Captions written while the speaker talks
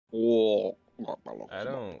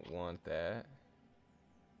I don't want that.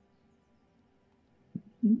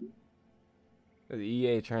 The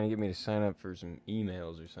EA trying to get me to sign up for some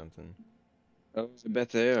emails or something. Oh, I bet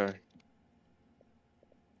they are.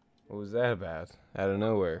 What was that about? Out of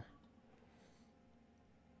nowhere.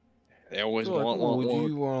 They always They're like, oh, would want.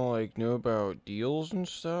 you want to like know about deals and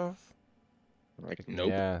stuff? Like, nope.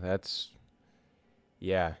 Yeah,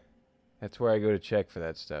 that's where I go to check for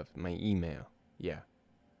that stuff. My email. Yeah.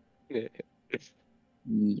 Yeah.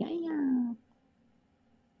 Yeah.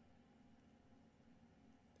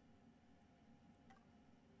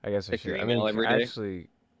 I guess I Check should. your I mean, email every day. actually,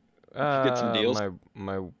 Get some deals.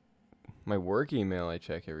 my work email I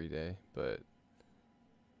check every day, but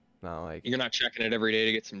not like. You're not checking it every day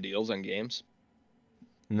to get some deals on games?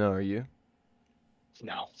 No, are you?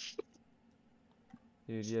 No.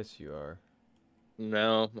 Dude, yes you are.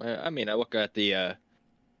 No. I mean, I look at the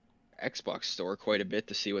Xbox store quite a bit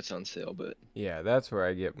to see what's on sale, but. Yeah, that's where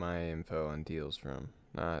I get my info on deals from.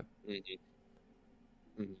 Not. Mhm.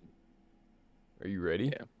 Are you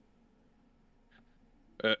ready?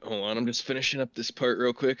 Yeah. Hold on, I'm just finishing up this part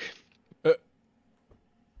real quick. Uh.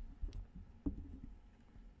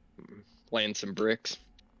 Laying some bricks.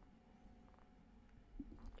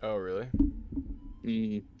 Oh, really?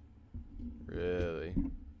 Mm, Really?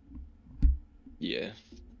 yeah.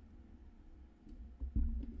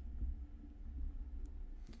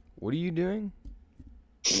 What are you doing?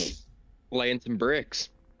 Laying some bricks.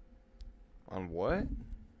 On what?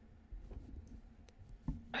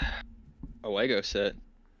 A Lego set.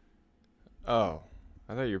 Oh,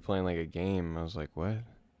 I thought you were playing like a game. I was like, what?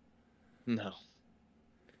 No.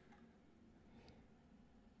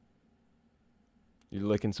 You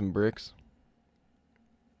licking some bricks?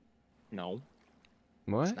 No.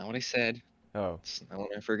 What? That's not what I said. Oh, That's not what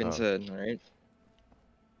I friggin' Oh. said, alright?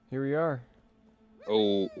 here we are.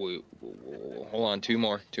 Oh, wait, hold on, two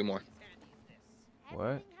more.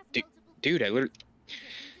 What? Dude, I literally...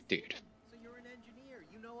 Dude, So you're an engineer,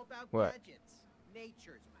 you know about What? gadgets.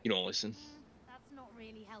 Nature's my you don't listen. That's not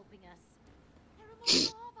really helping us. There are more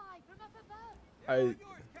larvae from up above. They're all yours,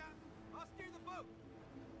 Captain. I'll steer the boat.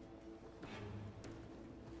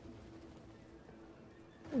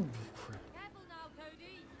 Careful now,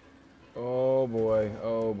 Cody. Oh boy.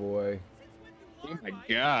 Oh boy. Oh my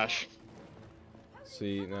gosh.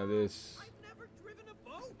 See, now this. I've never driven a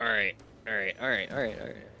boat. Alright.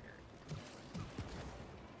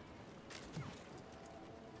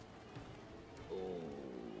 Oh.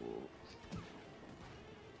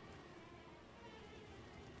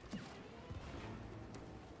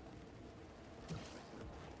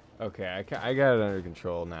 Okay, I got it under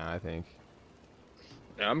control now, I think.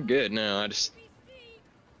 I'm good now, I just...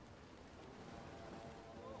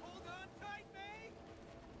 Hold on tight, May.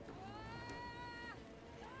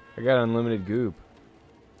 I got unlimited goop.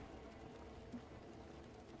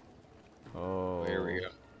 Oh. There we go.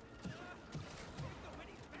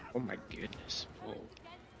 Oh my goodness. Whoa.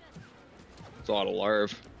 It's a lot of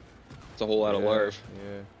larv. It's a whole lot of larv.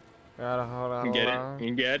 Yeah. Got a whole lot You of get larv. it?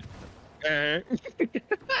 You get it?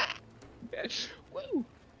 Woo!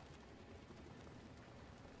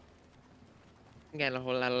 Got a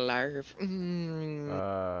whole lot of larv.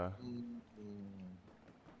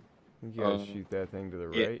 You gotta shoot that thing to the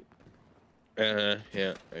yeah. right.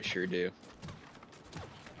 Yeah, I sure do.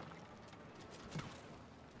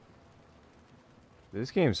 This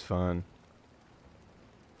game's fun.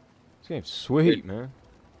 This game's sweet, man.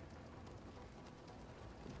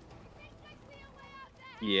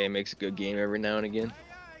 Yeah, it makes a good game every now and again. Aye,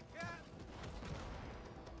 aye, Captain.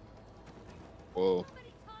 Whoa.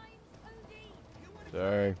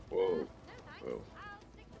 Sorry. Whoa. Whoa. I'll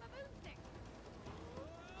stick to my boomstick.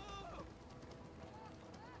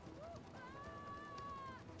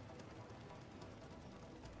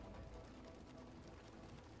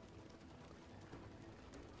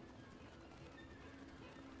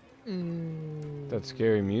 That's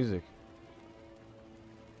scary music.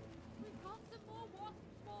 We've got some more wasp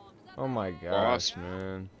swarms up Oh my ahead. gosh,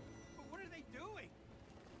 man. But what are they doing?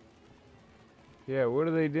 Yeah, what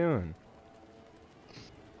are they doing?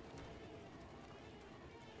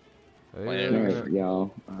 Are they Land. really Alright, gonna-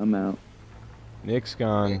 y'all. I'm out. Nick's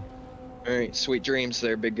gone. Alright, sweet dreams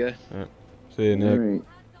there, big guy. See you, Nick. Alright.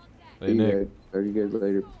 Hey, See you Nick. guys. Talk to you guys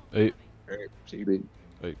later. Hey. Alright, see you.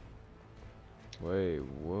 Bye. Wait,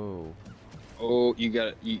 whoa. Oh, you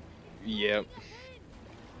got it. Yep.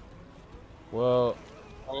 Well,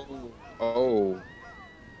 Oh.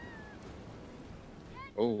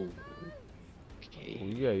 Okay.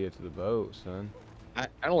 you gotta get to the boat, son. I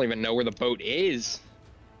don't even know where the boat is.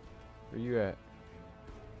 Where you at?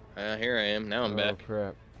 Here I am. Now I'm Oh, back.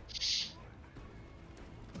 crap.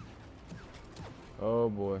 Oh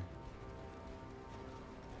boy.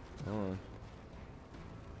 Hold on.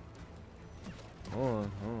 Hold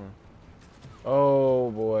on, hold on.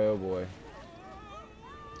 Oh boy, oh boy.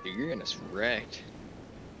 Dude, you're getting us wrecked.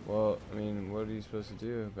 Well, I mean, what are you supposed to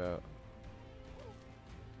do about?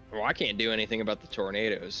 Well, I can't do anything about the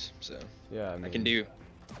tornadoes, so Yeah, I mean.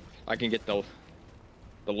 I can get the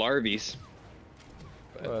larvies.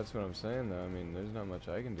 But Well, that's what I'm saying, though. I mean, there's not much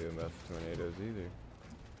I can do about the tornadoes either.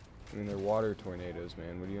 I mean, they're water tornadoes,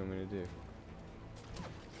 man. What do you want me to do?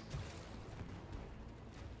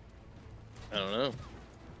 I don't know.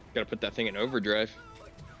 Gotta put that thing in overdrive.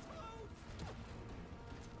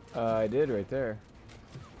 I did right there.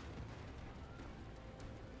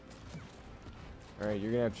 Alright,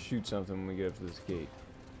 you're gonna have to shoot something when we get up to this gate.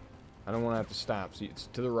 I don't want to have to stop. See, it's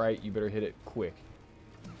to the right. You better hit it quick.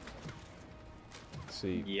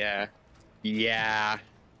 See. Yeah. Yeah.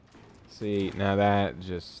 See, now that's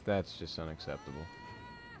just unacceptable.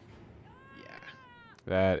 Yeah.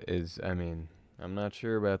 That is, I mean, I'm not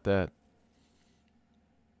sure about that.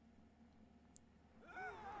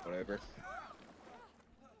 Whatever.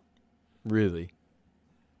 Really?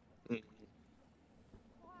 Wow. They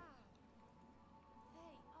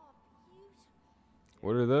are beautiful.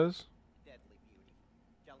 What are those? Deadly beauty.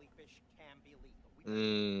 Jellyfish can be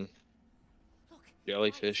lethal. Look.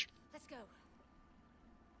 Jellyfish. Right, let's go.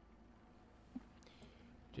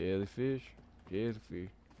 Jellyfish, jellyfish.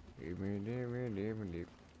 Dip.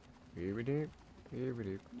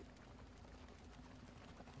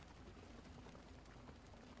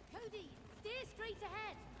 Cody, steer straight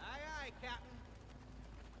ahead. Aye, aye, Captain.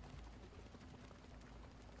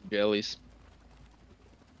 Jellies.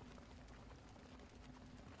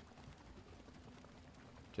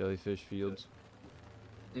 Jellyfish fields.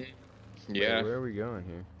 Yeah. Wait, where are we going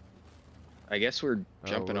here? I guess we're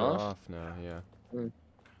jumping we're off. now, yeah.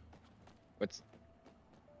 What's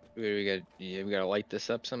we got? Yeah, we gotta light this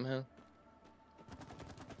up somehow.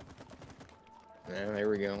 Yeah, there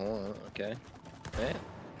we go. Hold on. Okay. Yeah.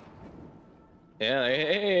 Yeah.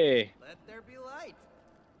 Hey. Let there be light.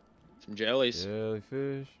 Some jellies.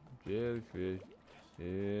 Jellyfish, jellyfish.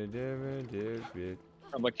 Jellyfish.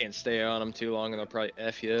 Probably can't stay on them too long, and they'll probably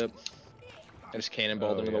f you up. I just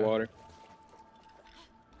cannonballed Oh, into yeah? the water.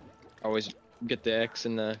 Always get the X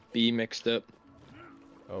and the B mixed up.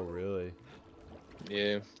 Oh, really?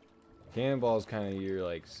 Yeah. Cannonball's kind of your,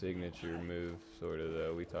 like, signature move, sort of,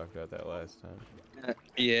 though. We talked about that last time.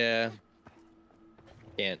 Yeah.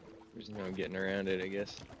 Can't. There's no getting around it, I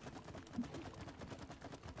guess.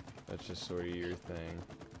 That's just sort of your thing.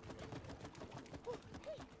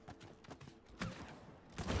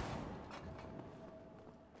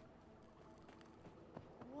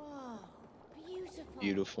 Whoa, beautiful.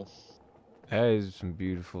 Beautiful. That is some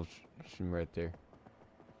beautiful shit right there.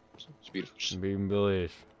 It's beautiful. Some beautiful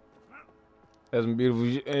ish. That's some beautiful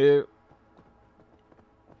shit.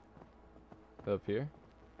 Up here?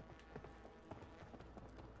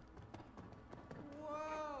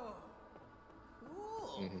 Whoa.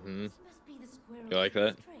 Cool. Mm-hmm. This must be the squirrel. You like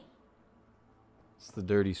that? tree. It's the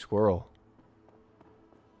dirty squirrel.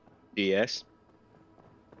 DS.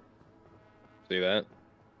 See that?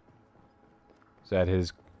 Is that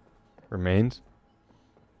his remains?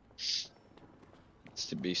 It's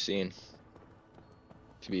to be seen.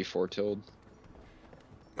 To be foretold.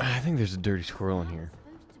 I think there's a dirty squirrel in here.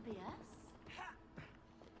 Supposed to be us.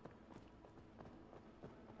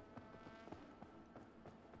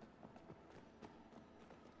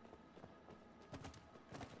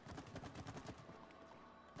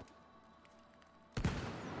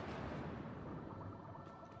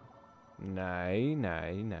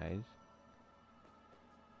 Nice.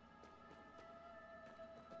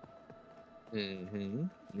 Mm-hmm.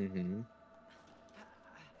 Mm-hmm.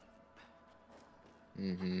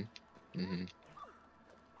 Mm-hmm. Mm-hmm.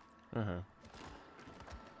 Uh-huh.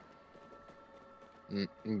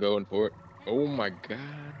 I'm going for it. Oh my god.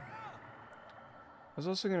 I was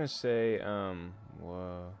also gonna say,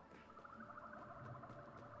 whoa.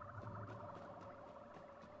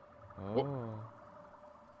 Oh.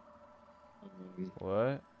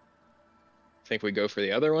 What? Think we go for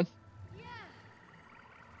the other one?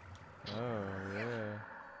 Oh, yeah.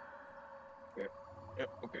 Yeah,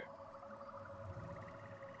 okay.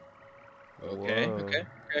 Okay, Whoa.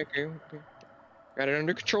 okay. Got it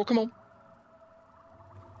under control, come on.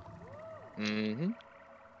 Mm-hmm.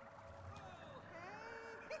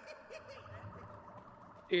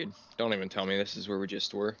 Dude, don't even tell me this is where we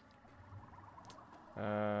just were.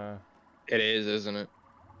 It is, isn't it?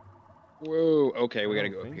 Whoa, okay, we I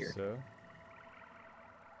gotta don't go up think here. so.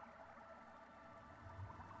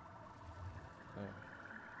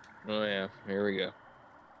 Oh yeah, here we go.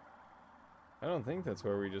 I don't think that's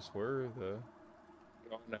where we just were, though.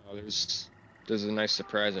 Oh no, there's a nice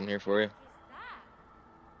surprise in here for you. Is that?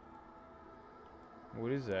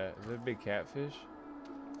 What is that? Is that a big catfish?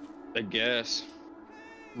 I guess.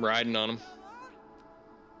 I'm riding on him.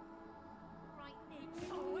 Right, Nick,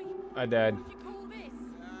 boy. I died. What do you call this?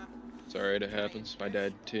 It's alright, it happens. I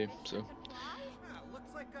died too, so. Can fly?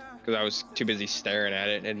 Looks like Because I was too busy staring at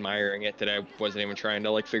it and admiring it that I wasn't even trying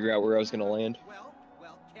to like figure out where I was gonna land. well,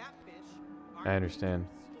 catfish. I understand.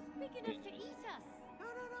 It's big enough to eat us. No.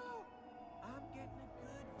 I'm getting a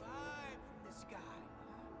good vibe from this guy.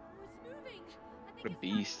 Oh, it's moving. I think What a it's trying to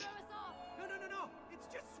beast. throw us off. No. It's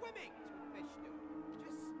just swimming. That's what fish do.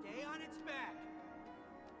 Just stay on its back.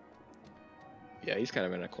 Yeah, he's kind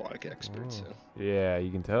of an aquatic expert, so. Yeah,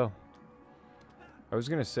 you can tell. I was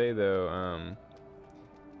gonna say though,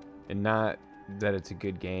 and not that it's a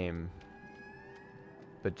good game,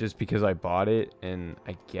 but just because I bought it and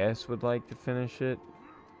I guess would like to finish it,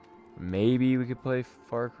 maybe we could play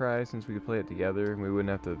Far Cry since we could play it together. We wouldn't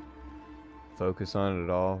have to focus on it at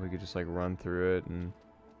all. We could just like run through it and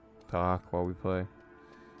talk while we play.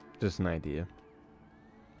 Just an idea.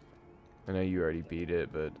 I know you already beat it,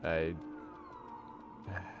 but I...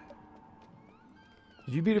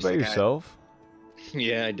 Did you beat it by yourself?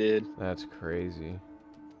 Yeah, I did. That's crazy.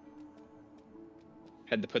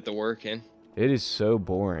 Had to put the work in. It is so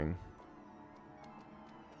boring.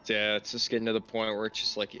 Yeah, it's just getting to the point where it's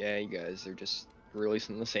just like, yeah, you guys are just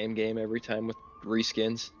releasing the same game every time with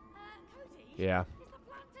reskins. Cody? Yeah. Is the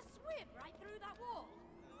plan to swim right through that wall?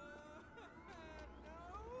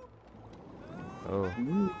 Oh.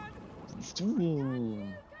 This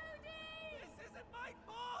isn't my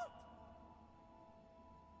fault.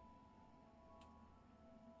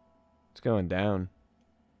 It's going down.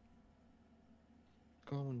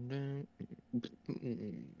 Going down.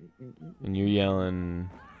 And you're yelling...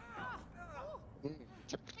 You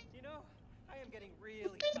know, I am getting really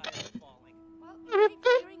tired of falling. Well, it means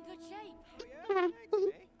that you're in good shape. Oh yeah? Thanks, eh?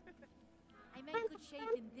 I meant good shape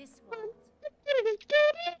in this world.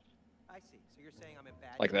 I see. So you're saying I'm in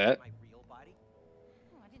bad Like shape in that? my real body?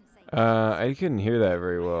 Oh, I didn't say I couldn't hear that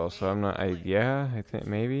very well, so I'm not... yeah, I think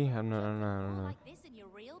maybe? I don't know. like this in your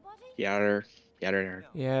real body? Yatter. Yeah,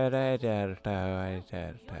 You're not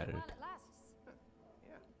at last.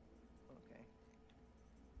 Yeah. Okay.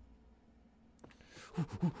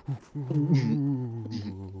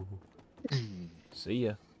 See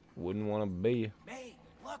ya. Wouldn't want to be ya. May,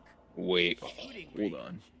 look. Wait, Shooting hold range.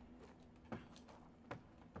 on.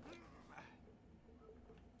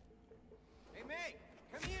 Hey, May,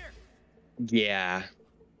 come here. Yeah.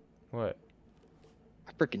 What?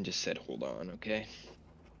 I frickin' just said hold on, okay?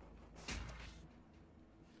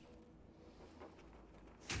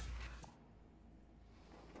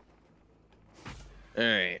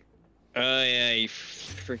 Alright. Oh yeah, you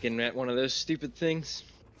freaking met one of those stupid things?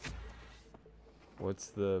 What's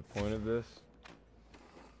the point of this?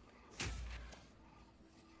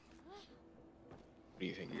 What do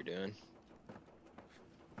you think you're doing?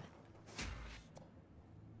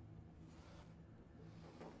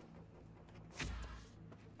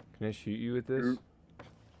 Can I shoot you with this?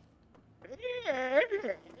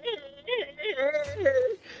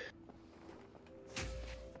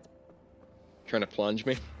 Trying to plunge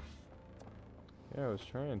me? Yeah, I was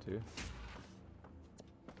trying to.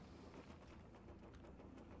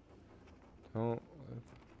 Don't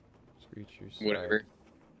reach your side. Whatever.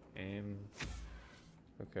 Aim.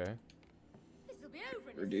 Okay. This'll be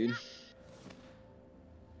over in Or a dude. snap.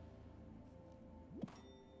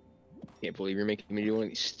 Can't believe you're making me do one of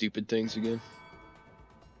these stupid things again.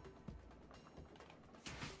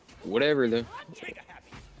 Whatever though. Trigger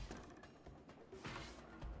happy.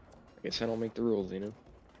 I guess I don't make the rules, you know?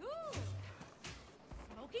 Cool.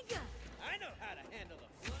 Smoking gun. I know how to handle a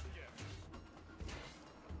plunger.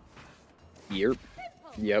 Yep.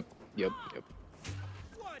 Simple. Yep.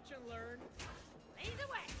 Watch and learn. Blaze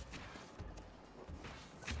away.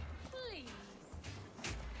 Please.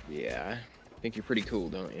 Yeah. I think you're pretty cool,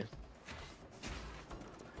 don't you?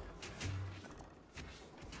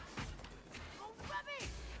 Oh, rubbish.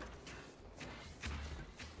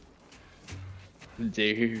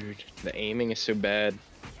 Dude, the aiming is so bad.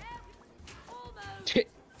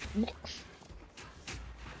 Almost.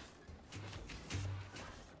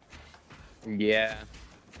 Yeah.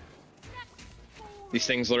 These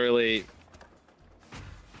things literally...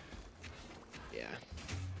 Yeah.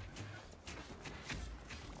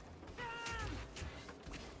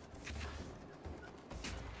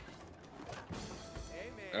 Hey,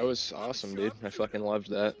 May. That was awesome, dude. I fucking loved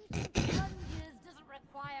that. Plungers doesn't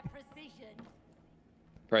require precision.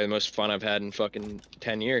 Probably the most fun I've had in fucking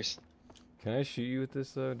 10 years. Can I shoot you with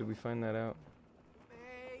this though? Did we find that out?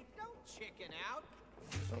 Hey, don't chicken out.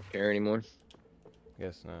 I don't care anymore.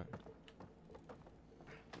 Guess not.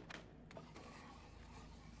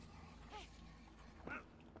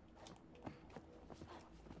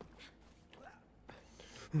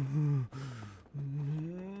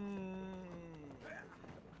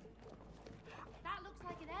 That looks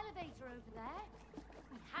like an elevator over there.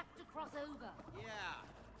 We have to cross over. Yeah,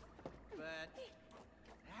 but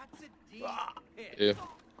that's a deep pit. Yeah.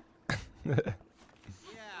 Yeah,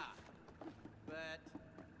 but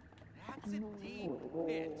that's a deep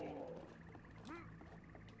pit.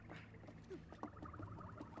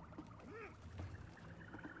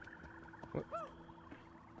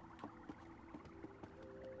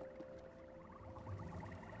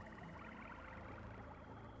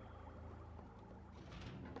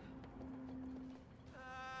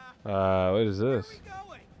 What is Where are this? we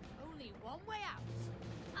going? Only one way out.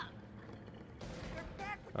 They're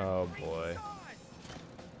back with the Oh crazy boy. sauce.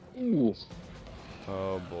 Ooh.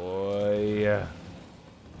 Oh boy.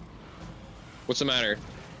 What's the matter?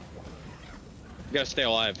 You gotta stay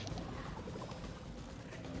alive.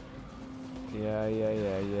 Yeah.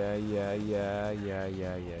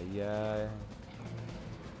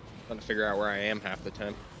 Trying to figure out where I am half the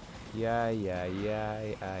time. Yeah.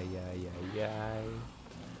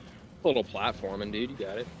 A little platforming, dude. You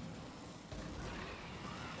got it.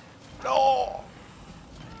 No.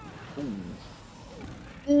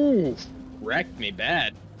 Ooh. Wrecked me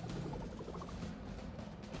bad.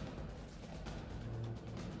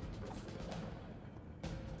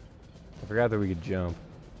 I forgot that we could jump.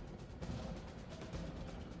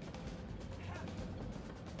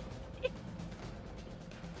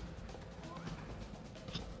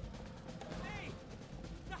 Hey,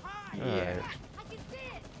 the hive. Yeah. Alright. I can see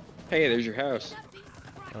it. Hey, there's your house. That beats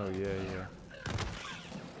right. Oh yeah.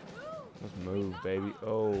 Let's move, baby.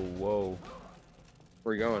 Oh, whoa.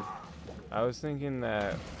 Where you going? I was thinking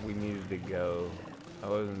that we needed to go. I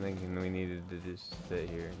wasn't thinking we needed to just sit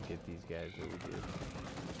here and get these guys, but we did.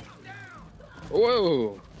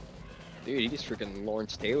 Whoa! Dude, he just freaking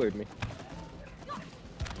Lawrence Taylored me.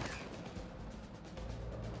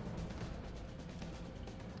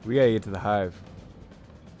 We gotta get to the hive.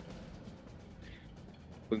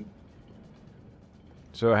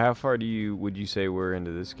 So how far would you say we're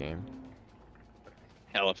into this game?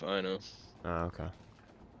 Hell if I know. Oh, okay.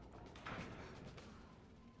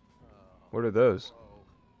 What are those?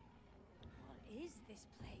 What is this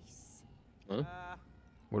place? Huh?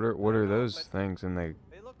 What are those things in the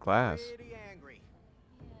They look glass? pretty angry.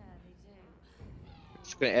 Yeah, they do.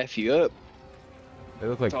 It's gonna F you up. They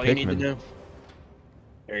look like That's all you need to Pikmin. know.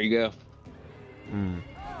 There you go. Mm.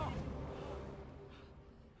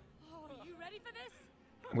 Are you ready for this?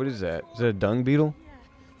 What is that? Is that a dung beetle? Yeah.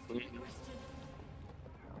 Good question.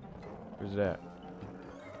 Where's that?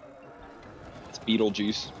 It's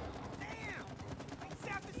Beetlejuice. Damn! Like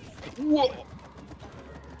sap is Whoa!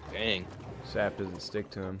 Dang. Sap doesn't stick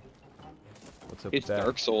to him. What's up It's with that?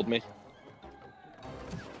 Dark Souled me.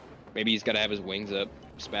 Maybe he's gotta have his wings up,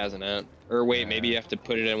 spazzing out. Or wait, maybe you have to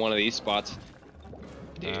put it in one of these spots.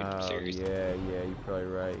 Dude, Oh, seriously. yeah, you're probably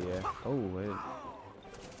right, yeah. Oh, wait.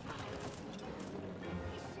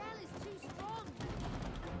 This shell is too strong.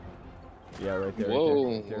 Yeah, right there,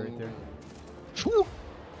 Whoa. right there, right there. Whew.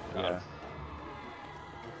 Yeah.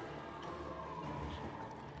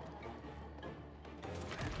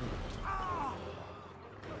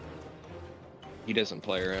 He doesn't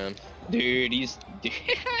play around. Dude, he's...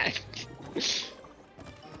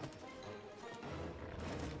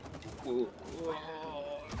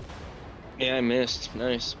 Yeah, I missed.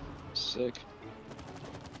 Nice. Sick.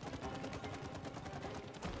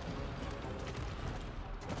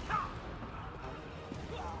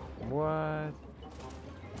 What?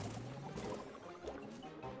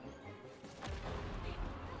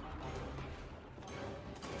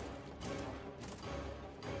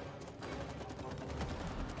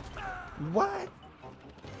 What?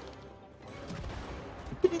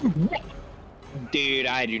 Dude,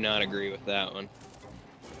 I do not agree with that one.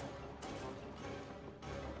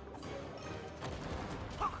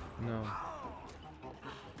 No.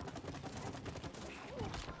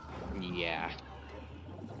 Yeah.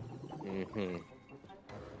 Mm-hmm.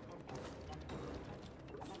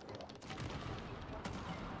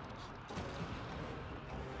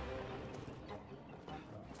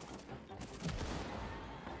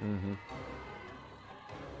 Mm-hmm.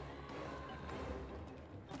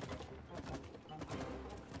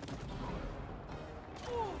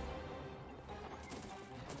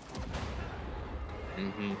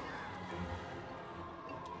 Mm-hmm.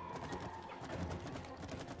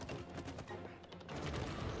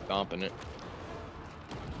 stomping it.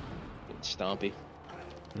 Getting stompy.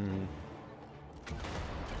 Mm.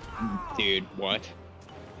 Dude, what?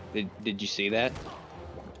 Did you see that?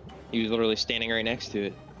 He was literally standing right next to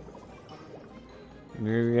it.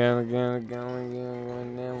 Going that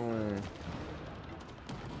one.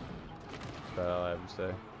 That's all I have to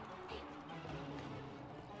say.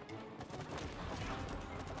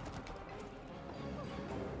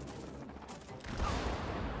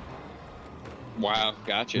 Wow,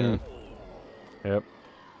 gotcha. Mm. Yep.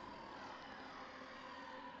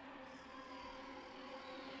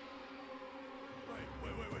 Wait.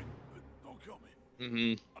 Don't kill me.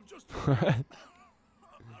 Mm-hmm. I'm just. What? I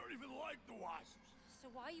don't even like the wasps. So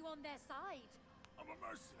why are you on their side? I'm a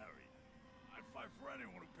mercenary. I fight for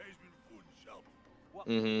anyone who pays me with food and shelter. What?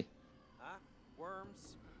 Mm-hmm. Huh?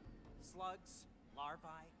 Worms? Slugs?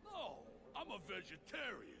 Larvae? No, I'm a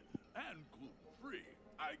vegetarian and gluten-free.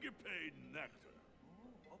 I get paid in nectar.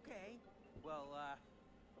 Oh, okay. Well,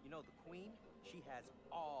 you know the queen? She has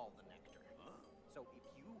all the nectar. Huh? So if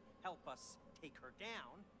you help us take her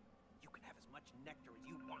down, you can have as much nectar as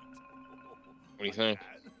you want. What do you think?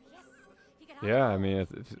 Yes, he can have Yeah, it I all. mean, it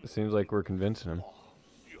seems like we're convincing him.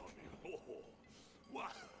 Yummy.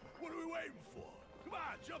 What are we waiting for? Come on,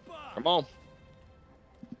 jump on. Come on.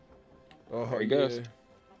 Oh, There he goes.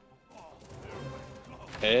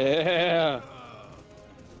 Yeah.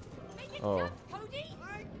 Make it Oh. jump, Cody!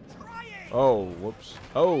 I'm trying! Oh, whoops.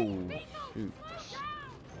 Oh, Beetle, shoot. slow down!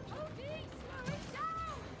 Cody, slow it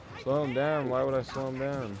down! Slow him down. Why would I slow him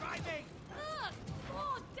down? Driving! Ugh!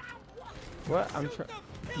 Oh, damn what? What? I'm trying.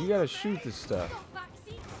 You gotta shoot this stuff. Got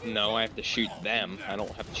backseat No, I have to shoot them. I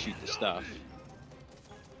don't have to shoot the stuff.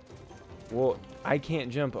 Well, I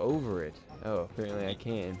can't jump over it. Oh, apparently I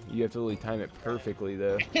can. You have to really time it perfectly,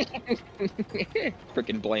 though.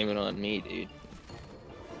 Freaking blame it on me, dude.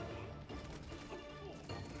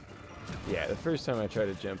 Yeah, the first time I tried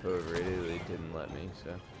to jump over it, it really didn't let me,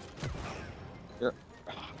 so. You're...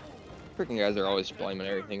 Freaking guys are always blaming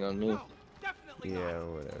everything on me. Definitely Yeah, not.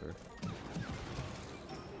 whatever.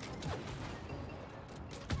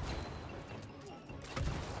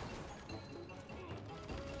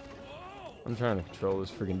 I'm trying to control this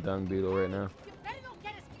freaking dung beetle right now. You better not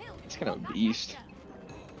get us killed. It's kind of a Not that beast.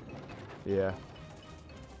 nectar. Yeah.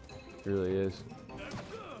 It really is.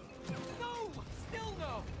 No! Still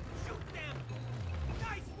no! Shoot them!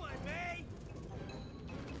 Nice one, eh?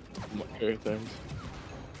 Okay, thanks.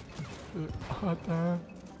 Hot dog.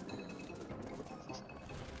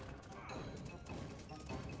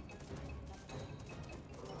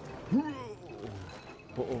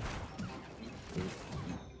 Uh-oh.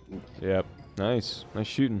 Yep. Nice. Nice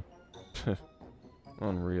shooting.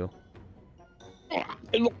 Unreal. I'm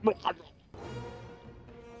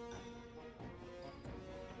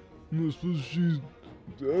not supposed to shoot.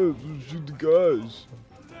 I'm supposed to shoot the guys.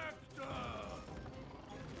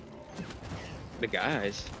 The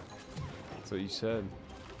guys. That's what you said.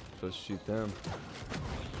 Supposed to shoot them.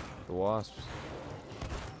 The wasps.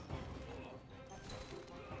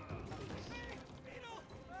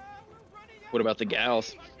 What about the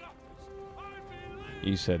gals?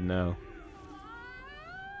 You said no.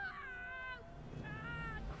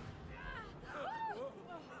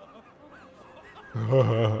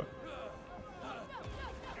 I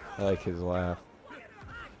like his laugh.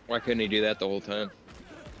 Why couldn't he do that the whole time?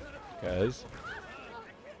 Guys.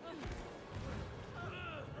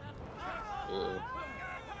 Ooh. Oh,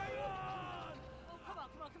 come on,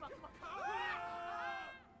 come on, come on, come on.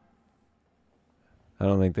 I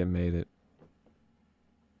don't think they made it.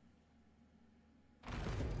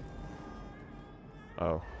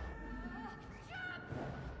 Oh.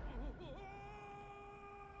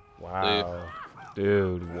 Wow.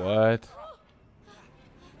 Dude, what?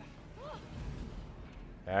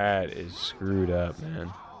 That is screwed up,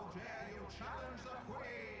 man.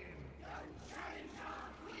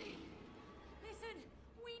 Listen,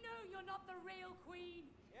 we know you're not the real queen.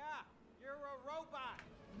 Yeah, you're a robot.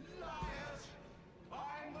 Liars!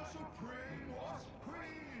 I'm the Supreme Wasp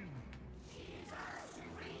Queen!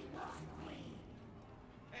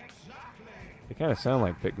 Exactly! They kind of sound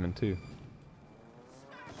like Pikmin, too.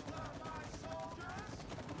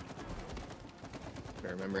 I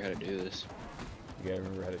remember how to do this. You gotta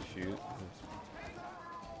remember how to shoot.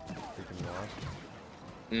 Freaking wasp.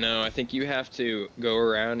 No, I think you have to go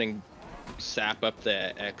around and sap up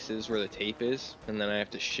the X's where the tape is, and then I have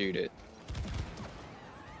to shoot it.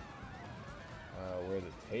 Where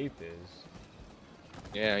the tape is.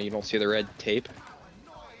 Yeah, you don't see the red tape?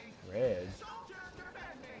 Red?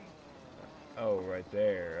 Oh, right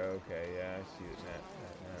there. Okay, yeah, I see it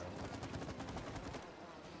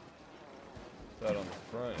now. Not on the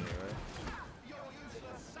front anyway.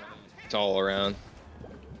 It's all around.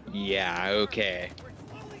 Yeah, okay.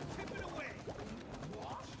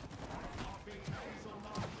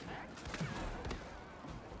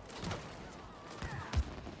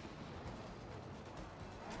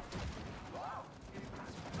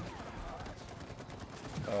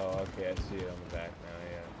 Oh, okay, I see it on the back now,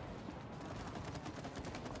 yeah.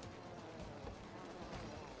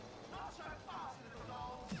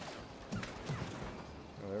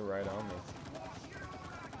 Oh, they're right on me.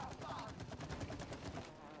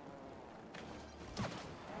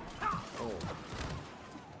 Oh.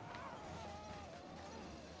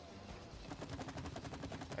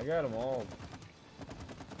 I got them all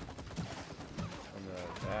on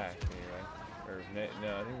the back, anyway. Or,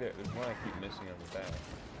 no, I think there's one I keep missing on the back.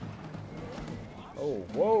 Oh,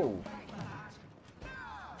 whoa!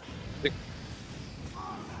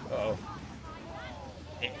 Uh-oh.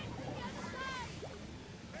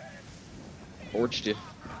 Torched you.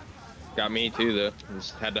 Got me too, though.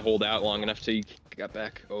 Just had to hold out long enough till you got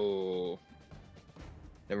back. Oh.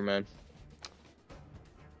 Never mind.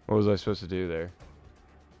 What was I supposed to do there?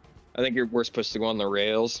 I think we're supposed to go on the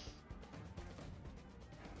rails.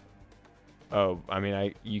 Oh, I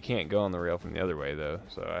mean, you can't go on the rail from the other way, though,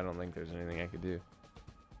 so I don't think there's anything I could do.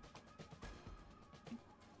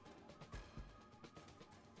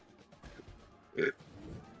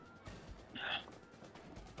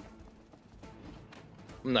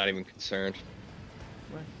 I'm not even concerned.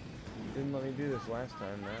 What? You didn't let me do this last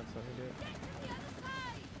time, Matt, so let me do it.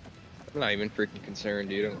 I'm not even freaking concerned,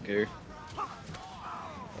 dude. I don't care. Oh.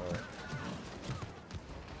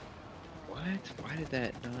 What? Why did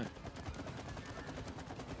that not?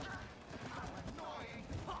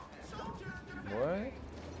 What?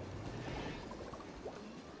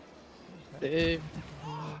 Eh.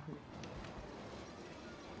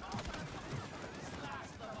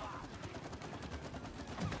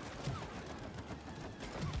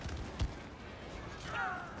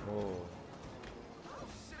 Whoa.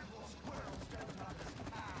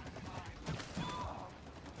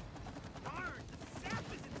 Darn, the sap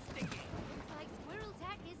isn't sticking. Looks like squirrel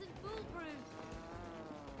tack isn't foolproof.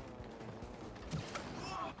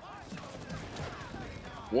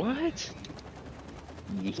 What?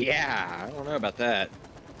 Yeah, I don't know about that.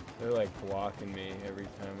 They're like blocking me every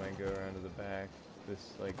time I go around to the back.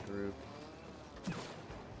 This like group. Oh my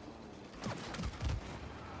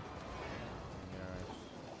gosh.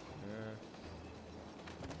 Yeah.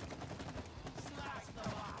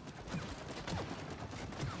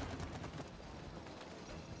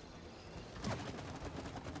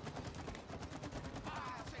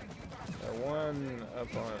 That one up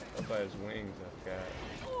by his wings I've got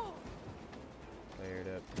layered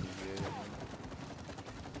up pretty good.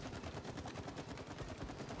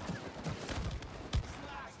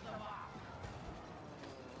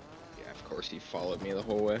 Yeah, of course he followed me the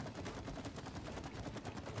whole way.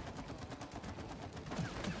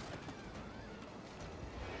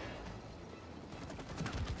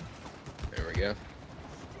 There we go.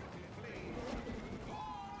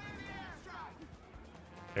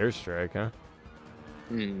 Airstrike, huh?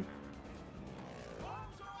 Hmm.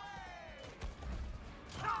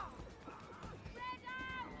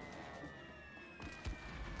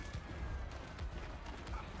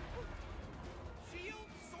 Shield,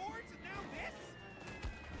 swords, and now this?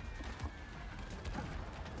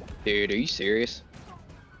 Dude, are you serious?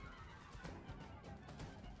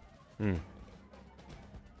 Hmm.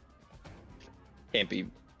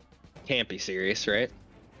 Can't be serious, right?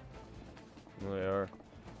 Well, they are.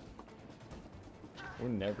 We're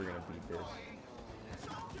never gonna beat this.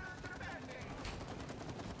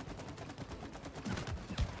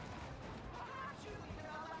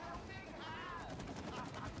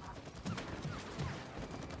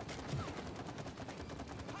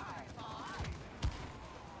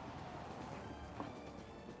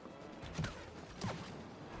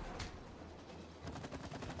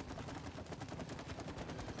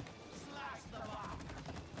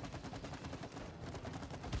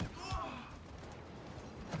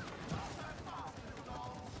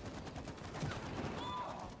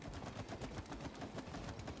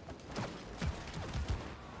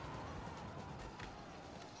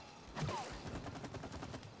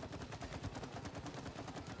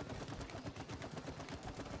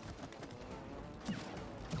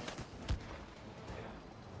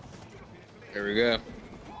 There we go.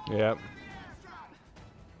 Yep.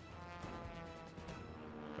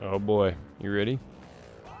 Oh boy, you ready?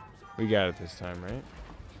 We got it this time, right?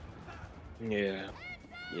 Yeah.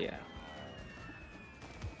 Yeah.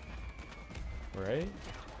 Right?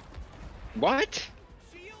 What?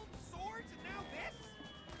 Shield, swords, and now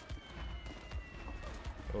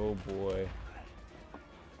Oh boy.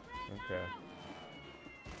 Okay.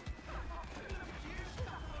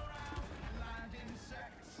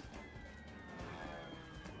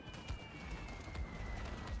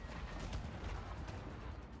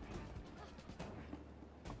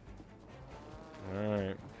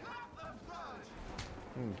 Alright.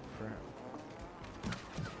 Oh crap.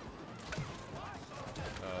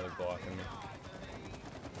 Oh, they're blocking me.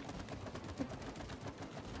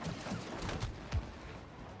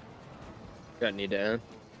 Got knee down.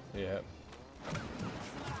 Yep. Ah,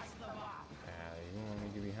 you don't want me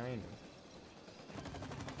to get behind him.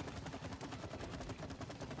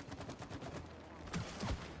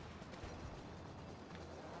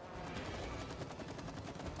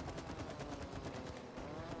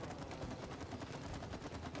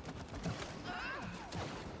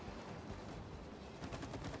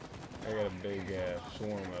 I got a big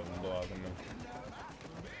swarm of them blocking me.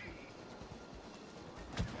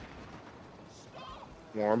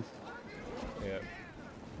 Warm. Yep.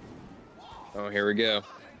 Oh, here we go.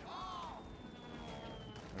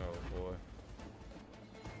 Oh boy.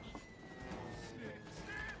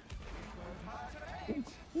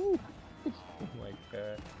 Like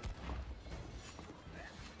that.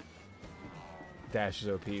 Dash is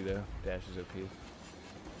OP though. Dash is OP.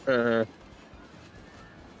 Uh-huh.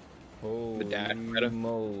 Holy dash meta.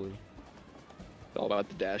 moly. It's all about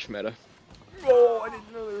the dash meta. Oh, I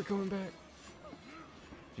didn't know they were coming back.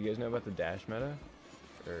 Do you guys know about the dash meta?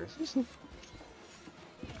 Or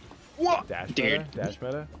What? dash Dude. meta? Dash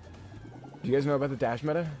meta? Do you guys know about the dash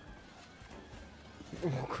meta?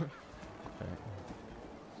 Alright.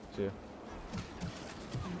 See ya.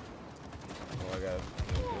 Oh, I got it.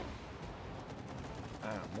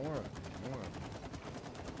 Ah, more of it. More of it.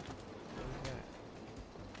 What is that?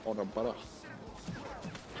 Hold on, butter.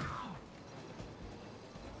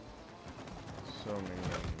 So many of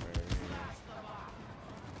them right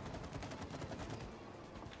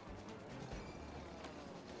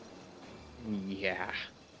Yeah.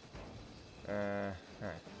 here.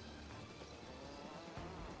 Alright.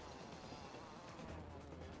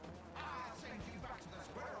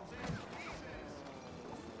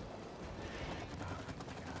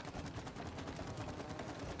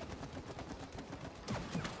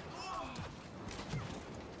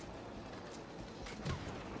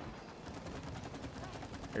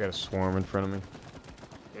 I got a swarm in front of me.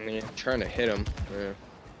 I mean, trying to hit him. Yeah.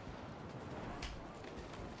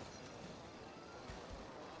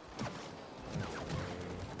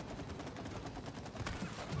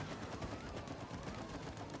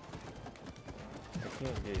 I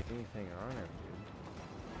can't get anything on him,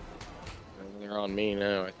 dude. They're on me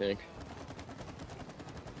now, I think.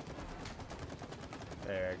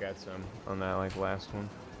 There, I got some on that like last one.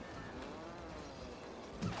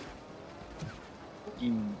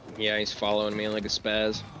 Yeah, he's following me like a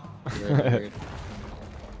spaz. Oh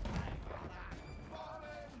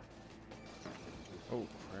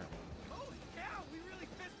crap. Holy cow, we really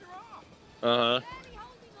pissed her off. Uh-huh. Barely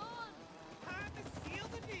holding on. Time to seal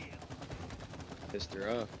the deal. Pissed her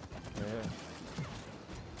off. Yeah.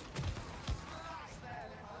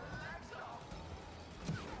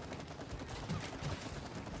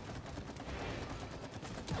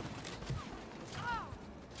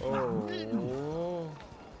 Oh.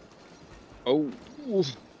 Oh.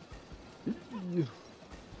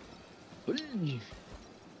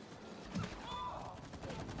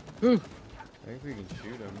 I think we can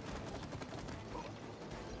shoot him.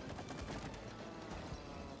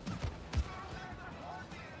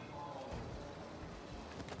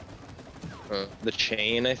 The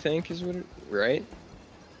chain, I think, is what it, right?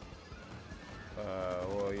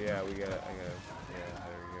 Well, yeah, we gotta, yeah,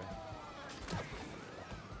 there we go.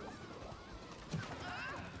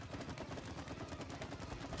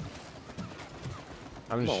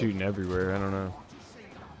 I'm just Whoa. shooting everywhere, I don't know.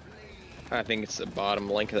 I think it's the bottom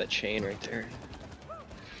link of that chain right there.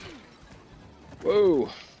 Whoa.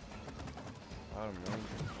 Bottom link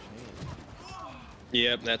of the chain.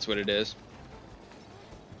 Yep, that's what it is.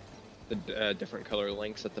 The different color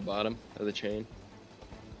links at the bottom of the chain.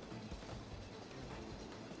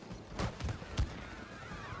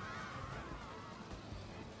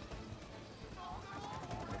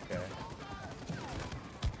 Okay.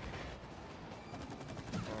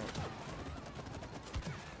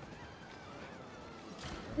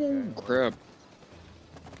 Oh, crap.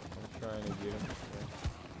 I'm trying to get him.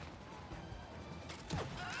 I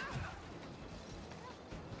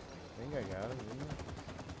think I got him, didn't I?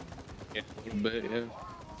 Yeah, but yeah.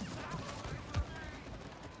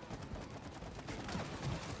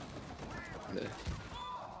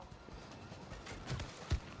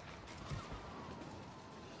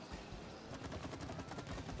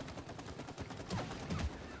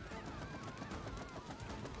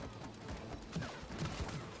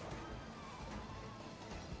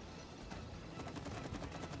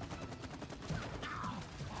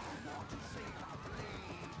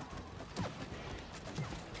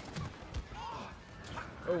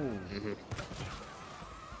 Oh. Mhm.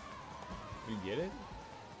 You get it?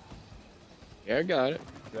 Yeah, I got it.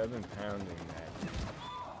 'Cause I've been pounding that.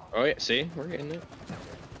 Oh yeah, see, we're getting it.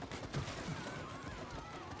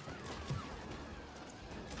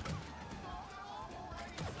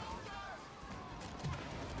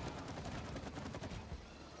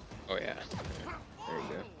 Oh yeah. There you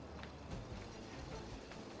go.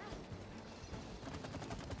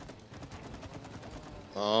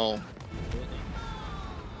 Oh.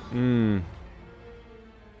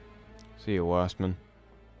 See you, Waspman.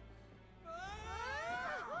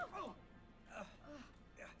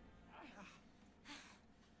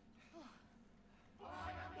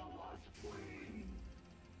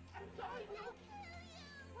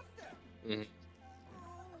 Mhm.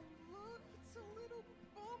 Oh, look, it's a little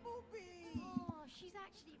bumblebee. Oh, she's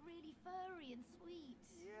actually really furry and sweet.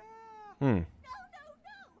 Yeah. Hmm. No, no,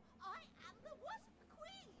 no! I am the Wasp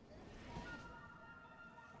Queen!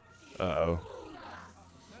 Uh-oh.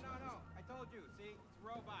 No. I told you. See, it's a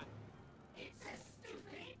robot.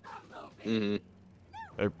 Mhm.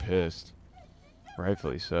 They're pissed.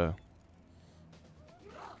 Rightfully so.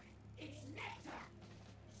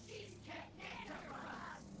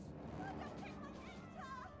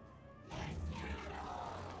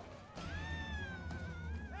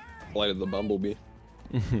 Flight of the bumblebee.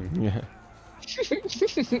 Yeah. Something!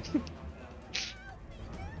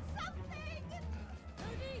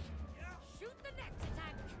 Cody, shoot the next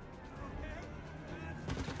tank!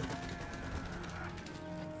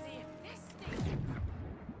 Let's see if this stinks.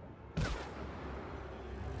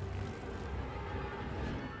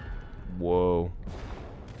 Whoa.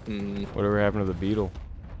 Mhm. Whatever happened to the beetle?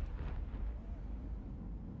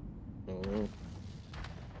 Oh.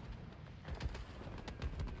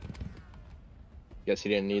 Guess he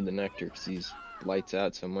didn't need the nectar because he's lights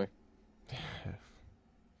out somewhere.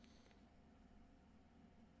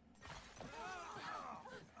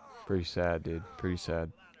 Pretty sad, dude. Pretty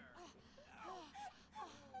sad.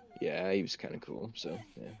 Yeah, he was kind of cool. So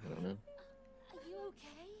yeah, I don't know. Are you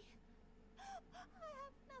okay? I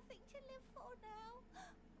have nothing to live for now.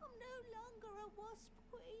 I'm no longer a Wasp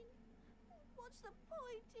Queen. What's the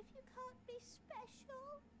point if you can't be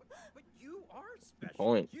special? But you are special.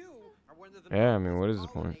 Point. You are one of the Yeah, I mean, noblest what is the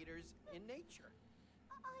point? pollinators in nature.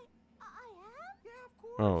 I am? Yeah, of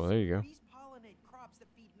course. Oh, there you go. Bees pollinate crops that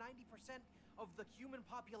feed 90% of the human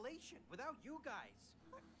population. Without you guys,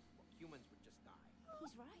 well, humans would just die.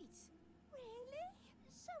 He's right. Really?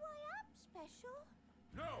 So I am special?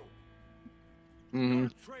 No, Mhm. you're a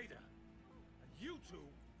traitor. And you two,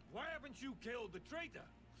 why haven't you killed the traitor?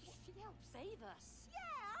 She helped save us. Yeah,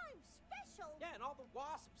 I'm special. Yeah, and all the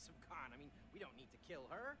wasps have gone. I mean, we don't need to kill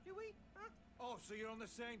her, do we? Huh? Oh, so you're on the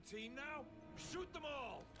same team now? Shoot them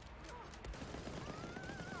all!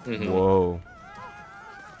 Mhm. Whoa.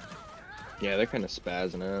 Yeah, they're kind of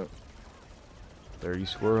spazzing out. 30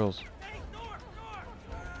 squirrels. Hey, North!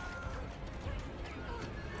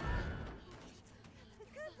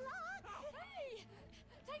 Good luck. Hey,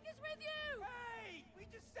 take us with you. Hey, we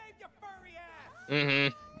just saved your furry ass.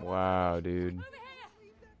 Mhm. Wow, dude. Over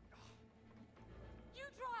here. You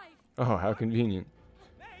drive. Oh, how convenient.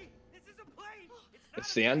 Hey, this is a plane.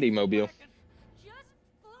 It's the Andy Mobile. Just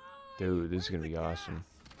fly. Dude, this is gonna be awesome.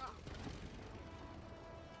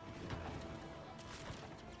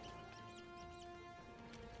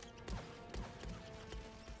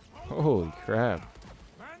 Holy crap.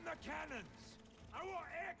 Man the cannons! I want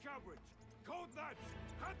air coverage! Code nuts!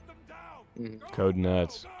 Hunt them down! Mhm. Go, Code go,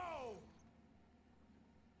 nuts. go!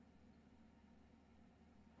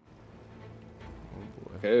 Oh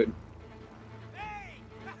boy. Code. Hey!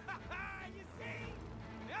 You see?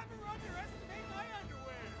 Never underestimate my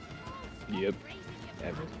underwear. Yep. Raising your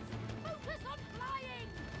Ever. guns. Focus on flying.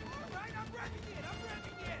 All right, I'm revving it.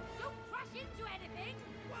 Don't crash into anything.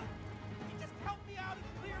 Well, you just help me out and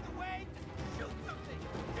clear the way. Just shoot something.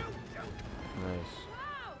 Shoot. Nice.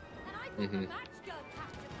 Wow. And I thought Mhm. the match gun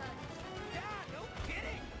captured her. Yeah, no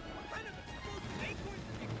kidding. What kind of explosive acorns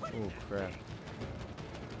did you put in Oh that crap. thing?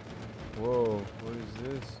 Whoa, what is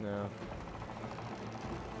this now?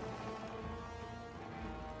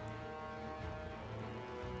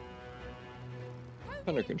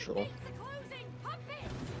 Under control. Gates are closing. Pump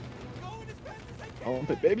it. Going as fast as I can. Pump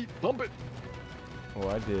it, baby. Pump it. Oh,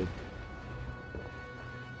 I did.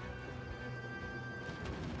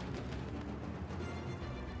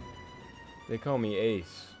 They call me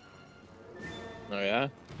Ace. Oh yeah.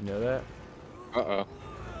 You know that? Uh-oh.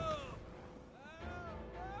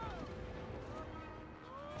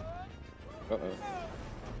 Uh-oh.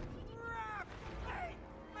 Crap! Hey,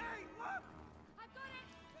 look! I've got it.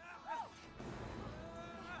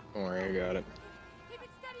 Don't worry, I got it. Keep it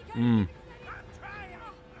Hmm. Go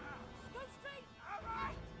straight. All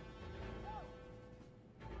right.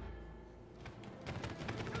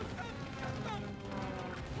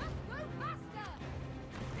 Just go faster.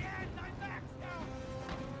 Yes, I'm back now.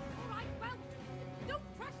 All right, well,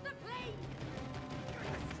 don't crush the plane.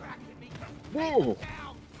 You're distracting me. Whoa!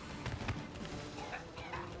 Down.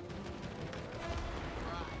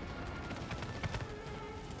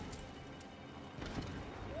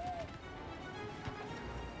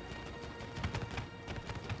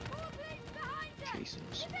 More planes behind us. Chasing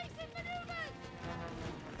us. Evasive maneuvers.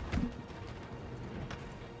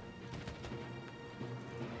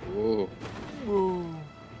 Whoa. Whoa.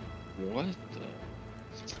 What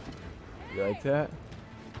the? You like that?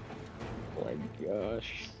 Oh my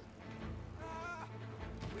gosh.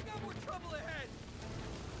 We got more trouble ahead.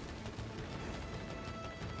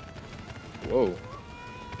 Whoa.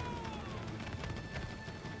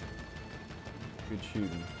 Good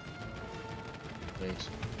shooting. Thanks.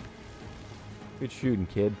 Good shooting,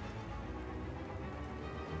 kid.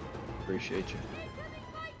 Appreciate you. Incoming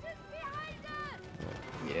fighters behind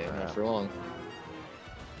us. Yeah, Wow. not for long.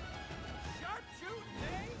 Sharp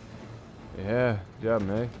shooting, eh? Yeah, good job,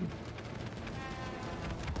 Meg.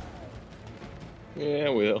 Yeah,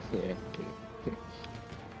 well, yeah. Whoa, this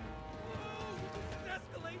is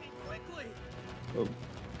escalating quickly. Oh.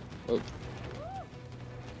 Oh.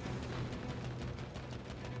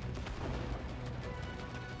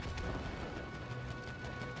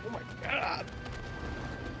 Oh my god.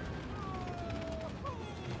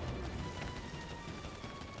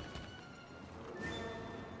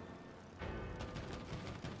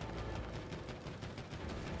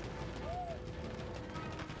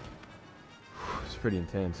 It's pretty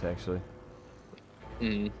intense, actually.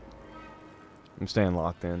 Mm. I'm staying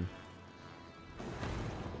locked in.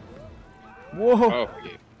 Whoa! Oh,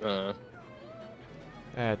 yeah.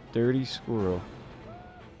 That dirty squirrel.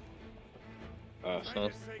 Huh. Say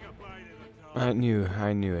goodbye to the dog. I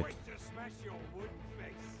knew it. Wait to smash your wooden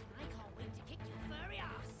face. I can't wait to kick your furry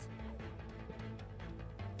ass.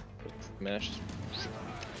 Smash.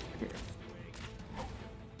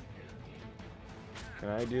 Can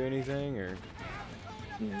I do anything, or?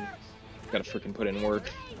 Gotta freaking put in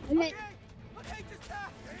work. Okay, just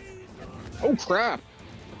tap. Oh crap!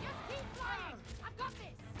 Just keep flying. I've got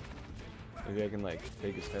this. Maybe I can, like,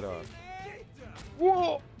 take his head off.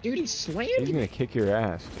 Whoa! Dude, he slammed He's me! gonna kick your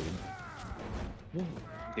ass, dude.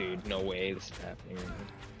 Dude, no way this is happening right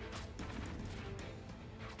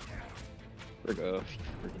now. Frig off,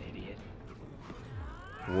 you freaking idiot.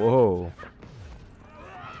 Whoa.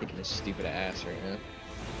 Kicking his stupid ass right now.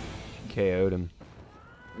 KO'd him.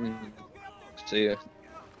 See ya.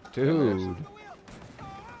 Dude.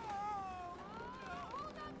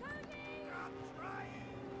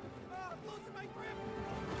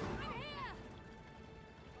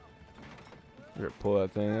 You're gonna pull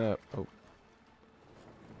that thing up. Oh.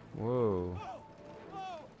 Whoa.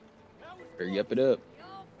 Hurry up it up. You're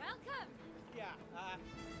welcome. Yeah,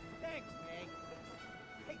 thanks, Meg.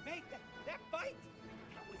 Hey, mate, that fight,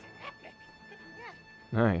 that was epic.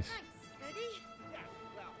 Yeah, Nice. thanks, Eddie. Yeah,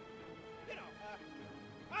 well, you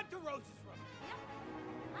know, on to Rose's room. Yep,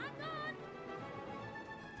 I'm on.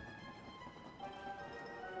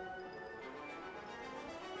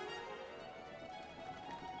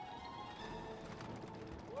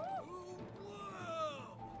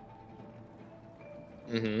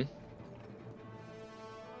 Mm-hmm.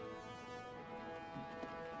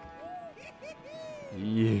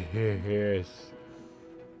 Yes.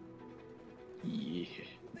 Yeah.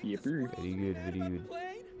 Yipper. Very good, very good. Well,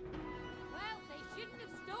 they shouldn't have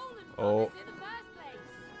stolen from Oh. us in the first place.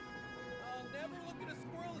 I'll never look at a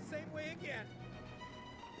squirrel the same way again.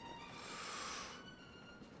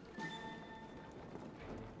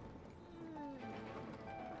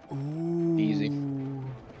 Ooh. Easy.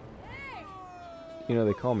 Hey, You know,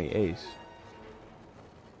 they call me Ace.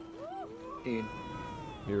 Dude.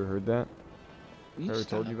 You ever heard that? you Ever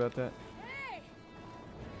told stop? you about that? hey.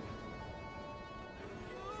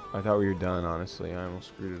 I thought we were done, honestly. I almost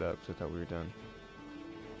screwed it up, so I thought we were done.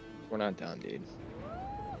 We're not done, dude.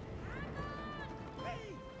 Hey,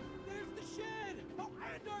 there's the shed. Oh,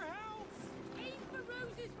 and our house. Aim for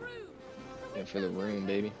Rose's room. Yeah, for the room,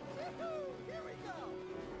 baby. Woohoo, here we go.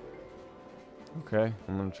 Okay,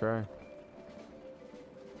 I'm gonna try.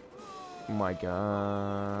 Oh my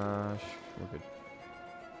gosh. We're good.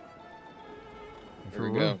 Here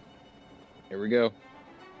we go. Here we go.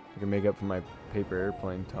 I can make up for my paper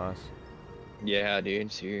airplane toss. Yeah, dude.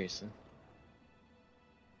 Seriously.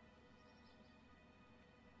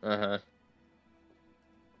 Uh-huh.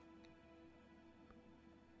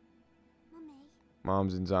 Mummy,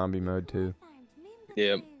 Mom's in zombie mode too. I found Moon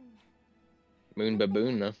Yep. Baboon. Moon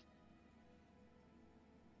baboon, though.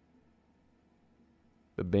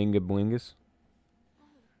 The Binga Blingus. Oh,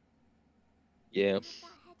 Yeah. have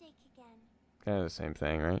that headache again. Kind of the same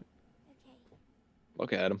thing, right? Okay,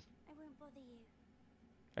 Look at him. I won't bother you.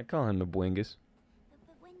 I call him a Blingus.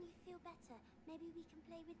 But when you feel better, maybe we can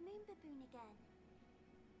play with Moon Baboon again.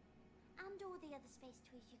 And all the other space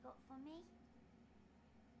toys you got for me.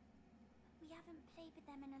 We haven't played with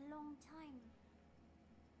them in a long time.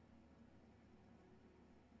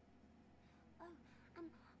 Oh, and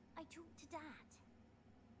I talked to Dad.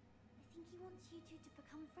 I think he wants you two to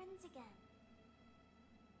become friends again.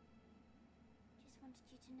 Just wanted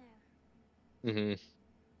you to know. Mm-hmm.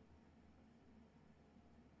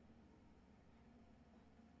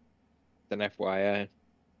 An FYI.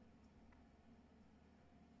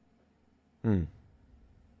 Hmm.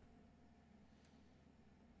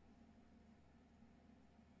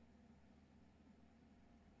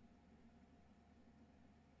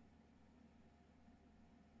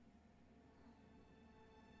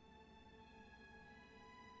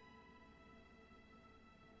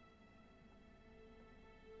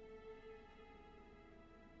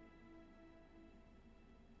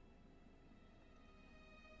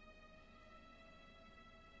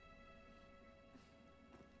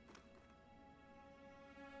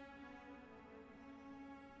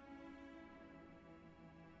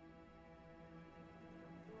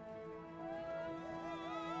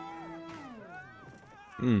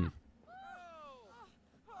 Hmm.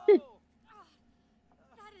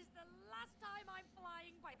 That is the last time I'm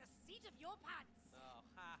flying by the seat of your pants. Oh,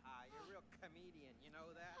 haha, you're a real comedian, you know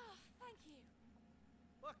that? Thank you.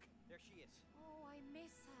 Look, there she is. Oh, I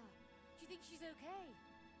miss her. Do you think she's okay?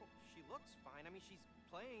 Oh, she looks fine. I mean, she's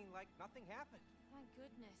playing like nothing happened. Thank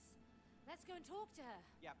goodness. Let's go and talk to her.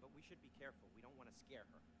 Yeah, but we should be careful. We don't want to scare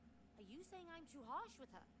her. Are you saying I'm too harsh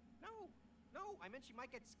with her? No, I meant she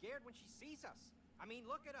might get scared when she sees us. I mean,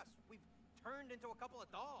 look at us. We've turned into a couple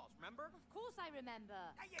of dolls, remember? Of course I remember.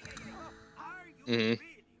 Are you Mhm.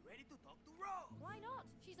 really ready to talk to Rose? Why not?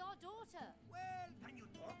 She's our daughter. Well, can you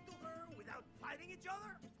talk to her without fighting each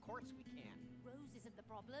other? Of course we can. Rose isn't the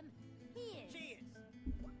problem. He is. She is.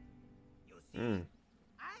 You see, Hmm.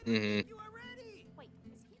 I don't Mhm. think you are ready. Wait,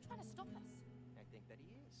 is he trying to stop us? I think that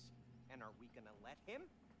he is. And are we gonna let him?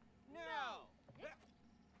 No!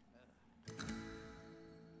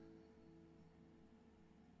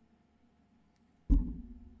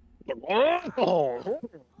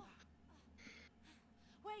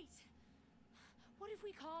 Wait. What if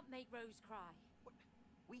we can't make Rose cry?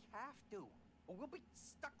 We have to. Or we'll be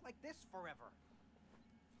stuck like this forever.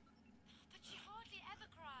 But she hardly ever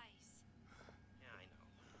cries. Yeah, I know.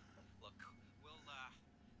 Look,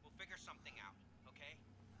 we'll figure something out, okay?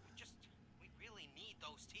 We really need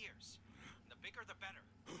those tears. The bigger the better.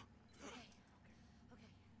 Okay.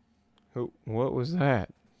 Who? What was that?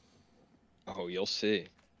 Oh, you'll see.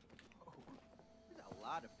 Oh, there's a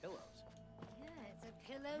lot of pillows. Yeah, it's a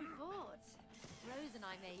pillow fort. Rose and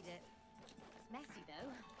I made it. It's messy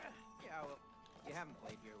though. Yeah, well, you haven't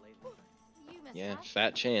played here lately. You must Yeah, have.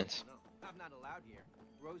 fat chance. No, I'm not allowed here.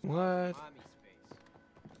 Rose What? wants mommy space.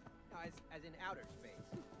 No, as in outer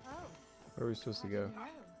space. Oh, Where are we supposed to go? no.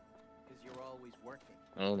 Because you're always working.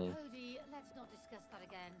 I don't know. Cody, let's not discuss that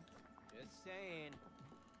again. Just saying.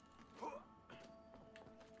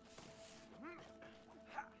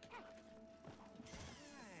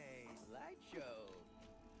 Hey, light show.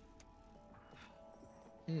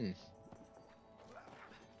 Hmm.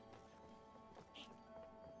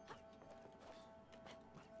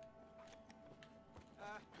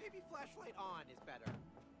 Maybe flashlight on is better.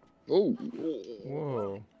 Oh.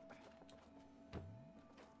 Whoa.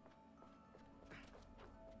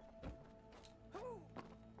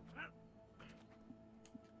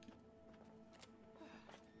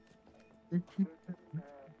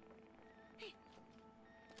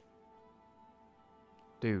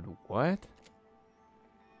 Dude, what?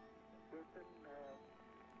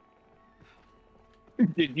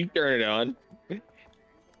 Did you turn it on?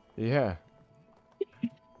 Yeah.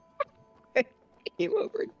 Came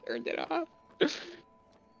over and turned it off. Look,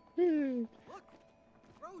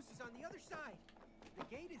 Rose is on the other side. The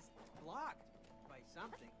gate is blocked by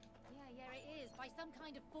something. Yeah, it is. By some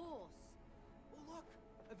kind of force. Oh, look,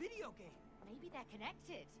 a video game. Maybe they're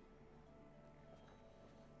connected.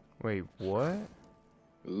 Wait, what?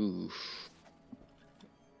 Oof.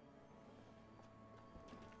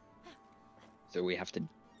 So we have to.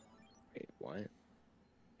 Wait, what?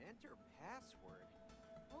 Enter password.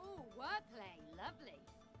 Oh, wordplay. Lovely.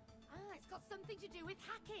 Ah, it's got something to do with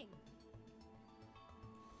hacking.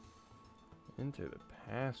 Enter the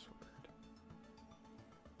password.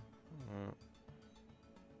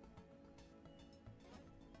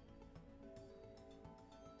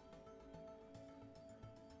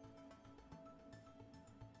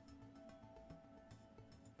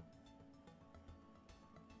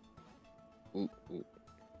 Ooh, ooh.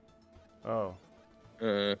 Oh.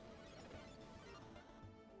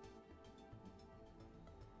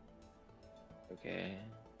 Okay.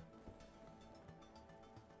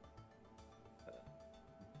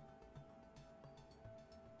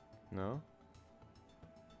 No?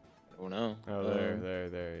 I don't know. Oh, there,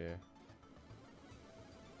 yeah.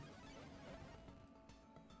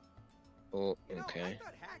 Oh, You know, I okay.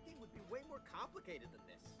 thought hacking would be way more complicated than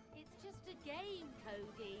this. It's just a game,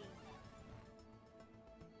 Cody.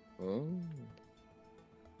 Oh.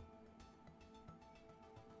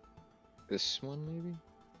 This one, maybe?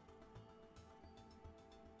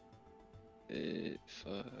 If,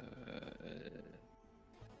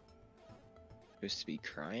 supposed to be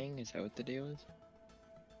crying? Is that what the deal is?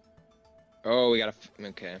 Oh, we gotta,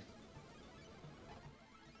 okay. Is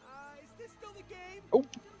this still the game? Oh!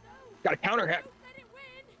 Got a counter hack! Don't let it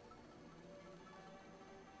win.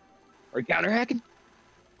 Are you counter hacking?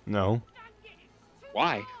 No, Dang it, it's too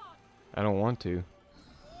Why? hard. I don't want to. Whoa,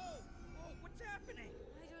 what's happening?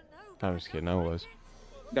 I don't know. I'm just kidding, I was.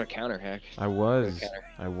 You got a counter hack. I was. Counter.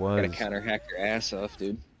 I Gotta was. counter hack your ass off,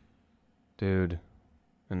 dude. Dude.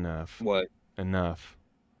 Enough. What? Enough.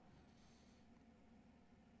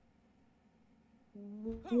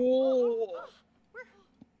 Whoa!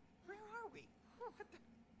 Where are we? What the?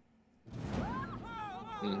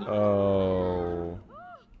 Mhm. Oh.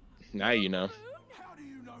 Now you know. How do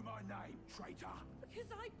you know my name, traitor?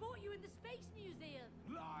 Because I bought you in the Space Museum.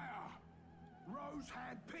 Liar! Rose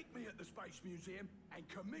handpicked me at the Space Museum and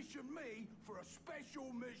commissioned me for a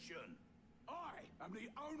special mission. I am the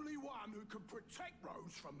only one who can protect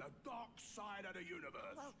Rose from the dark side of the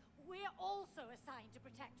universe. Well, we're also assigned to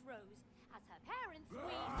protect Rose. As her parents, we...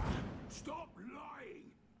 Stop lying!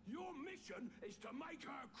 Your mission is to make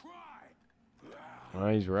her cry. Oh,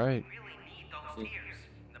 he's right. Really need those tears.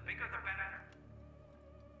 The bigger the better.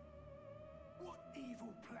 What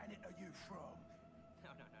evil planet are you from?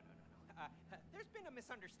 No. There's been a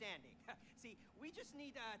misunderstanding. See, we just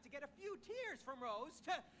need to get a few tears from Rose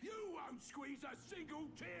to... You won't squeeze a single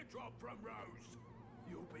teardrop from Rose.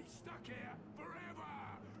 You'll be stuck here forever.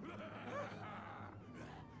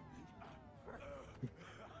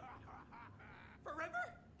 Forever?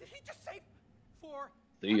 Did he just say for?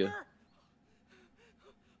 See ya.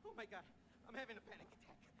 Oh my god, I'm having a panic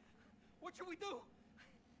attack. What should we do?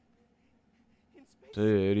 In space,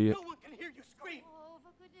 Say, idiot. no one can hear you scream. Oh,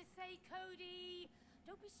 for goodness sake, Cody.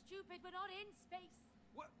 Don't be stupid. We're not in space.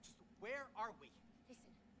 What? Just where are we?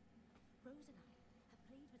 Listen, Rose and I have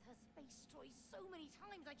played with her space toys so many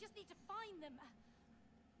times. I just need to find them.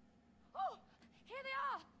 Oh, here they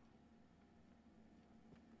are.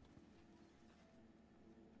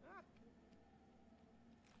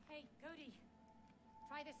 Hey, Cody.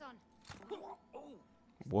 Try this on. Oh,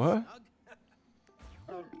 What?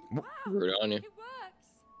 snug. Rude on you. It works.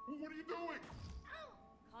 What are you doing?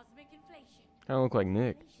 Cosmic inflation. Kind of look like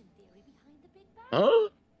Nick. Inflation theory behind the Big Bang. Huh?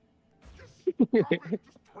 Just turn it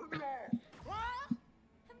off.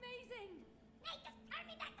 Amazing. Hey, just turn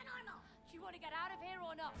me back to normal. Do you want to get out of here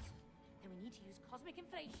or not? Then we need to use cosmic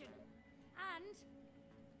inflation. And...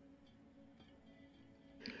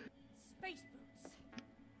 space boots.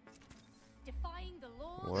 Defying the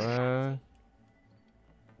laws of What? gravity.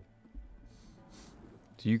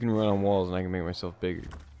 So you can run on walls and I can make myself bigger.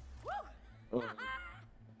 Woo! Oh.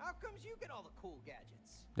 How comes you get all the cool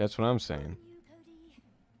gadgets? That's what I'm saying. You, Cody.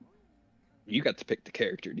 You got to pick the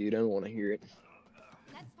character, dude. I don't want to hear it.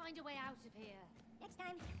 Let's find a way out of here. Next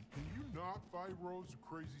time. Can you not buy Rose a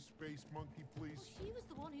crazy space monkey, Well, please? she was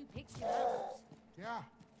the one who picked you out. Yeah,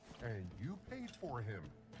 and you paid for him.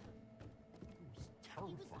 It was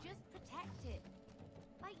He was terrifying. just protected.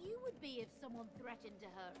 Like you would be if someone threatened to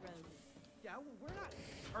hurt Rose. Yeah, well, we're not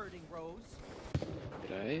hurting Rose.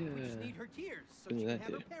 Did I, We just need her tears so what she did can that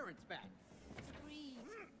have her do? parents back. Agreed.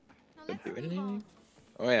 Now Didn't let's do move on. anything?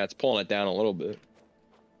 Oh yeah, it's pulling it down a little bit.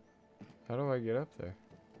 How do I get up there?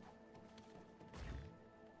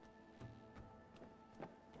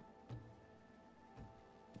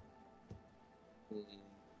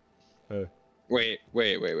 Wait.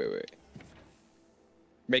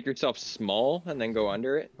 Make yourself small and then go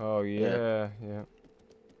under it. Oh, yeah.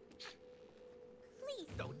 Please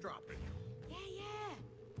don't drop it. Yeah.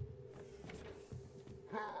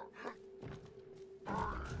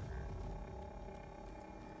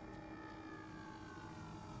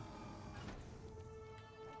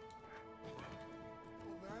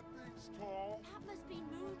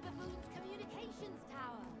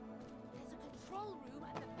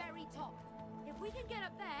 get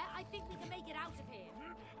up there, I think we can make it out of here.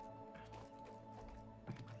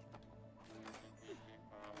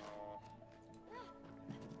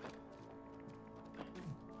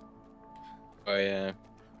 Oh yeah.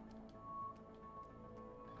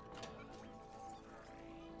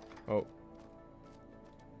 Oh,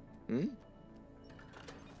 Hmm?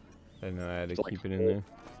 I didn't know I had to It's like keep it in there.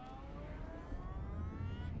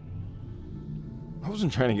 I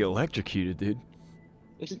wasn't trying to get electrocuted, dude.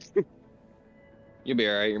 You'll be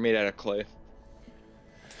alright, you're made out of clay. It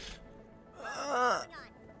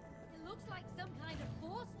looks like some kind of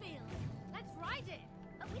force field. Let's ride it.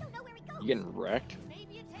 But we don't know where it goes. You getting wrecked?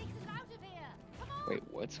 Maybe it takes us out of here. Come on. Wait,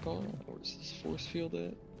 what's going on? Where's this force field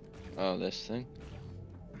at? Oh, this thing.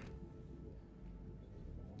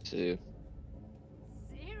 2.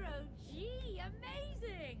 0G,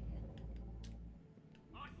 amazing.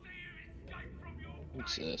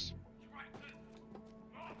 What's this?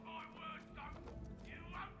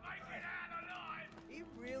 He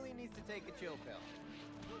really needs to take a chill pill.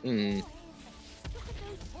 Hmm. Look at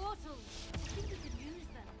those portals. I think we could use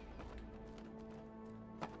them.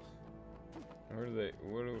 Where do they?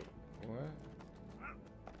 What?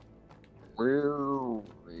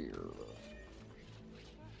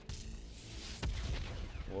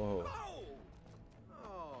 Whoa.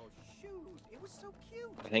 Oh, shoot. It was so cute.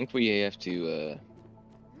 I think we have to,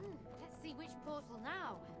 Let's see which portal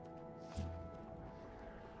now.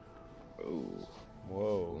 oh.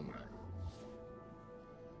 Whoa.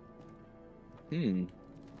 Hmm. Did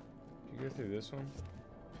you go through this one?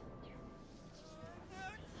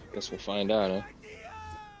 Guess we'll find out, huh?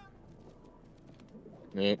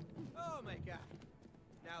 Yep. Oh my god.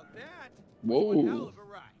 Now that Whoa. was one hell of a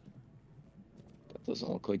ride. That doesn't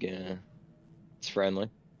look like it's friendly.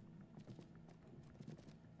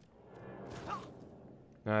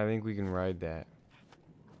 No, I think we can ride that.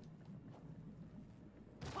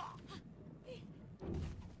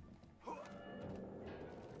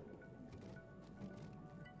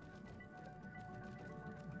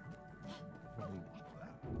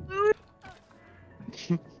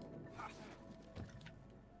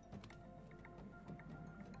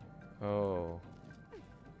 Oh.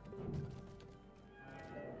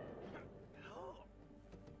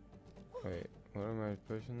 Wait, what am I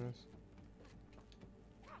pushing this?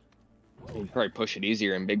 You can probably push it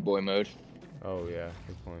easier in big boy mode. Oh yeah,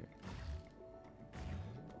 good point.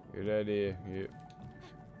 Good idea. Yep.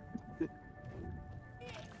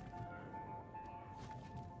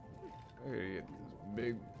 I gotta get this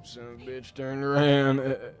big son of a bitch turned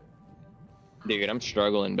around. Dude, I'm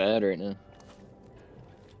struggling bad right now.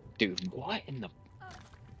 Dude, what in the...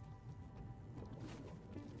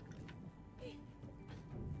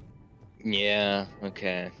 Yeah,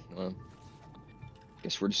 okay. Well,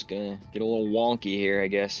 guess we're just gonna get a little wonky here, I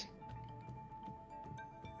guess.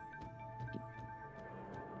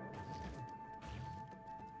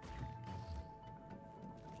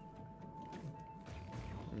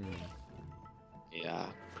 Yeah,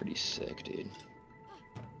 pretty sick, dude.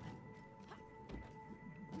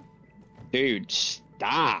 Dude,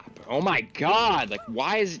 stop! Oh my god! Like,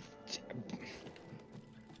 why is it...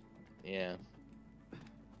 Yeah.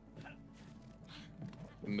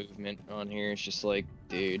 The movement on here is just like,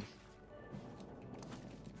 dude.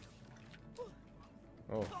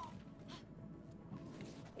 Oh.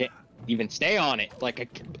 Can't even stay on it.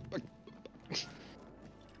 Like,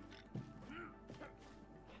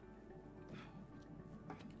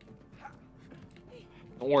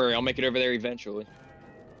 Don't worry, I'll make it over there eventually.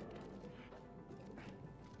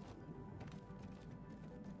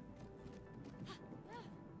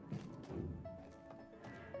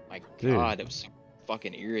 My Dude. god, that was so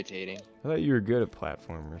fucking irritating. I thought you were good at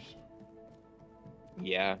platformers.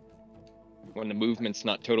 Yeah. When the movement's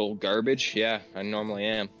not total garbage, yeah, I normally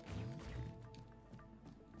am.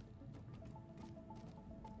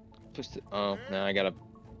 Twist it. Oh, now I gotta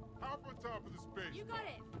Hop on top of the space. You got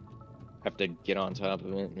it. have to get on top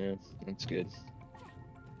of it. Yeah, that's good.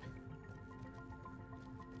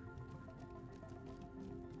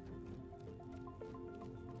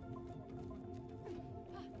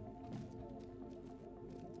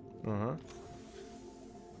 Uh-huh.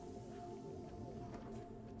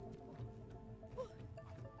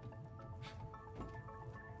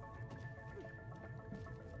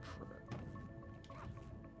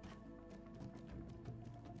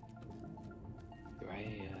 Do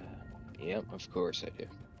I, yep, of course I do.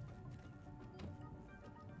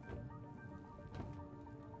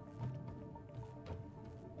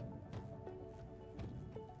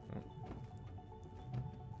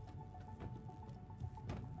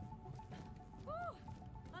 Woo!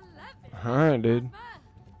 11. Alright, dude. Not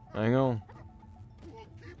bad. Hang on.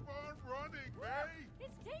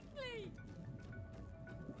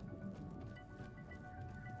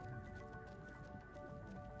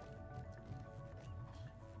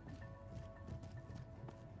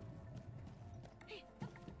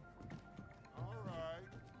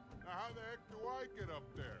 I get up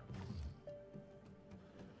there?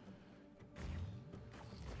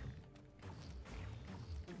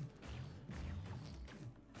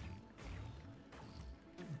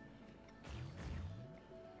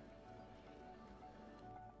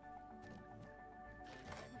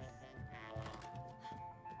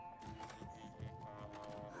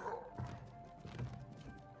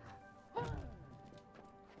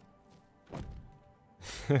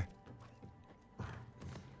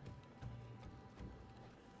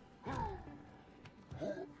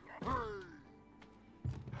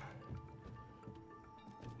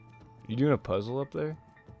 You doing a puzzle up there?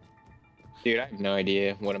 Dude, I have no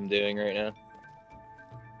idea what I'm doing right now.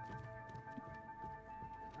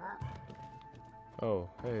 Oh,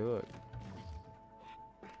 hey, look.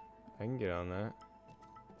 I can get on that.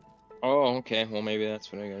 Oh, okay. Well, maybe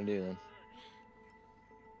that's what I gotta do then.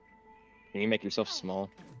 Can you make yourself small?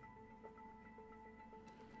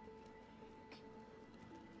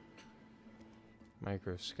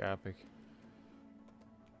 Microscopic.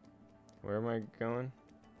 Where am I going?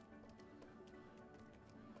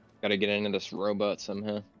 Gotta get into this robot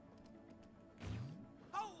somehow.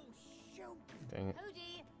 Oh, shoot. Dang it. Oh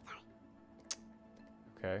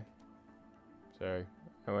dear. Okay. Sorry.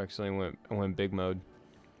 I went big mode.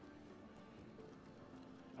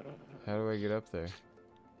 How do I get up there?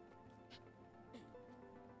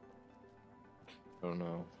 Oh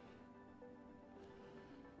no.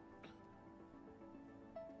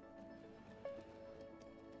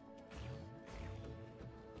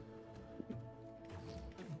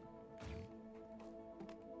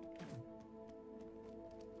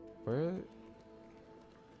 Where?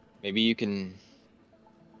 Maybe you can.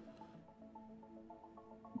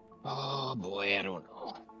 Oh boy, I don't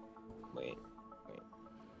know. Wait.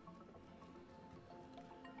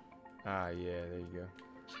 Ah, yeah, there you go.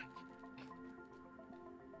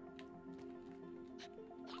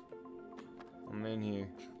 I'm in here.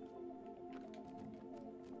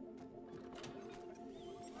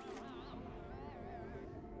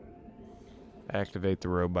 Activate the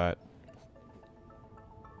robot.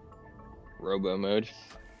 Robo mode.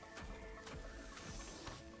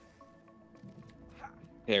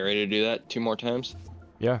 Okay, ready to do that 2 more times?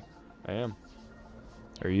 Yeah, I am.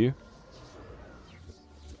 Are you?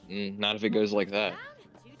 Not if it goes like that. Round,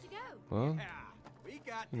 2 to go. Well, Yeah, we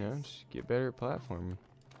got you know, this. just get better at platforming.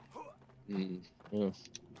 Yeah.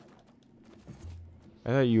 I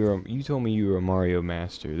thought you told me you were a Mario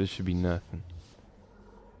master. This should be nothing.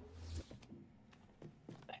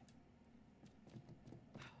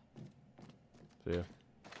 So, yeah.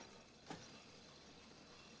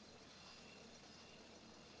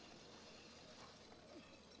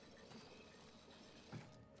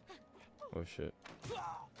 Oh shit.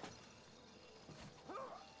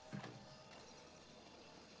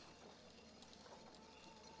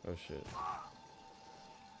 Oh shit.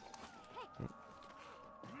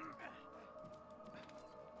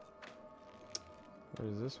 Where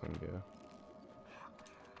does this one go?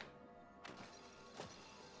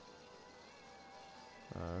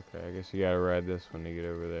 Oh, okay, I guess you gotta ride this one to get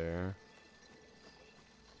over there,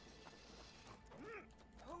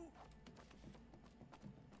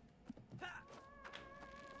 Hey,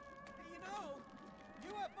 you know,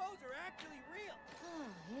 UFOs are actually real. Oh,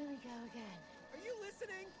 here we go again. Are you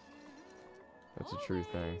listening? huh? That's a true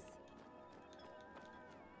thing.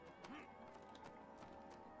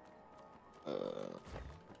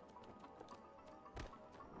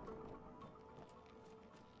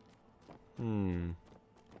 Hmm.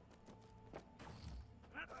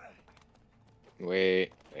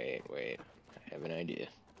 Wait. I have an idea.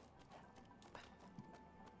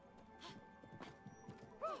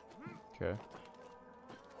 Okay.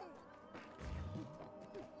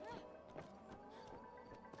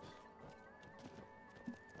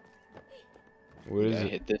 What is Yeah,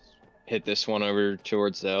 it? hit this one over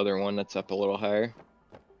towards the other one that's up a little higher.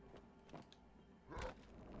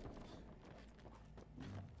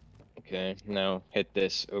 Okay, now hit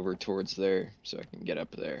this over towards there so I can get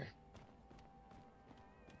up there.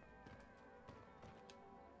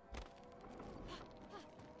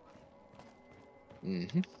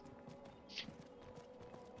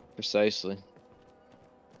 Precisely.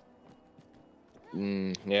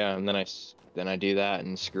 Yeah, and then I do that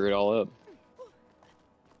and screw it all up.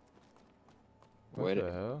 What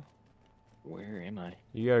the hell? Where am I?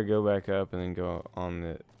 You gotta go back up and then go on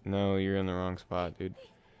the... No, you're in the wrong spot, dude.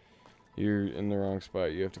 You're in the wrong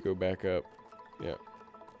spot. You have to go back up. Yep.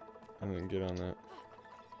 And then get on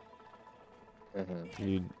that.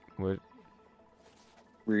 Dude, what?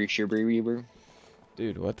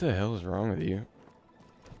 Dude, what the hell is wrong with you?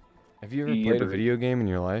 Have you ever played a video game in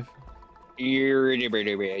your life?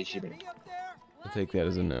 I'll take that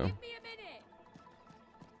as a no.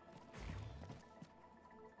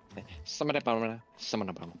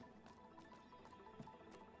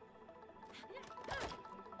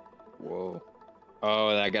 Whoa.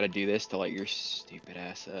 Oh, I gotta do this to light your stupid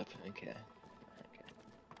ass up. Okay.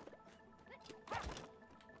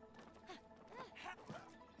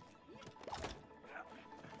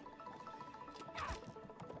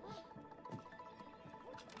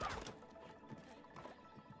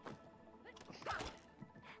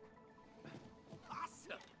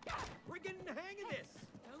 Awesome! We're getting the hang of this!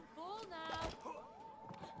 Don't fall now.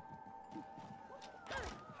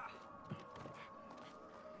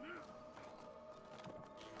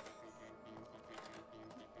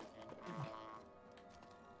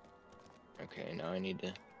 Okay, now I need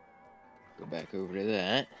to go back over to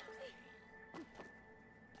that.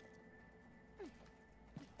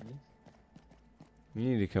 You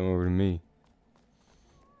need to come over to me.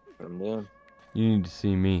 What I'm doing. You need to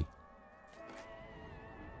see me.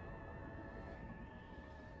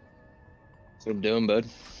 That's what I'm doing, bud.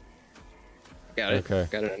 Got it. Okay.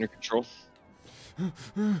 Got it under control.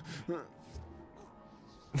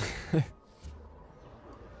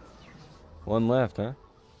 One left, huh?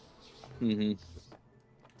 Mm-hmm.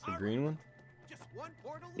 It's a green one? Just one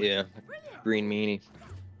portal. Yeah. Green meanie.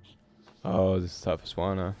 Oh, this is the toughest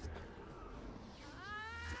one, huh?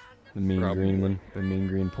 The mean Probably. green one. The mean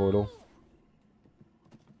green portal.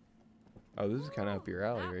 Oh, this is kind of up your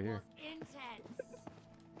alley right here. Intense.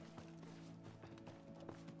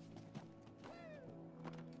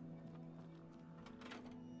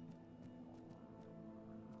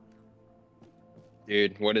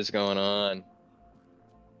 Dude, what is going on?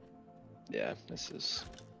 Yeah, this is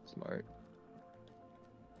smart.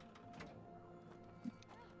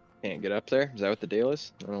 Can't get up there? Is that what the deal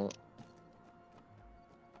is? I don't...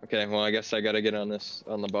 Okay, well, I guess I gotta get on this,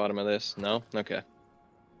 on the bottom of this. No? Okay.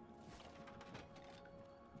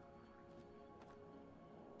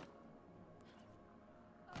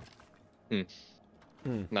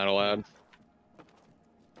 Not allowed.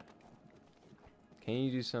 Can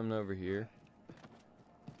you do something over here?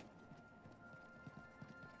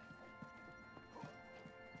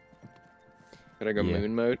 Gotta go Yeah.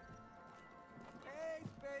 moon mode. Hey,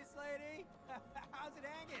 space lady. How's it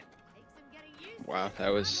hanging? Takes some getting used Wow, to. that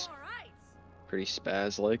was I'm all right. pretty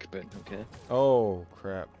spaz-like, but okay. Oh,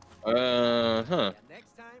 crap. Huh. Yeah,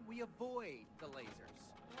 next time we avoid the lasers.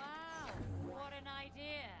 Wow, what an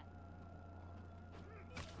idea.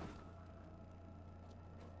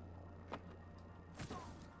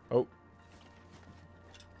 Oh,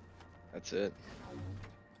 That's it.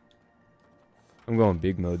 I'm going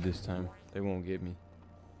big mode this time. They won't get me.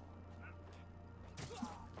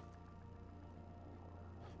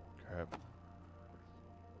 Crap.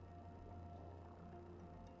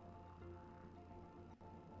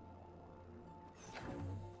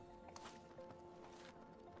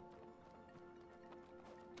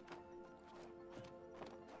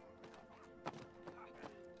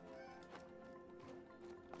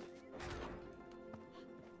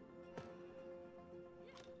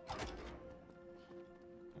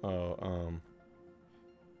 Oh,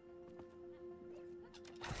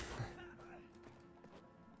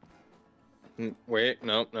 Wait,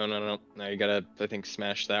 no. Now you gotta, I think,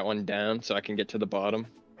 smash that one down so I can get to the bottom.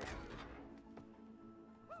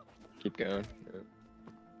 Keep going.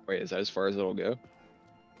 Wait, is that as far as it'll go?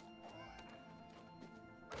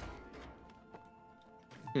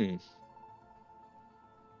 see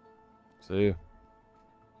you.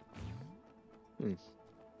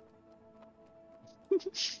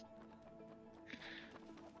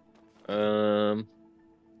 Um.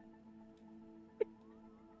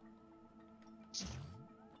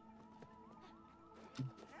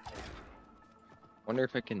 Wonder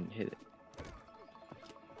if I can hit it.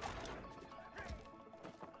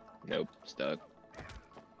 Nope, stuck.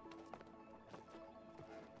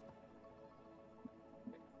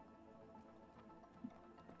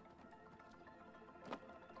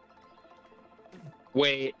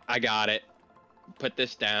 Wait, I got it. Put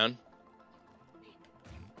this down.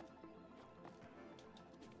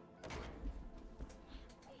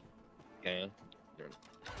 Okay.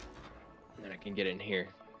 Then I can get in here.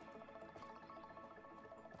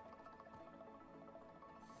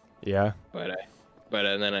 Yeah. But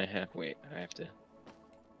then I have, wait, I have to.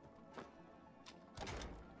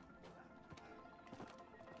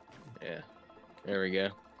 Yeah, there we go.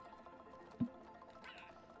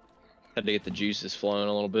 Had to get the juices flowing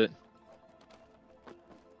a little bit.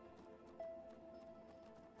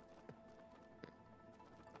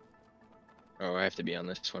 Oh, I have to be on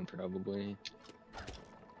this one probably.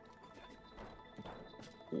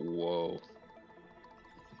 Whoa.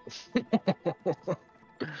 These space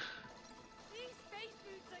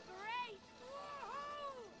boots are great!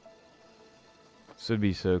 Woohoo! This would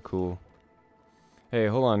be so cool. Hey,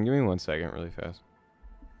 hold on. Give me 1 second really fast.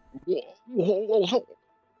 Whoa.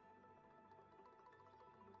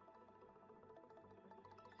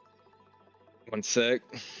 One sec.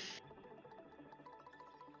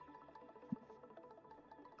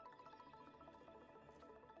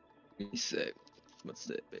 Let me say, what's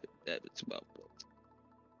that, baby? That's about what.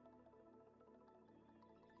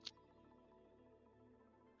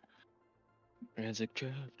 As a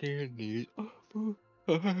captain needs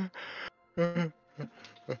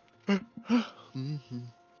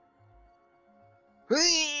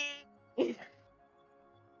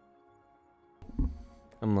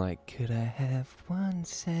I'm like, could I have 1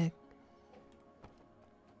 sec?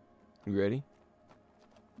 You ready?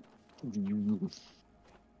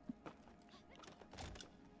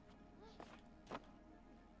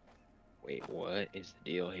 Wait, what is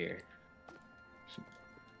the deal here?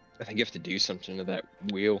 I think you have to do something to that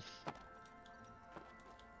wheel.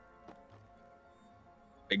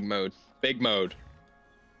 Big mode. Big mode.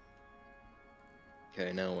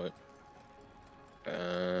 Okay, now what?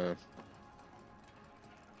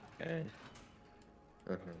 Okay.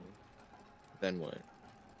 Then what?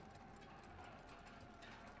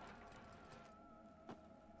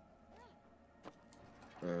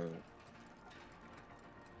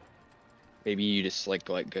 Maybe you just like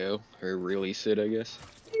let go or release it, I guess.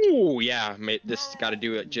 Ooh, yeah, this got to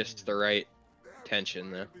do it just the right tension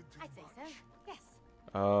though. I'd say so, yes.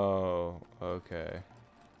 Oh, okay.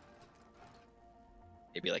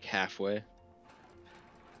 Maybe like halfway.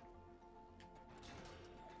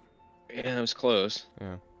 Yeah, that was close.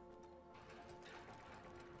 Yeah.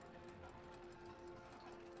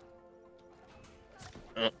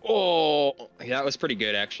 Oh, that was pretty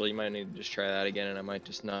good actually. You might need to just try that again, and I might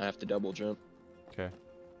just not have to double jump. Okay.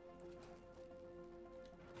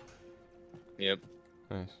 Yep.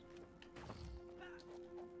 Nice.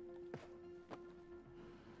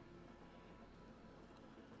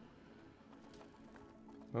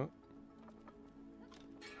 Oh.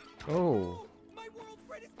 Oh. My world's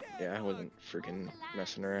greatest dad. Yeah, I wasn't freaking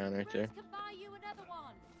messing around right there. Can buy you another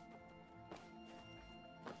one.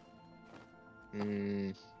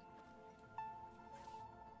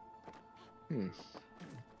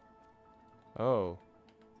 Oh.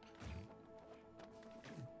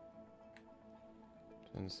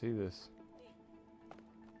 Didn't see this.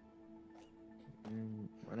 I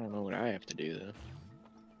don't know what I have to do though.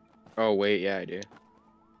 Oh wait, yeah I do.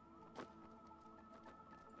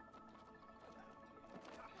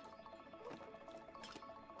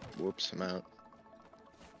 Whoops, I'm out.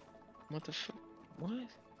 What the fuck? What?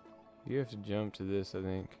 You have to jump to this, I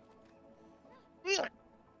think.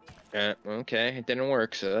 Okay, it didn't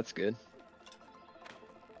work, so that's good.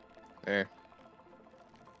 There.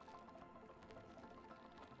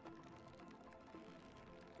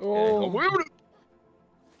 Oh. Okay.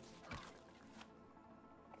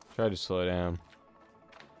 Try to slow down.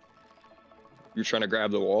 You're trying to grab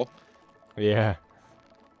the wall? Yeah.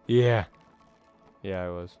 Yeah. Yeah, I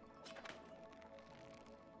was.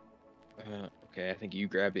 Okay, I think you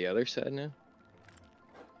grab the other side now.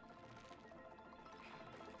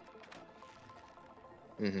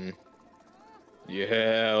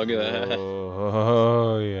 Yeah, look at that.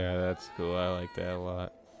 Oh, yeah, that's cool. I like that a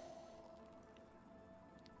lot.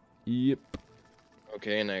 Yep.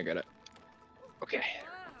 Okay, now I got it. Okay.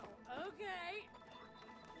 Wow, okay.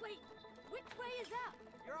 Wait, which way is up?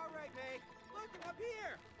 You're all right, Meg. Look, up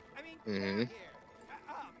here. I mean, Mhm. down here.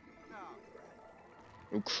 Up. No.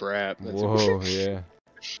 Oh crap. That's Whoa, yeah.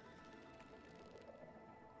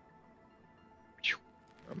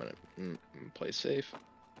 I'm gonna play safe.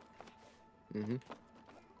 You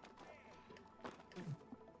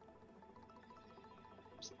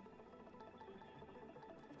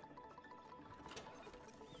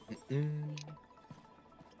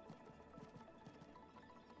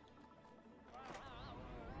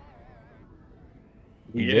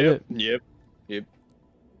did it. Yep.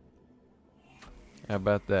 How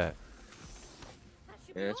about that?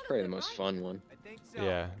 Yeah, that's probably the most fun one. I think so.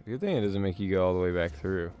 Yeah. Good thing it doesn't make you go all the way back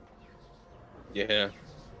through. Yeah.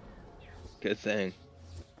 Good thing.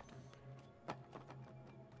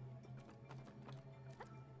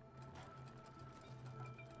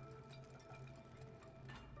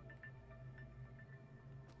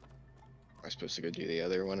 I'm supposed to go do the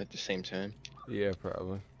other one at the same time. Yeah,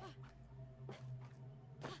 probably.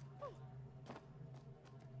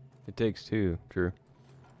 It takes two, Drew.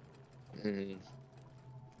 I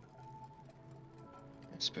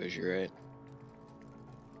suppose you're right.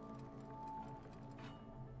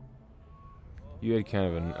 You had kind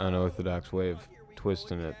of an unorthodox way of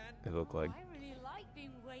twisting it, it looked like. I really like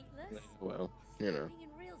being weightless. Well, you know. Being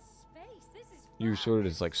in real space. This is You were fun. sort of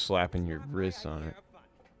just like slapping your wrists on it.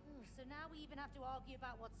 Ooh, so now we even have to argue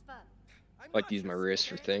about what's fun. I like to use my wrist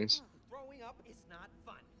for things. Growing up is not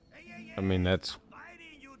fun. I mean, that's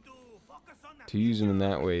to use them in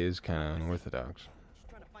that way is kind of unorthodox. Just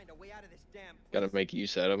trying to find a way out of this damn Gotta make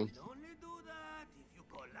use out of them.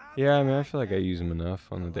 Yeah, I mean, I feel like I use them enough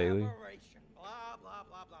on the daily. collaboration. Blah blah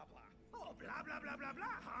blah blah blah. Oh, blah blah blah blah blah,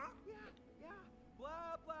 huh? Yeah, yeah. Blah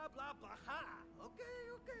blah blah blah, ha. Okay,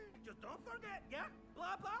 okay. Just don't forget, yeah?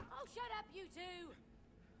 Blah blah. Oh, shut up, you two!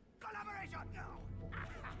 Collaboration, go.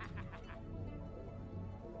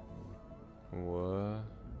 What? Well.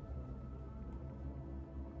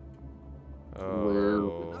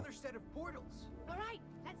 Oh, Another set of portals. All right,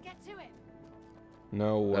 let's get to it.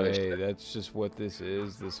 no Another way. step. That's just what this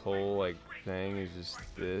is. This whole like thing is just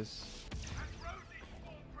this.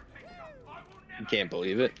 You can't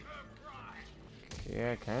believe it.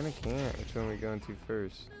 Yeah, I kind of can't. Which one are we going to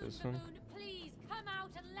first? This one? Moon, please come out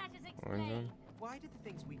and let us Orange explain. one? Why did the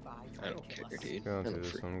things we buy try I to don't kill care, us? dude. Going I to don't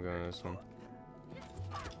this freak- one. I'm going this one.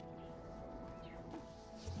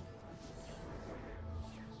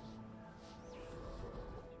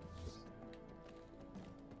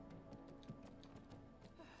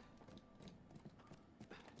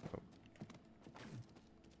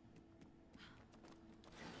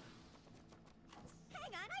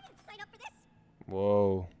 Hang on, I didn't sign up for this.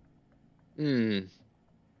 Whoa. Hmm.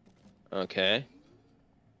 Okay.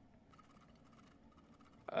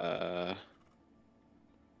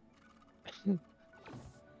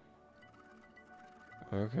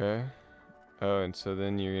 Okay. Oh, and so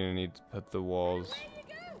then you're gonna need to put the walls.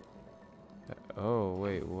 Oh,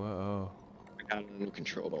 wait, whoa. I got it under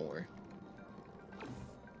control, don't worry.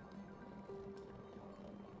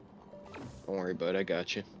 Don't worry, bud, I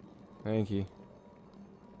got you. Thank you.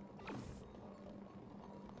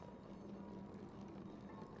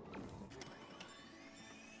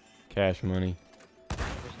 Cash money.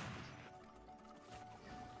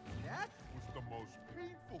 That Was the most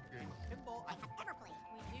painful game. pinball I Ever played.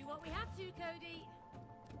 We do what we have to, Cody.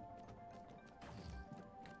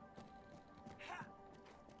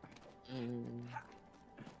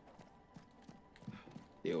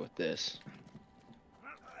 Deal with this.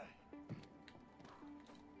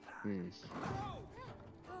 Hmm.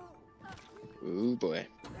 Ooh boy.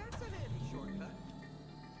 That's an handy shortcut.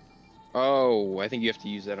 Oh, I think you have to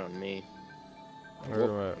use that on me. Where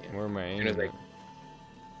am I As soon as aiming?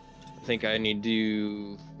 I think I need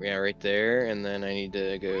to, yeah, right there, and then I need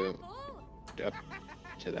to go Careful. up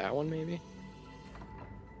to that one, maybe?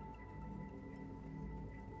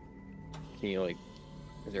 Can you, like,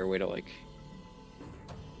 is there a way to, like,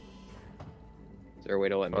 is there a way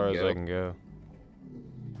to let As me far as go? I can go.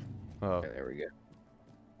 Oh, Okay, there we go.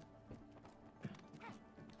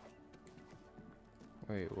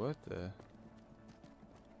 wait, what the?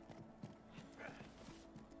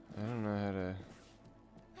 I don't know how to.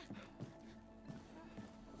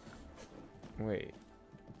 Wait.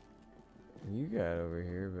 You got over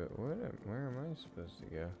here, but where am I supposed to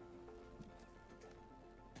go?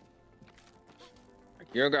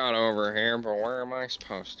 You got over here, but where am I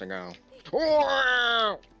supposed to go?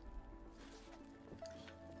 Wow!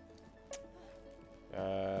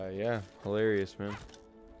 Yeah, hilarious, man.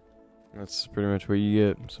 That's pretty much what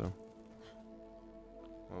you get, so.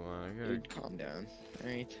 Hold on, I Dude, calm down.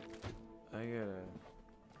 Alright. gotta.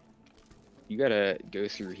 You gotta go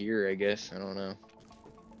through here, I guess. I don't know.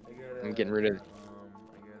 I'm getting rid of.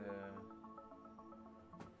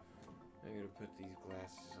 I gotta put these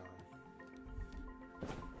glasses on.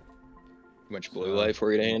 Too much blue light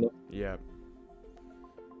for you to handle. Yep.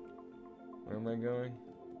 Where am I going?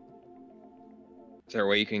 Is there a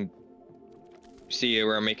way you can see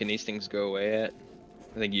where I'm making these things go away at?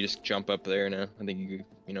 I think you just jump up there now. I think you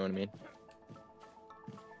know what I mean?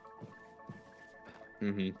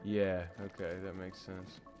 Mm-hmm. Yeah, okay, that makes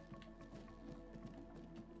sense.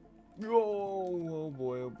 Oh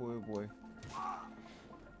boy, oh boy, oh boy.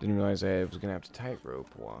 Didn't realize I was gonna have to tightrope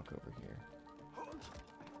walk over here.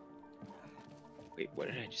 Wait, what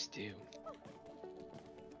did I just do?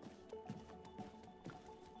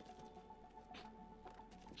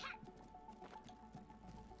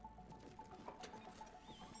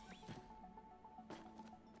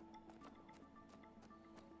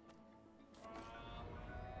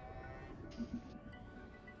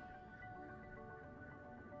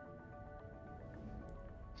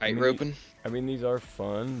 Tight roping? I mean, these are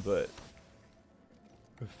fun, but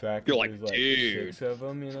the fact You're that like, there's like dude. 6 of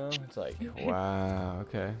them, you know, it's like, wow,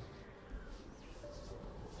 okay.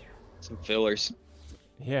 Some fillers.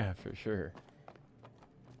 Yeah, for sure.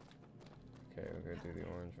 Okay, we'll go do the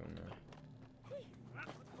orange one now.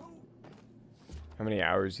 How many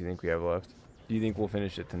hours do you think we have left? Do you think we'll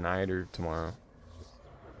finish it tonight or tomorrow?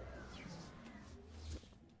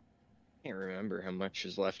 Can't remember how much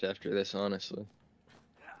is left after this, honestly.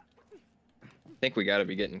 I think we gotta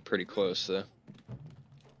be getting pretty close, though.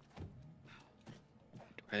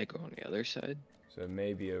 Do I go on the other side? So it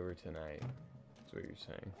may be over tonight. That's what you're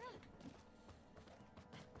saying.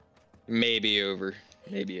 Maybe over.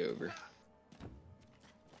 Maybe over.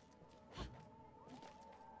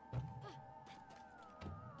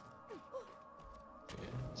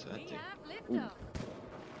 So that We thing. have lift Ooh. off.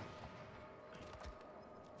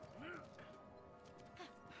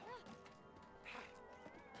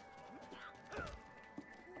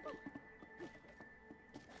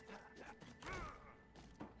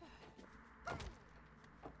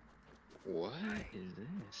 What is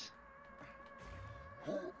this?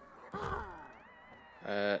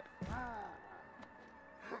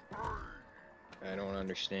 I don't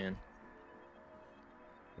understand.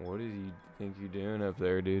 What do you think you're doing up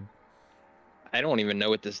there, dude? I don't even know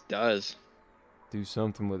what this does. Do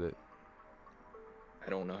something with it. I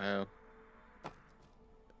don't know how.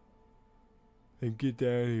 And get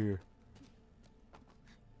down here.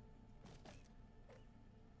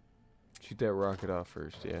 Shoot that rocket off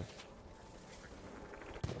first, yeah.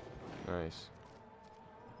 Nice.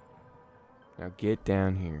 Now get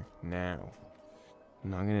down here, now. I'm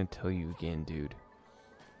not gonna tell you again, dude.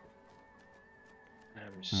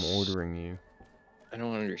 I'm ordering you. I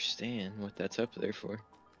don't understand what that's up there for.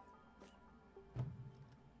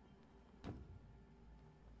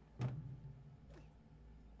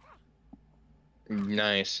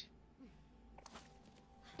 Nice.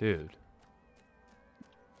 Dude.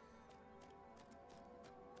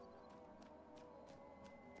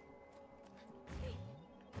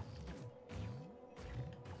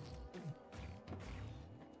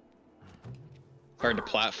 Hard to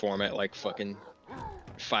platform at like fucking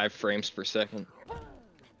 5 frames per second.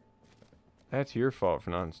 That's your fault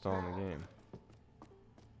for not installing the game.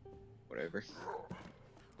 Whatever.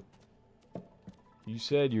 You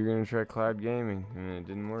said you were gonna try cloud gaming, and it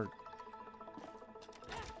didn't work.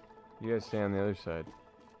 You gotta stay on the other side.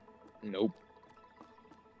 Nope.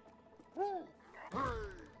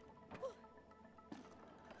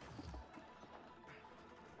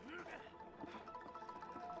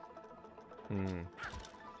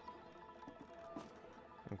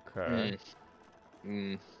 Okay.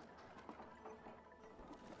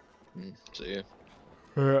 See ya.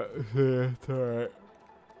 Yeah, it's alright.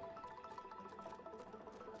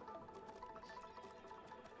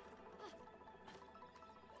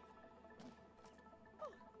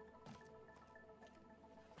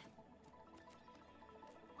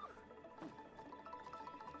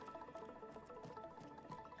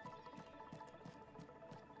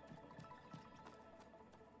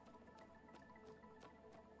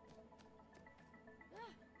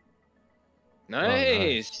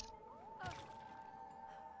 Nice. Is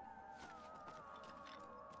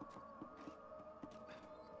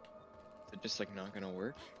it just like not gonna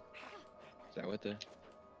work? Is that what the... Am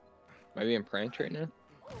I being pranked right now?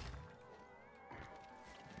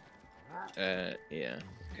 Yeah.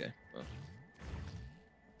 Okay. Well.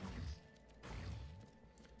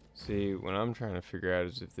 See, what I'm trying to figure out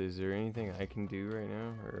is there anything I can do right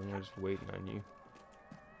now, or am I just waiting on you?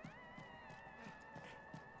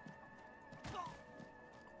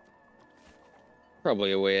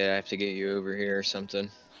 Probably a way I have to get you over here or something.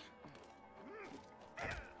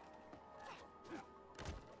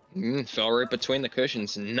 Fell right between the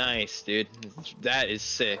cushions. Nice, dude. That is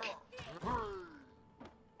sick.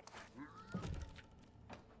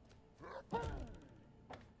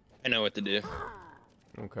 I know what to do.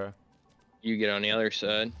 Okay. You get on the other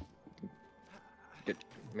side. Get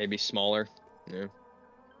maybe smaller. Yeah.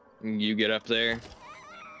 You get up there.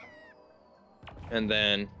 And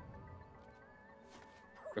then...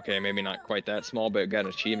 Okay, maybe not quite that small, but got an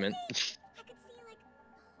achievement.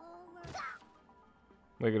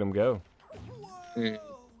 Look at him go. Whoa, that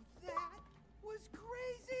was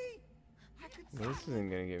crazy. I could This isn't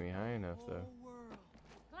gonna get me high enough, though.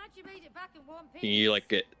 Glad you made it back in one piece. Can you like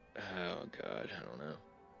get... Oh god, I don't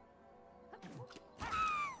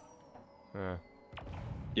know.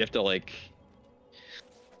 You have to like...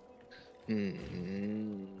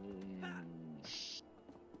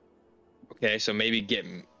 Okay, so maybe get... I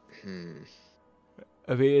mean,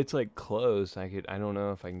 it's like close. I don't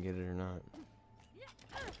know if I can get it or not.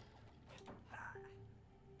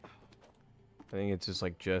 I think it's just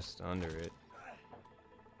like just under it.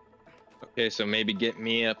 Okay, so maybe get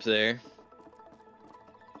me up there.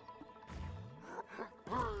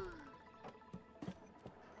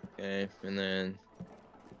 Okay, and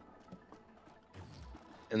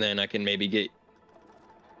then I can maybe get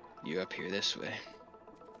you up here this way.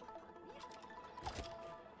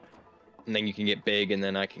 And then you can get big, and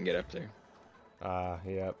then I can get up there.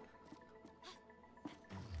 Yep.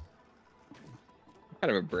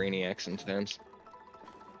 Kind of a brainiac sometimes.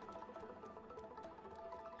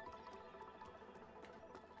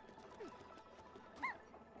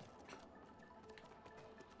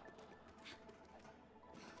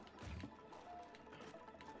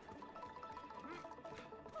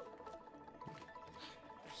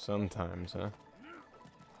 Sometimes, huh?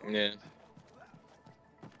 Yeah.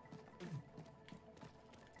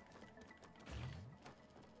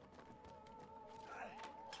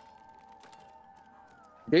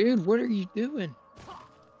 Dude, what are you doing?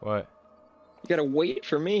 What? You gotta wait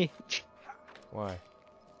for me. Why?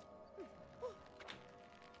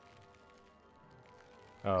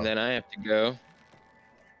 Oh. And then I have to go.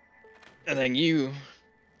 And then you.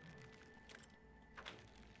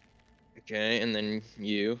 Okay, and then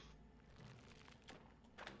you.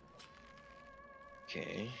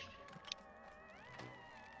 Okay.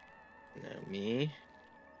 Now me.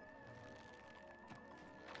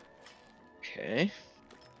 Okay.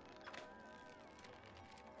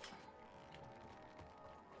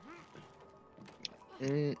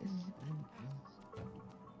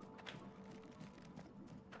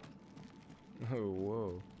 Oh,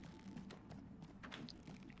 whoa.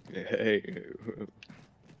 Hey.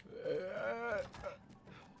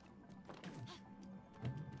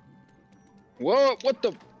 Whoa, what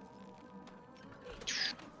the? Wow,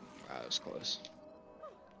 that was close.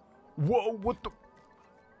 Whoa, what the?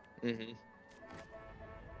 Mm-hmm.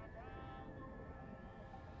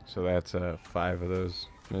 So that's 5 of those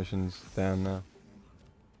missions down now.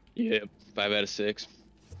 Yep, 5 out of 6.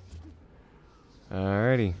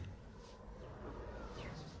 Alrighty.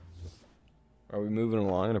 Are we moving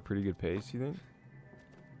along at a pretty good pace, you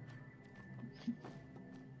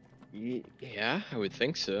think? Yeah, I would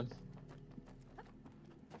think so.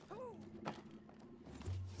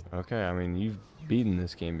 Okay, I mean, you've beaten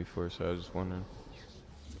this game before, so I was just wondering.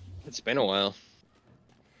 It's been a while.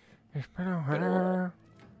 It's been a while.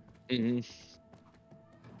 Mm-hmm.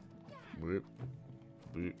 Bloop.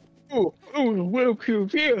 Bloop. Oh, welcome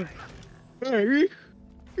here. Hey,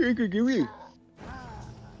 you could give me.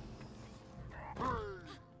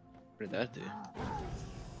 What did that do?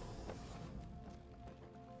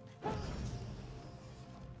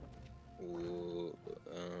 Ooh,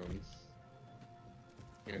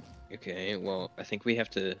 okay, well, I think we have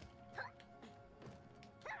to.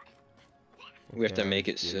 We have to make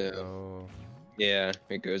it so. Yeah,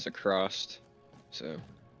 it goes across. So.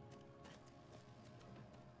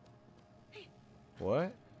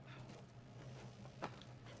 What?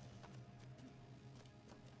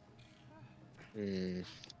 Hmm.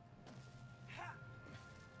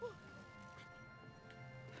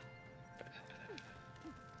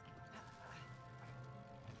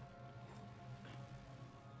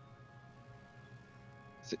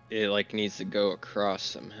 It like needs to go across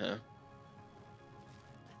somehow.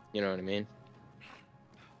 You know what I mean?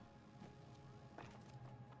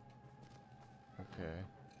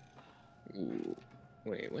 Okay. Ooh.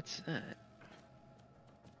 Wait, what's that?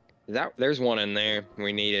 There's one in there.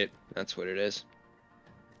 We need it. That's what it is.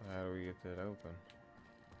 How do we get that open?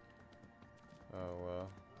 Oh, well.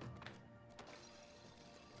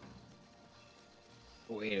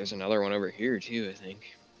 Wait, there's another one over here too, I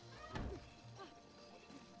think.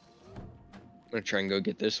 I'm gonna try and go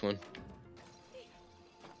get this one.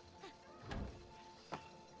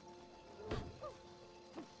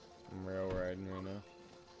 I'm rail riding right now.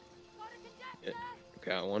 Yeah,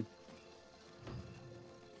 got one.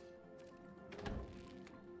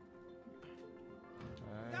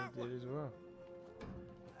 I did as well.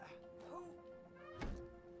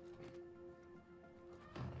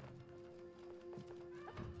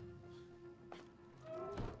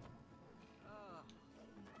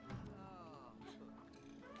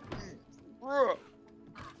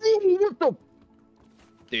 What the?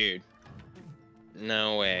 Dude.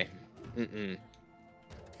 No way. Mm-mm.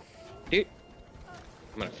 Dude.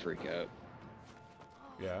 I'm gonna freak out.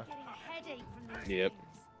 Yeah. Getting a headache from these Yep.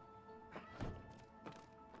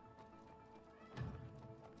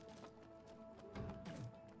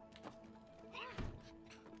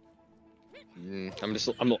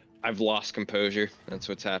 I've lost composure. That's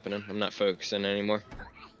what's happening. I'm not focusing anymore.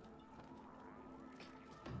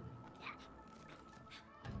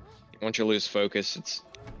 Once you lose focus, it's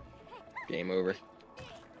game over.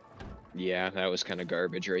 Yeah, that was kind of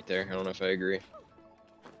garbage right there. I don't know if I agree.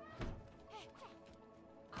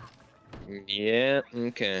 Yeah,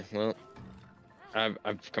 okay. Well, I've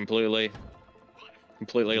completely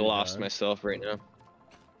You're lost done? myself right now.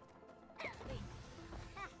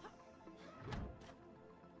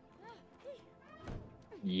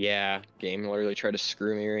 Yeah, game literally tried to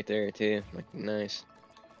screw me right there too. Like, nice.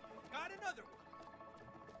 Got another one.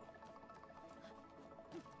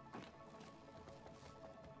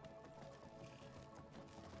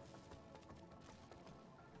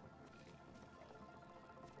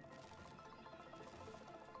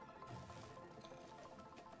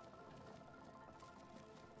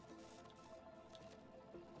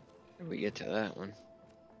 How do we get to that one?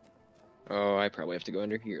 Oh, I probably have to go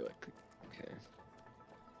under here. Like, okay.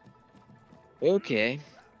 Okay.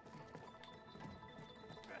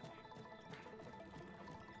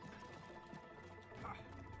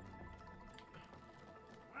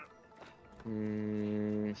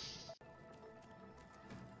 Hmm.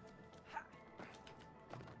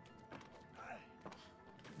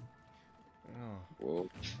 Oh. Whoa.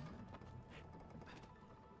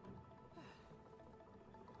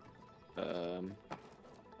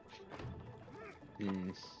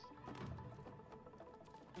 Hmm.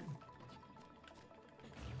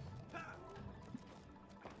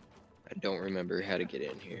 I don't remember how to get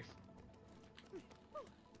in here.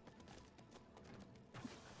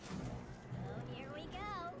 Oh, here we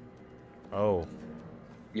go. Oh.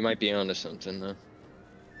 You might be onto something though.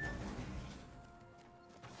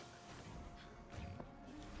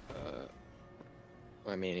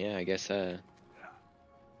 I mean, yeah, I guess I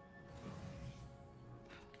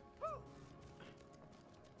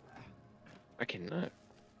cannot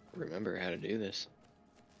remember how to do this.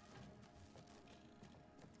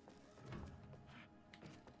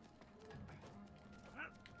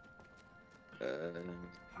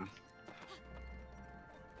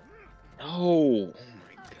 Oh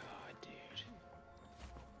my god, dude.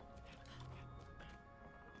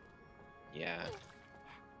 Yeah.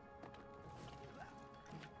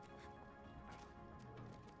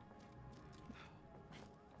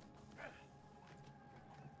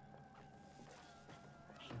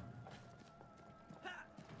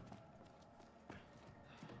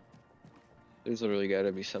 There's literally got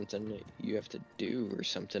to be something that you have to do or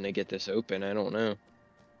something to get this open. I don't know.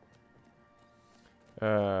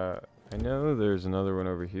 I know there's another one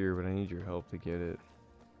over here, but I need your help to get it.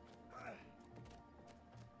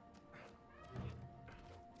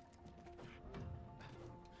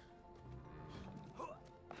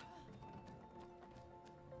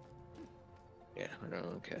 Yeah, I know.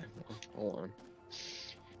 Okay, well, hold on.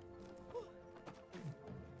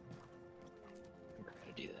 I'm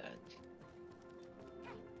gonna do that.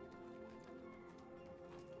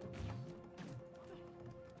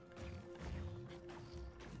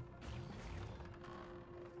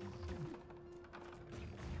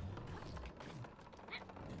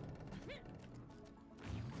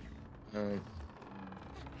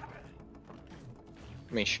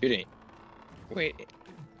 I mean, shooting. Wait.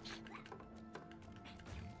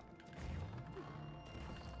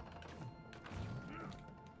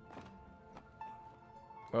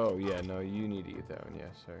 Oh, yeah, no, you need to get that one.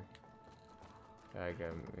 Yeah, sorry. I got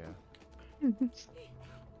him, yeah.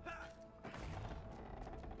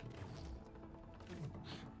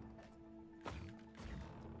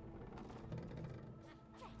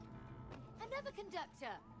 Another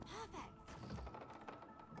conductor. Perfect.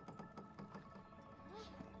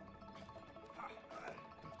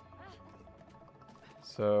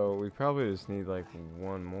 So, we probably just need, like,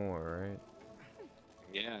 one more, right?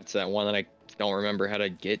 Yeah, it's that one that I don't remember how to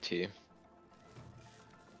get to.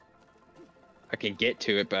 I can get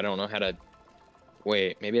to it, but I don't know how to...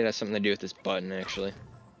 Wait, maybe it has something to do with this button, actually.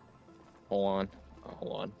 Hold on. Oh,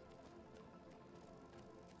 hold on.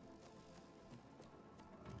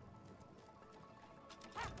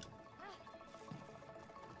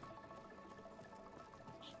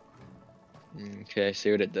 Okay,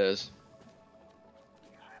 see what it does.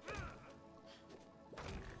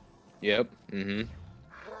 Yep,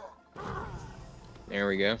 There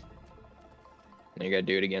we go. Now you gotta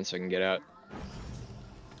do it again so I can get out.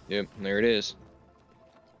 Yep, there it is.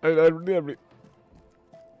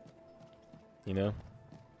 You know?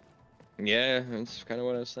 Yeah, that's kind of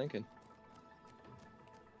what I was thinking.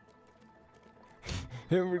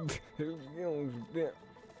 There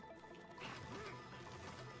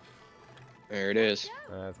it is.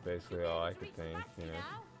 That's basically all I could think, you know?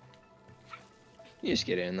 You just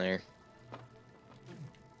get in there.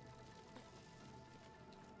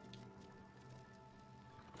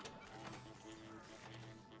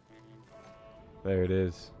 There it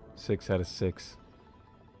is. 6 out of 6.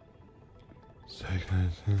 6 out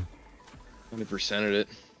of 6. 100%ed it.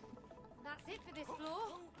 That's it for this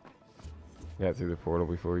floor. Got through the portal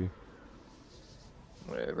before you.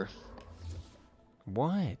 Whatever.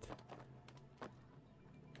 What?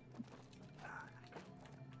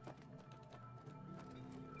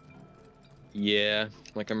 Yeah,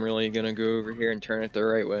 like I'm really gonna go over here and turn it the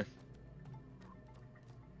right way.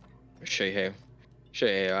 Show you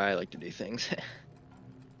how I like to do things.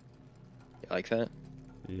 You like that?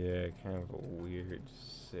 Yeah, kind of a weird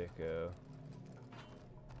sicko.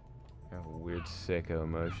 Kind of a weird sicko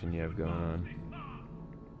emotion you have going on.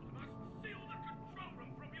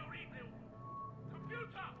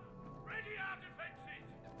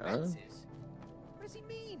 Defenses? What does he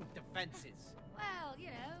mean, defenses? Well, you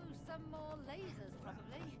know, some more lasers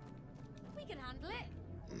probably. We can handle it.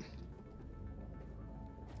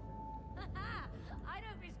 Haha! I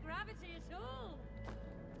don't miss gravity at all.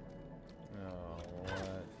 Oh,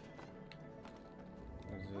 what?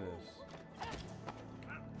 What is this?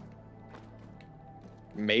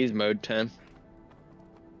 Maze mode 10.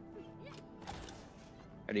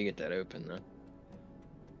 How do you get that open though?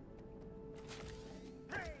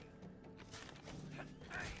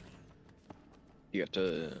 You have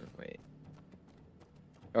to wait.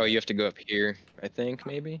 Oh, you have to go up here, I think,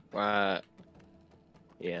 maybe? Yeah.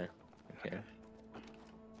 Okay.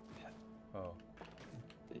 Oh.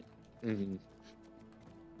 Mm-hmm.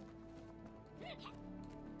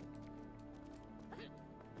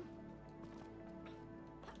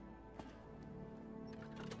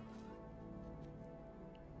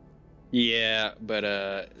 Yeah, but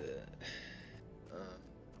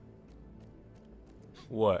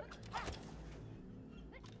What?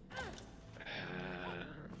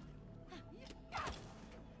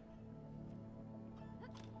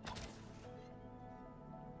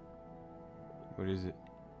 What is it?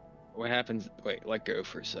 what happens? Wait, let go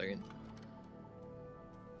for a second.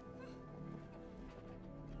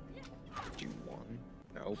 Do one?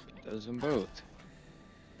 Nope, it does them both.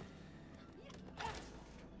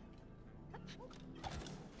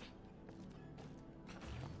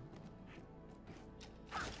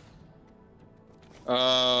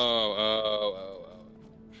 Oh.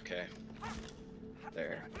 Okay.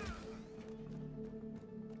 There.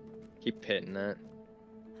 Keep hitting that.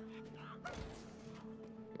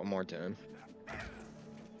 One more time.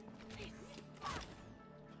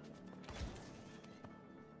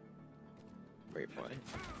 Wait, what?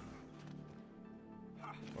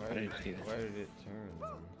 Why did it turn?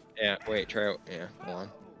 Yeah, wait, try out. Yeah, hold on.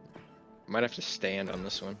 Might have to stand on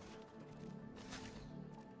this one.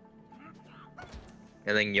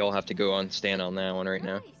 And then you'll have to go on stand on that one right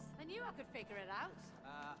now. Nice. I knew I could figure it out.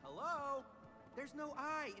 Hello? There's no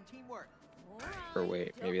I in teamwork. Or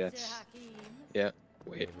wait, maybe Dr. that's. Hakim. Yeah,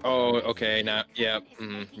 wait. Oh, okay, now, yeah,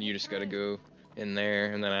 you just gotta go in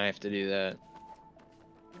there, and then I have to do that.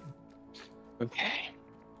 Okay.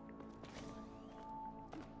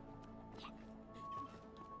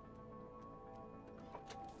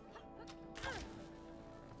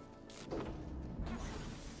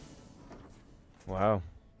 Wow.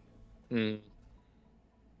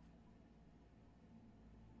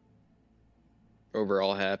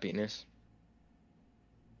 Overall happiness.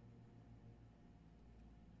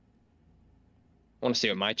 I want to see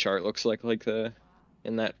what my chart looks like the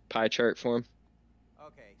in that pie chart form.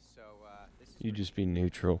 Okay, so, this is... You just be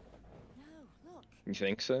neutral. No, look. You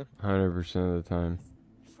think so? 100% of the time.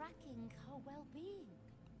 Tracking her well-being.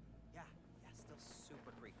 Yeah, still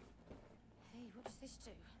super creepy. Hey, what does this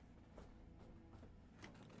do?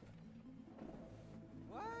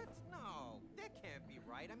 What? No, that can't be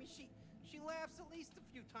right. I mean, she laughs at least a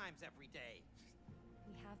few times every day.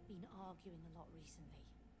 We have been arguing a lot recently.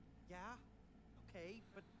 Yeah? Okay,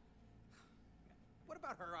 but... What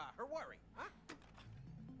about her worry, huh?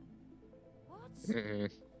 What? Mm-mm.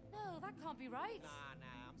 No, that can't be right. Nah,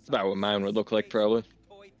 I'm It's about what mine would look like, probably.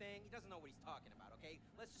 Toy thing. He doesn't know what he's talking about, okay?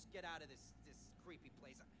 Let's just get out of this creepy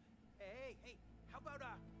place. Hey, how about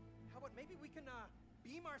maybe we can,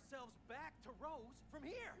 beam ourselves back to Rose from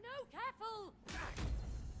here? No, careful! Yeah,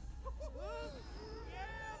 boom!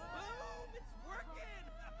 It's working!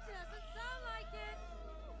 Doesn't sound like it.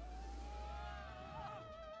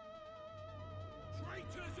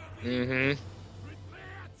 Traitors of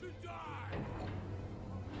prepare to die.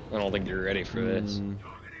 I don't think you're ready for this. Targeting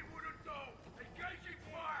wood and dog. Engaging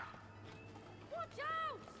fire. Watch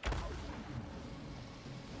out!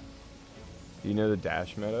 Do you know the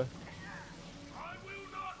dash meta? I will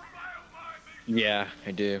not fail my mission. Yeah,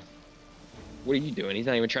 I do. What are you doing? He's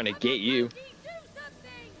not even trying to get you. Do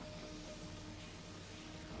something!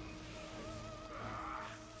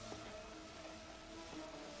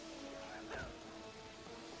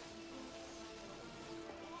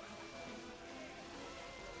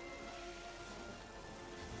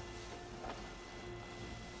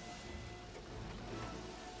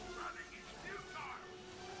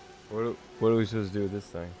 What are we supposed to do with this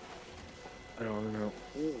thing? I don't know.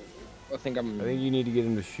 I think I think you need to get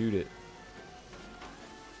him to shoot it.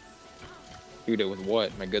 Shoot it with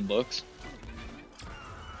what? My good looks?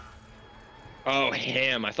 Oh,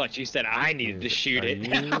 him. I thought you said I needed to shoot it.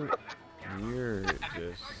 You're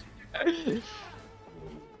just... You're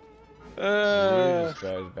Uh, just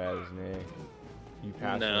about as bad as Nick. You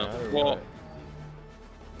passed no. out or Well, what?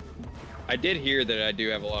 I did hear that I do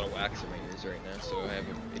have a lot of wax in my ears right now, so I have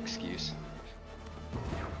an excuse.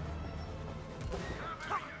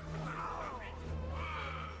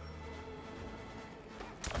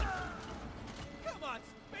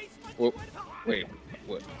 Whoa, wait,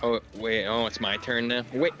 what? Oh, wait, oh, it's my turn now.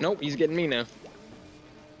 Wait, nope, he's getting me now.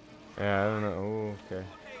 Yeah, I don't know. Oh, okay.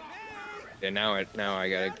 Yeah, now I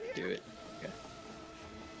gotta do it. Okay.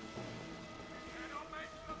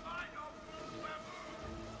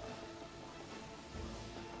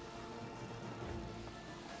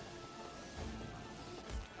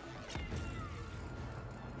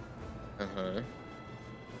 Uh-huh.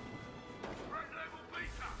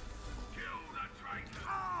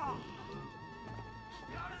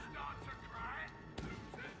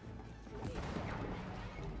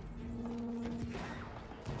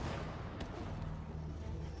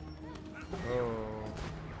 Oh.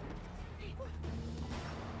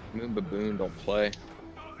 Moon Baboon don't play.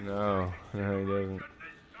 No, no, he doesn't.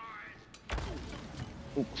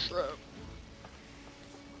 Oh, crap.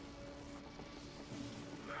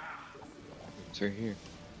 It's right here.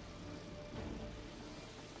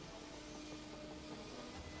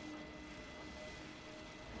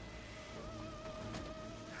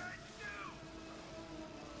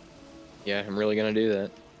 Yeah, I'm really gonna do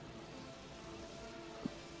that.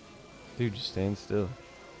 Dude, just stand still.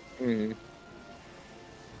 Mm.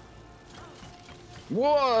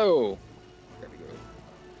 Whoa! Gotta go.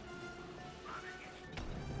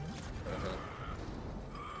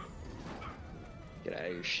 Get out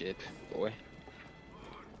of your ship, boy.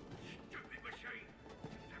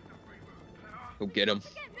 Go get him.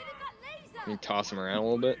 You toss him around a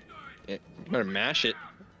little bit. Yeah, you better mash it.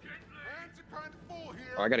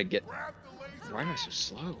 Oh, I gotta get. Why am I so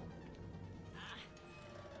slow?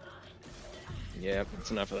 Yep,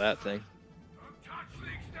 that's enough of that thing.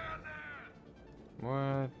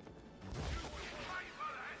 What?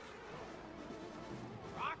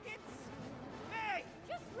 Rockets? Hey,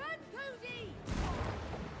 just run, Cody!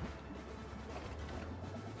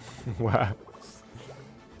 Wow.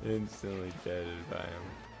 Instantly deaded by him.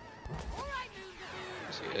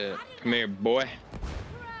 Yeah. Come here, boy.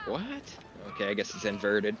 What? Okay, I guess it's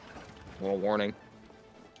inverted. A little warning.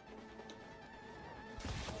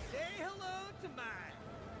 Say hello to mine.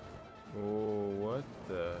 Oh, what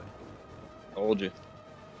the? Told you.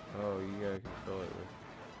 Oh, you gotta control it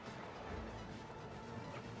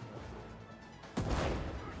with.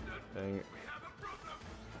 Dang it.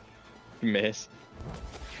 Miss.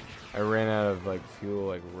 I ran out of like fuel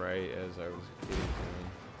like right as I was getting to him.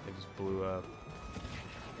 It just blew up.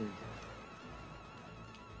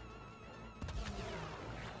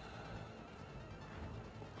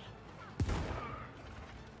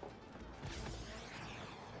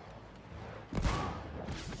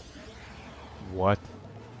 What?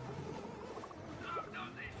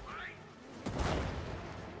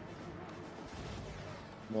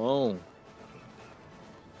 Whoa.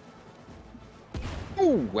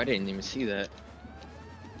 Ooh, I didn't even see that.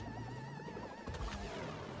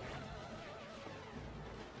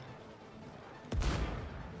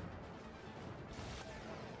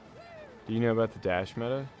 Do you know about the dash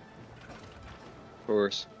meta? Of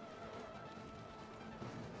course.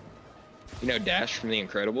 You know Dash from The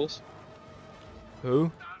Incredibles?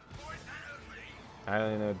 Who? I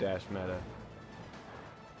only know dash meta.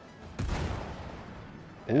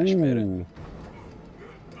 Dash meta.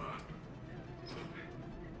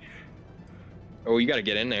 Oh, you gotta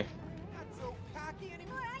get in there. Not so cocky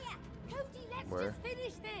anymore, are ya? Cody, let's Where? just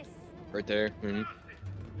finish this. Right there. Mm-hmm.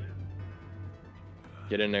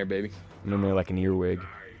 Get in there, baby. I'm in there like an earwig.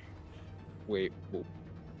 Wait. Whoa.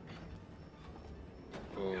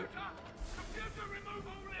 Oh.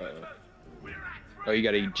 Uh-oh. Oh, you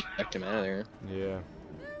gotta eject him out of there. Yeah.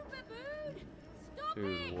 Baboon, stop Dude,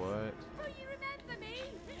 it. what? Do you remember me?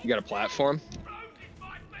 You got a platform?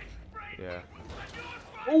 Yeah.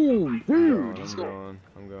 Oh, I'm dude, he's going. going.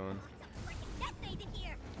 I'm going. Detonated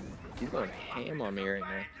here. He's going ham on me right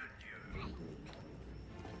now.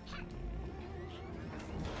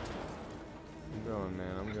 I'm going,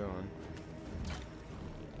 man. I'm going.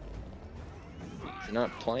 He's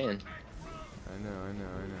not playing. I know.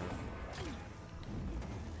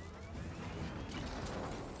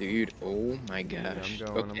 Dude, oh my Yeah, gosh. I'm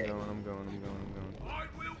going. Okay. I'm going.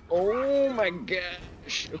 Oh my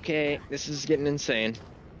gosh. Okay, this is getting insane.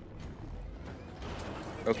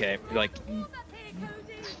 Okay, like.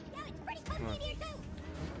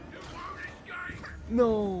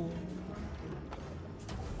 No.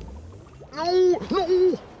 No!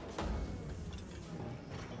 No!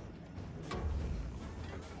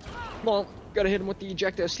 Come on, gotta hit him with the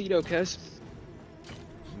ejectocito, cuz.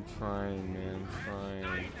 I'm trying, man. I'm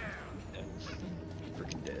trying.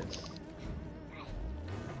 Freaking dead.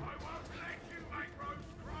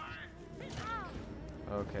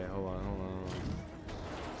 Okay, hold on.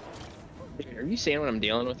 Dude, are you seeing what I'm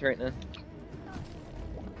dealing with right now?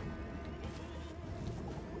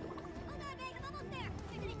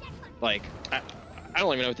 Like, I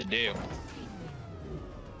don't even know what to do.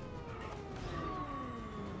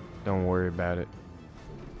 Don't worry about it.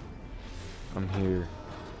 I'm here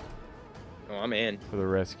Oh, I'm in. for the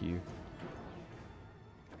rescue.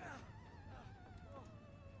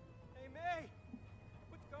 Hey, May!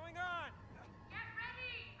 What's going on? Get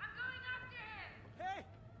ready! I'm going after him! Hey!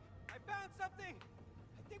 I found something!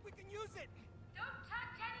 I think we can use it! Don't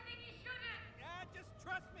touch anything you shouldn't! Yeah, just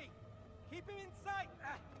trust me! Keep him in sight!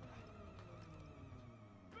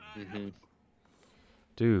 Mm-hmm.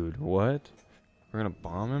 Dude, what? We're gonna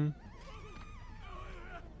bomb him?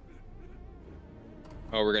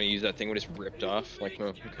 Oh, we're gonna use that thing we just ripped off? Like, no,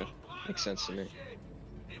 okay. Makes sense to me.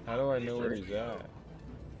 How do I know where he's at?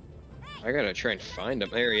 I gotta try and find him.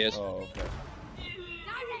 There he is. Oh, okay.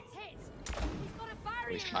 Direct hit! He's got a barrier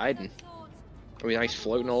He's of hiding. some sort. I mean, he's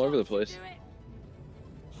floating all over the place. Do it.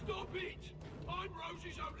 Stop it! I'm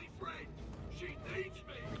Rose's only friend. She needs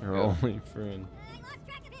me. Our only friend. I lost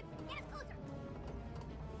track of him. Get us closer.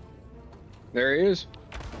 There he is.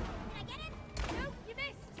 Did I get him? No, you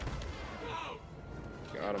missed!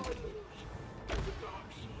 Got him.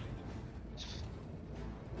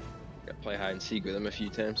 Gotta play hide and seek with him a few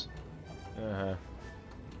times. Uh-huh.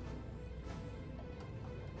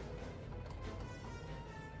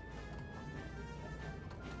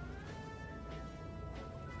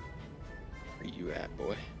 Where you at,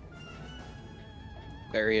 boy?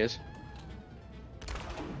 There he is.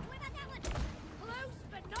 What about that one? Close,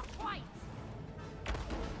 but not quite.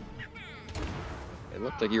 It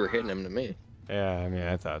looked like you were hitting him to me. Yeah, I mean,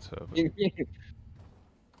 I thought so. But...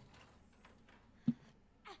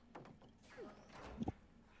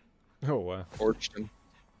 Oh, wow. Torched him.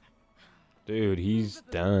 Dude, he's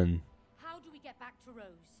done. How do we get back to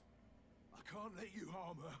Rose? I can't let you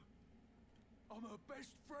harm her. I'm her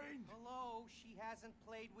best friend. Hello, she hasn't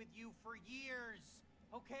played with you for years,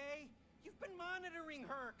 okay? You've been monitoring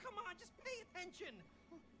her. Come on, just pay attention.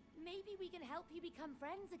 Maybe we can help you become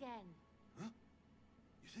friends again. You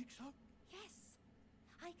think so? Yes.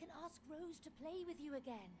 I can ask Rose to play with you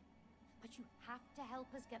again. But you have to help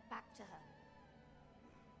us get back to her.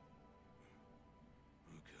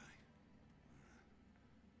 Okay.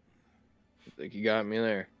 I think you got me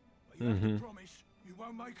there. But you have to promise you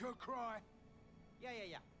won't make her cry.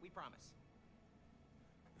 Yeah, we promise.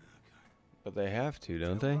 But they have to,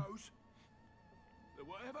 don't Tell they? Rose that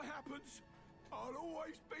whatever happens, I'll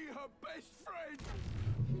always be her best friend.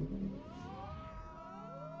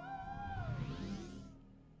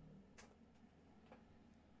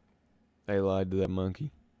 They lied to that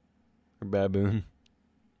monkey. Or baboon.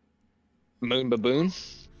 Moon baboon?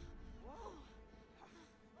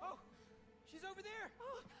 Oh, she's over there.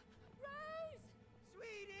 Rose!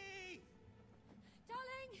 Sweetie!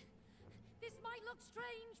 Darling! This might look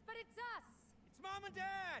strange, but it's us! It's Mom and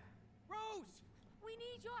Dad! Rose! We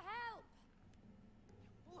need your help!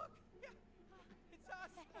 Look! Yeah! It's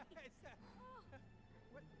us! It's,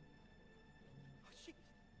 what? Oh, she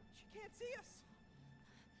can't see us!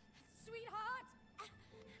 Sweetheart!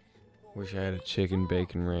 Wish I had a chicken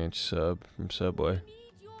bacon ranch sub from Subway. We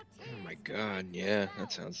need your Oh tears my to god, bring yeah, us that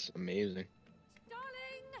help. sounds amazing.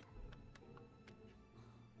 Darling!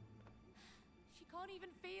 She can't even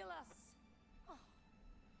feel us.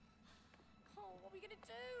 Oh, what are we gonna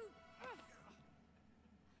do?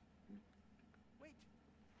 Wait,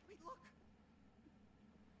 look!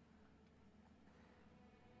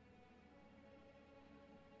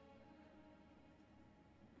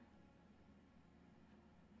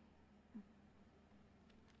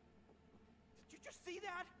 Did you just see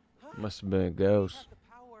that? Huh? Must have been a We ghost. have the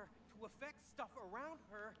power to affect stuff around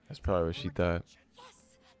her. That's probably what she thought. Yes,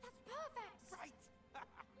 that's perfect. Right.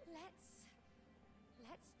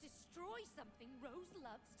 Let's destroy something Rose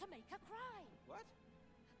loves to make her cry. What?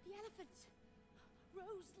 The elephant.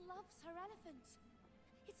 Rose loves her elephant.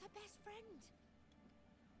 It's her best friend.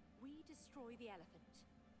 We destroy the elephant.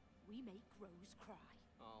 We make Rose cry.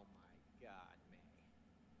 Oh my God,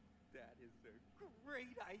 May. That is a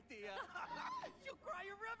great idea. She'll cry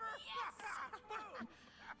a river. Yes. Boom.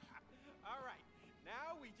 All right.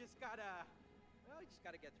 Now we just gotta. Well, we just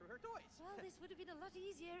gotta get through her toys. Well, this would have been a lot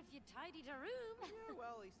easier if you'd tidied her room. Yeah,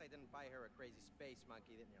 well, at least I didn't buy her a crazy space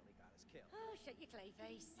monkey that nearly got us killed. Oh, shut your clay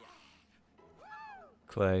face.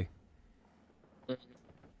 Clay.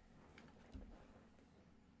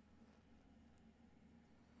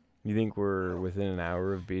 You think we're within an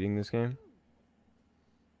hour of beating this game?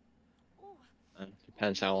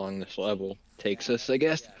 Depends how long this level takes us, I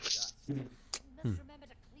guess. You must remember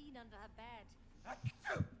to clean under her bed.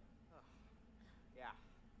 Yeah,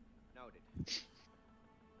 noted.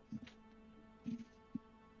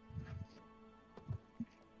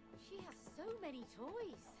 She has so many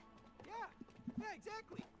toys. Yeah,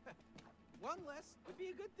 exactly. One less would be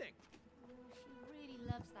a good thing. Oh, she really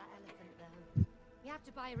loves that elephant, though. We have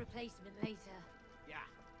to buy a replacement later.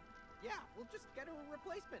 Yeah, we'll just get her a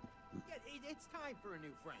replacement. Yeah, it's time for a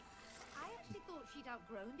new friend. I actually thought she'd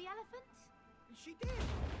outgrown the elephant. She did.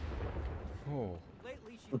 Oh.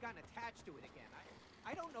 Lately, she's gotten attached to it again.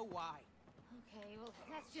 I don't know why. Okay, well,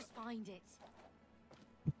 let's just find it.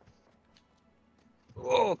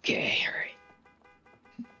 Okay, alright.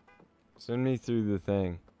 Send me through the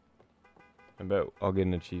thing. I bet I'll get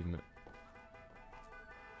an achievement.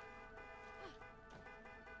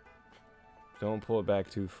 Don't pull it back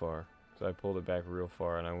too far. So I pulled it back real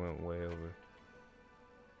far and I went way over.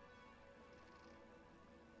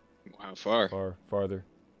 Wow, far. Farther.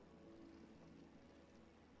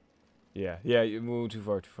 Yeah, you moved too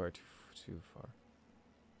far.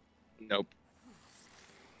 Nope.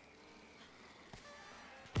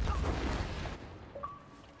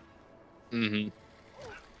 Mm-hmm.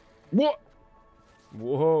 What?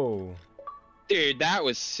 Whoa. Dude, that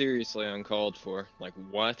was seriously uncalled for. Like,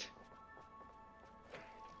 what?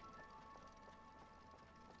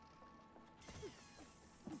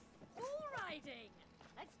 Bull riding!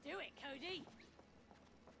 Let's do it, Cody!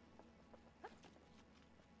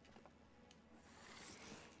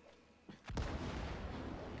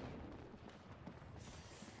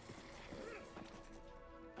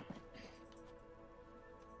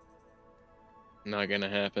 Not gonna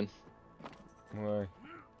happen. Why?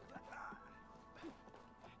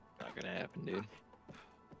 Not gonna happen, dude.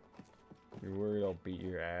 You're worried I'll beat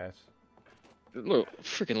your ass? Look,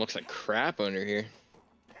 freaking looks like crap under here.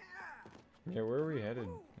 Yeah, where are we headed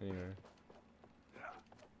anyway?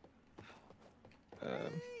 Hey,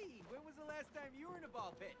 when was the last time you were in a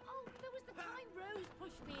ball pit? Oh, there was the time Rose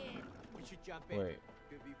pushed me in. We should jump in. Wait.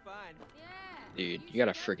 Could be fun. Yeah. Dude, you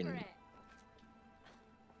gotta should go for freaking- it.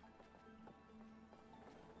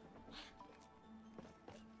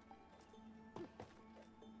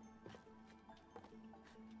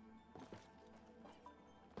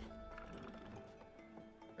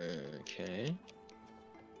 Okay.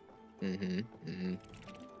 Mm-hmm. Man,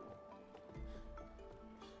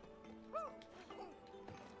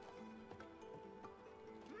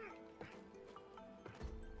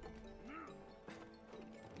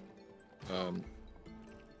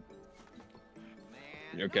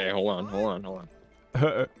 Okay, that hold was on.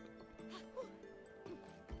 fun.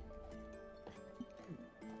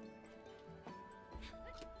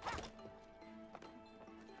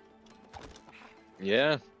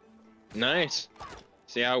 Yeah. Nice.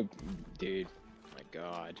 See how... Dude. My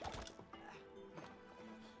God.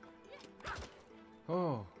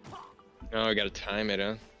 Oh. Oh, I gotta time it,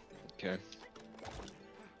 huh? Okay.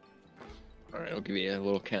 Alright, I'll give you a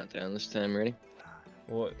little countdown this time. Ready?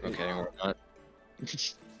 What? Okay, we're not.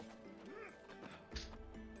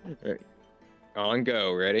 Alright. On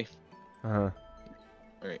go. Ready? Uh-huh.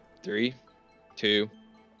 Alright. 3, 2,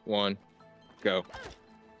 1, go.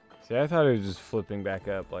 See, I thought it was just flipping back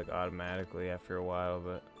up like automatically after a while,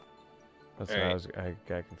 but that's why Alright. I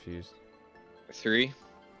got confused. 3,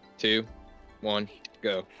 2, 1,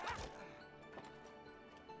 go.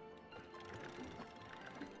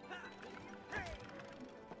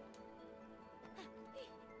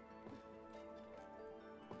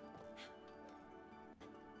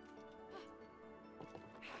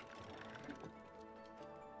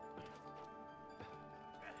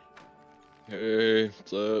 Hey,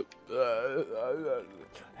 what's up?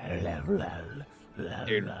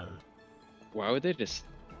 Dude, why would they just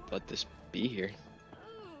let this be here?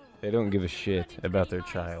 They don't give a shit about their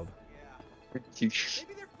child. Maybe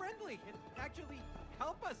they're friendly and actually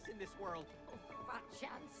help us in this world. Fat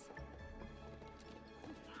chance.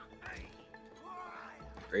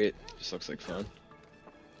 Great, this looks like fun.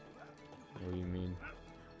 What do you mean?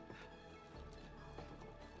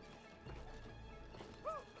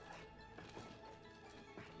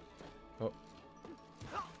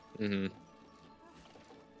 Mm-hmm.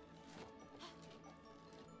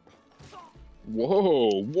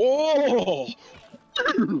 Whoa! Whoa! Yep,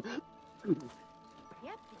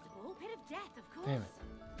 it's a ball pit of death, of course. Damn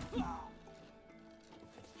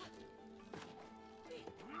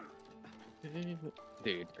it.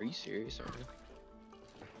 Dude, are you serious? Are you?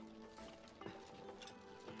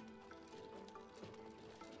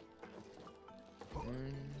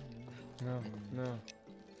 No, no.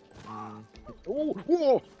 Oh,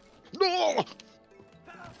 whoa! No!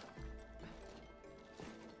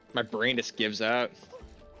 My brain just gives out.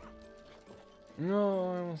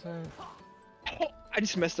 No, I almost had it. I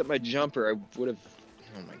just messed up my jumper. I would have.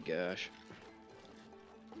 Oh my gosh.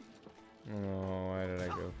 Oh, why did I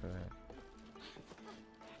go for that?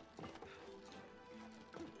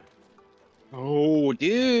 Oh,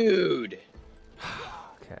 dude.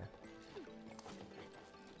 Okay.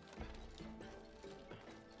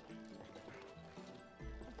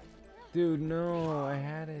 Dude, no, I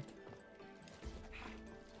had it.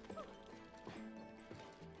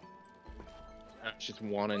 It's just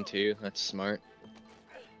 1 and 2. That's smart.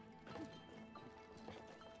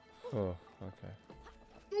 Oh, okay.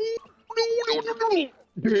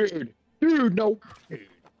 Dude, no. Dude.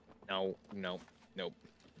 No, nope.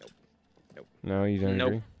 No, you don't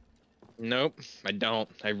agree? Nope, I don't.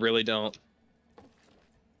 I really don't.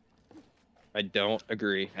 I don't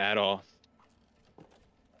agree at all.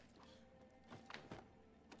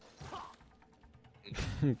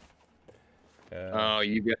 Oh,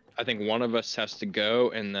 you get. I think one of us has to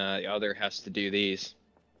go, and the other has to do these.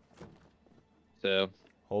 So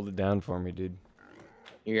Hold it down for me, dude.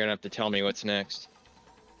 you're gonna have to tell me what's next,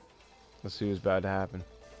 Let's see what's about to happen.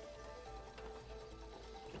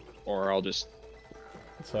 or I'll just.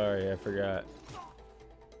 Sorry, I forgot.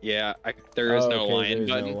 Yeah, there is no okay, lion there's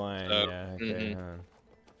button. no lion. so- Yeah, okay.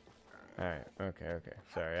 Alright, okay.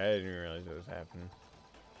 Sorry, I didn't realize what was happening.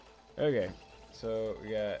 Okay, so we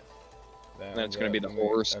got that. That's one gonna be got the me.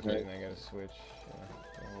 horse, Okay, right? and I gotta switch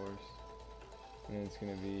the horse. And then it's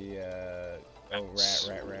gonna be, oh,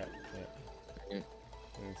 rat. Yeah. Mm.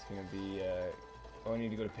 And it's gonna be, oh, I need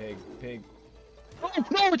to go to pig. Pig. Oh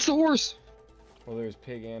no, it's the horse. Well, there's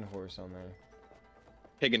pig and horse on there.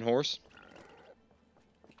 Pig and horse.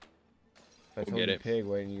 If I We'll told get you it. pig,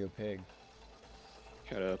 why didn't you go pig?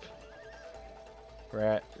 Shut up.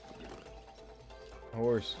 Rat.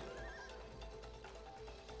 Horse.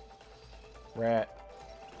 Rat.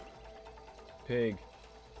 Pig.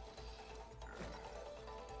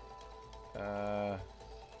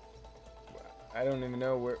 I don't even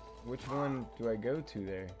know which one do I go to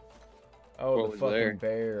there? Oh, What the was fucking there?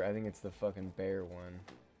 bear. I think it's the fucking bear one.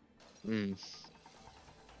 Mm.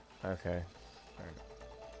 Okay.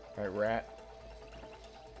 Alright, rat.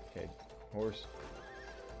 Okay, horse.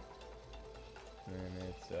 And then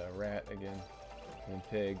it's rat again. And then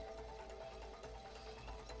pig.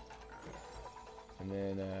 And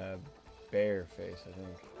then bear face, I think.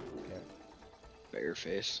 Okay. Bear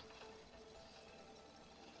face.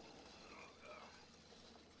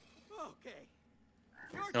 Okay.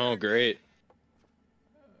 Oh, great.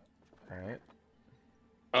 Alright.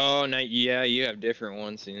 Oh, no, yeah, you have different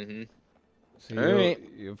ones. So Alright.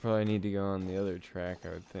 you'll probably need to go on the other track, I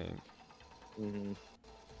would think.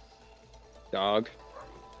 Dog.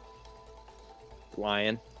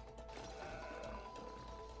 Lion.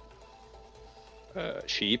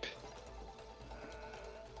 Sheep.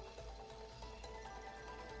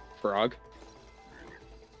 Frog.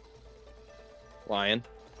 Lion.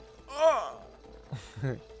 Oh,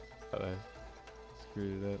 I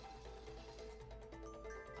screwed it up.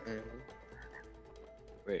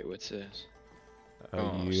 Wait, what's this? Oh,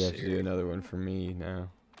 Oh, you have to do serious? another one for me now.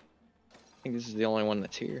 I think this is the only one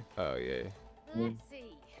that's here. Oh, yeah. Let's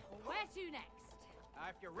see. Where to next?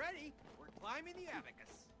 If you're ready, we're climbing the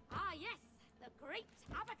abacus. Ah, yes, the great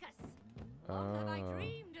abacus. Long have I Oh,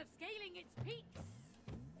 dreamed of scaling its peaks.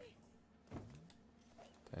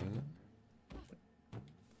 dang it.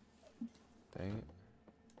 Dang it.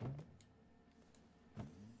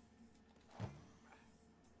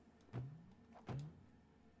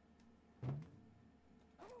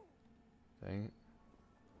 Dang it.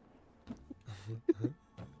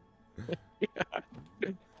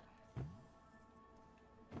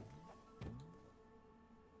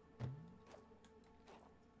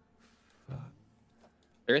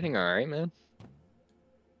 Everything alright, man?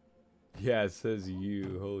 Yeah, it says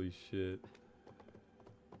you. Holy shit.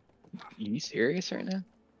 You serious right now?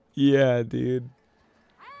 Yeah, dude.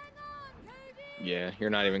 Hang on, Cody. Yeah, you're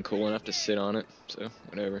not even cool enough to sit on it, so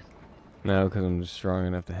whatever. No, because I'm just strong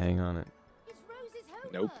enough to hang on it. It's Rose's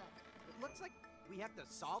homework. Nope. It looks like We have to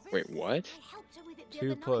solve it? Wait, what? I helped her with it the 2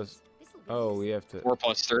 other plus. night. This'll be Oh, easy. we have to. 4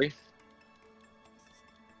 plus 3?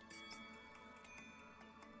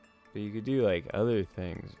 But you could do like other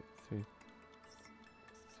things.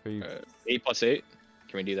 3. 8 plus 8?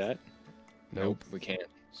 Can we do that? Nope. We can't.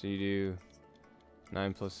 So you do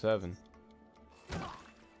 9 plus 7.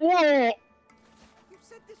 Whoa! You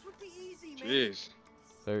said this would be easy, man. Jeez.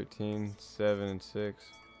 13, 7, and 6.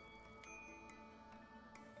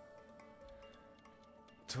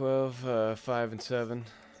 12, 5, and 7.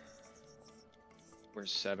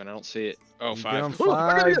 Where's 7? I don't see it. Oh, You 5. get on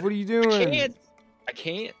 5. What are you doing? I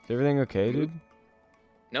can't. Is everything okay, dude?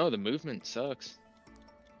 No, the movement sucks.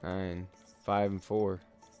 9, 5, and 4.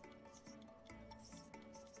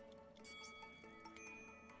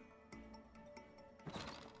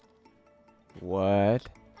 What?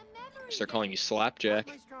 They're calling you Slapjack.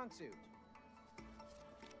 My strong suit.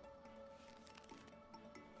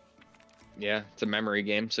 Yeah, it's a memory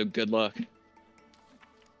game, so good luck.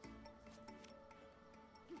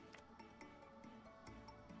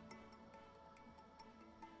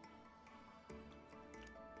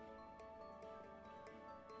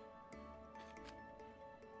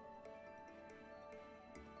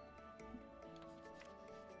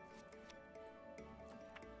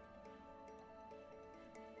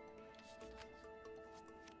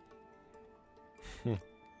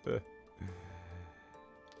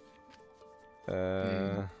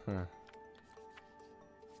 Huh.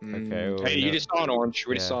 Okay. Well, Hey, you no- just saw an orange.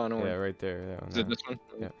 We just yeah, saw an orange. Yeah, right there. That one. Is it no. this one?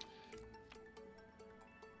 Yeah.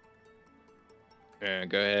 Yeah,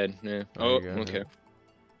 go ahead. Yeah. There Oh, you go, okay. yeah.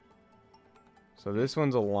 So this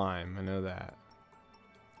one's a lime. I know that.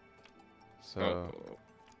 So.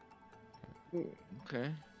 Oh. Ooh,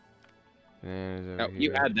 okay. Bananas over Oh,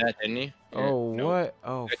 you here. had that, didn't you? Yeah, Oh, no. what?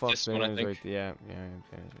 Oh, It's fuck. this one, I Bananas think. right there. Yeah, bananas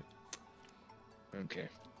right. Okay.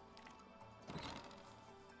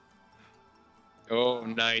 Oh,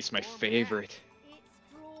 nice. My favorite. It's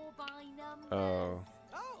draw by numbers. Oh.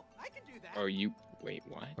 Oh, I can do that. Oh, you. Wait,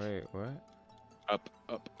 what? Wait, what? Up,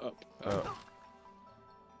 up, up. Oh.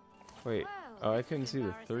 Wait. Well, Oh, I this couldn't is see the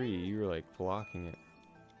embarrassing. 3. You were like blocking it.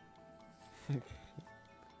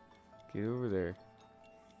 Get over there.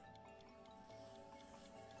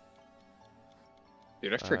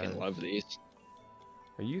 Dude, I freaking love these.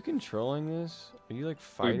 Are you controlling this? Are you like We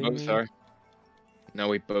fighting both me? are. No,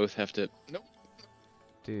 we both have to. Nope.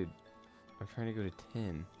 Dude, I'm trying to go to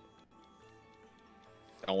 10.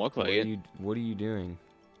 Don't look like it. What are you doing?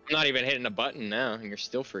 I'm not even hitting a button now, and you're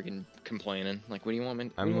still freaking complaining. Like, what do you want me?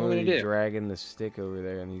 What do I'm you want me to literally do? dragging the stick over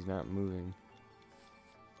there and he's not moving.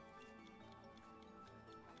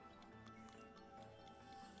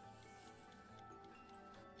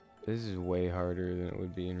 This is way harder than it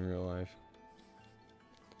would be in real life.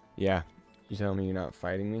 Yeah. You telling me you're not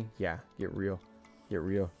fighting me? Yeah. Get real. Get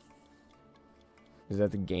real. Is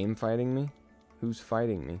that the game fighting me? Who's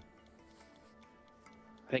fighting me?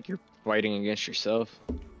 I think you're fighting against yourself.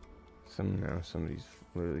 Somebody's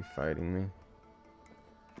literally fighting me.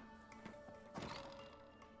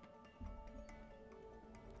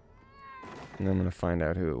 And I'm gonna find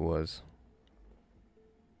out who it was.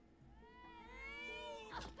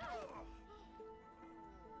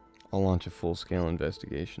 I'll launch a full-scale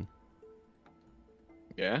investigation.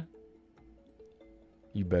 Yeah?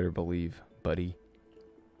 You better believe, buddy.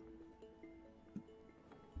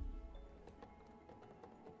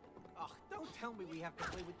 Oh, don't tell me we have to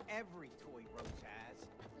play with every toy Rose has.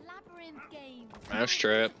 Labyrinth games.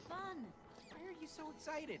 Mousetrap. Fun. Why are you so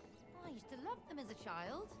excited? I used to love them as a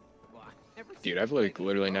child. Well, I've never seen Dude, you I've play like them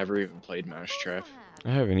literally before. never even played Mousetrap.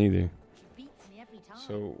 I haven't either. She beats me every time.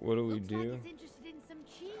 So what do we Looks do? Like he's interested in some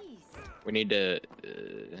cheese. We need to.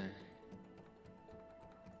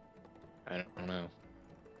 I don't know.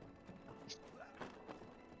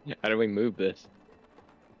 How do we move this?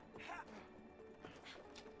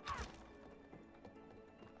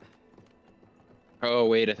 Oh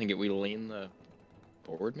wait, I think we lean the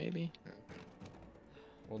board maybe.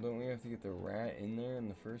 Well, don't we have to get the rat in there in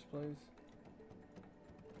the first place?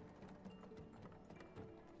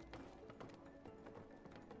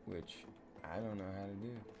 Which I don't know how to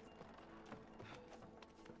do.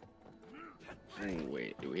 Oh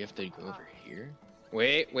wait, do we have to go over here?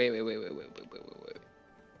 Wait. We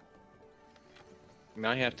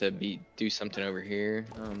might have to do something over here.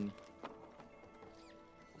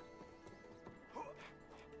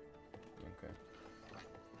 Okay.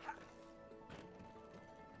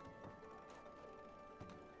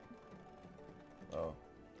 Oh.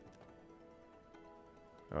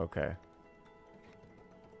 Okay.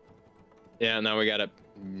 Yeah, now we gotta.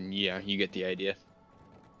 Yeah, you get the idea.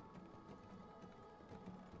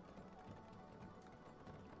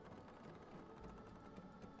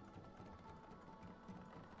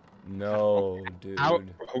 No, dude. How?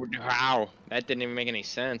 That didn't even make any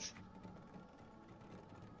sense.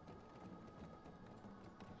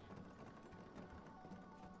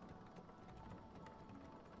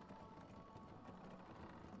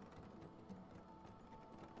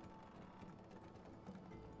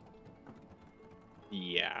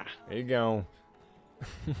 Yeah. There you go.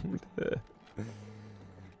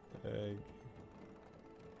 Like,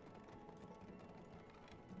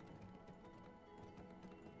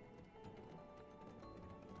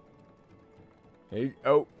 hey,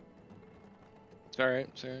 oh. It's alright,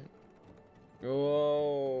 it's alright.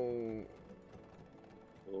 Whoa.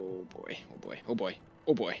 Oh boy, oh boy, oh boy,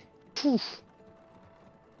 oh boy. Poof.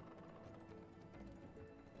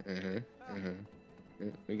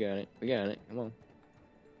 We got it, we got it, come on.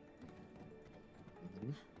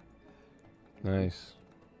 Nice.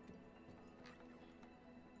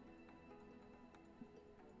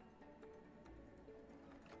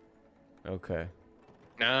 Okay.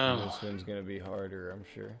 No. This one's gonna be harder, I'm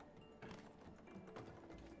sure.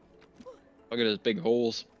 Look at those big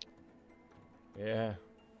holes. Yeah.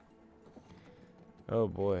 Oh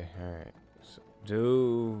boy. All right. So,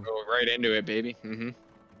 dude. Go right into it, baby.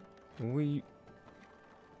 We.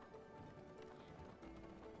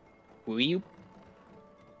 Will you?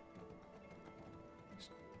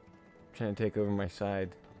 Trying to take over my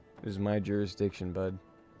side. This is my jurisdiction, bud.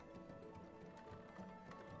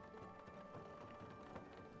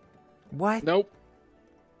 What? Nope.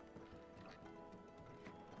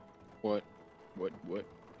 What?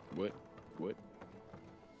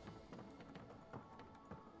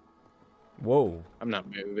 Whoa. I'm not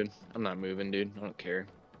moving. I'm not moving, dude. I don't care.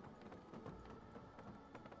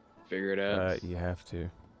 Figure it out. You have to.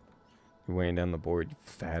 You're weighing down the board, you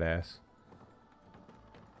fat ass.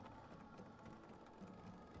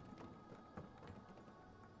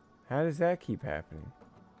 How does that keep happening?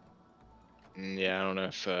 Yeah, I don't know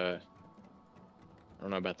if, I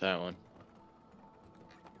don't know about that one.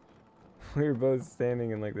 We were both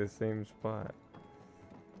standing in like the same spot.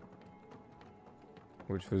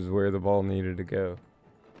 Which was where the ball needed to go.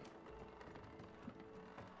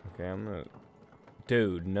 Okay, I'm gonna...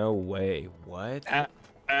 Dude, no way. What?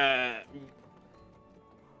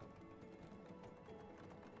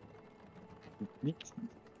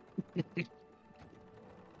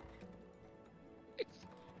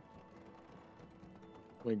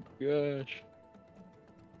 My gosh.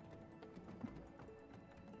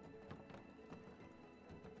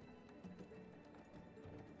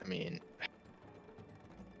 I mean...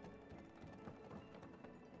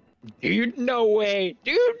 Dude, no way!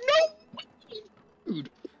 Dude, no! Dude.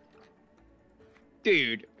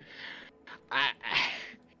 Dude.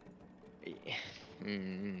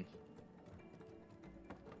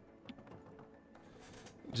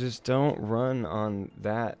 Just don't run on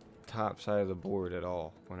that top side of the board at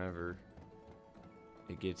all whenever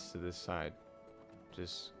it gets to this side.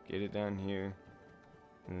 Just get it down here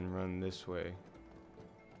and then run this way.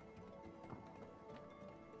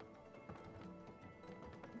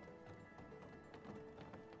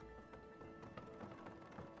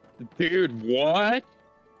 Dude, what?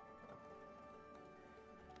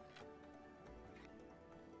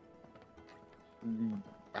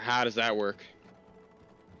 How does that work?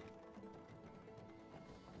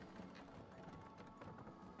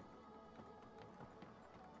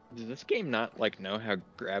 Does this game not, like, know how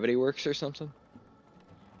gravity works or something?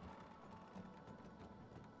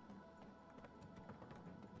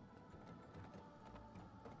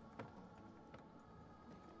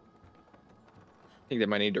 I think they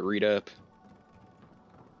might need to read up.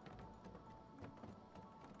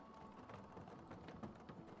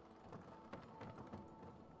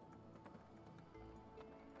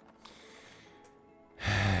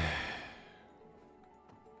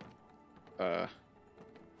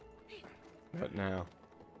 What now?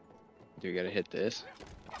 Do we gotta hit this?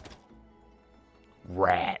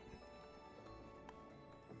 Rat.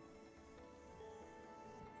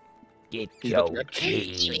 Get your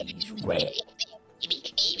cheese, rat.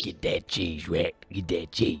 Get that cheese, rat. Get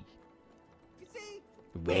that cheese. You see?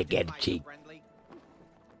 Rat got the cheese. Friendly.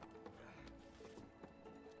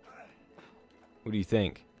 What do you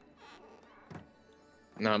think?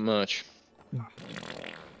 Not much.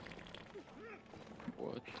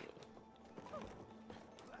 What the...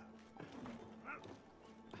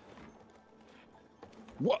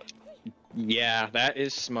 What? Yeah, that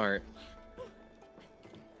is smart.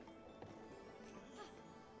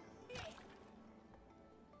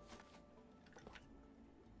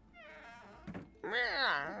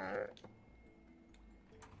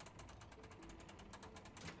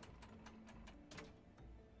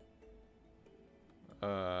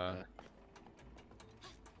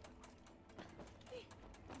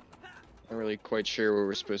 Not really quite sure what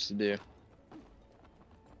we're supposed to do.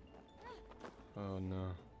 Oh no.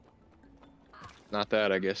 Not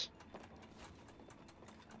that, I guess.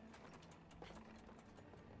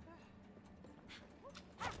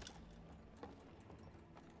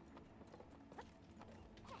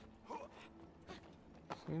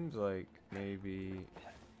 Seems like maybe.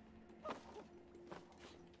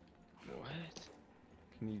 What?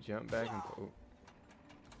 Can you jump back and? Oh.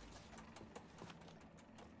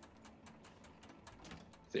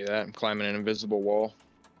 See that? I'm climbing an invisible wall.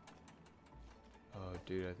 Oh,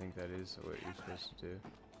 dude, I think that is what you're supposed to do.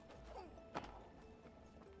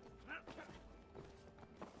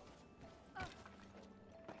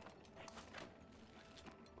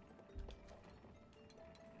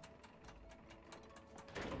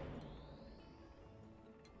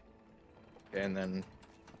 And then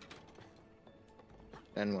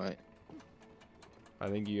what? I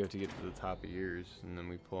think you have to get to the top of yours, and then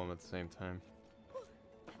we pull them at the same time.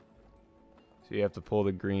 So you have to pull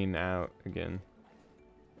the green out again.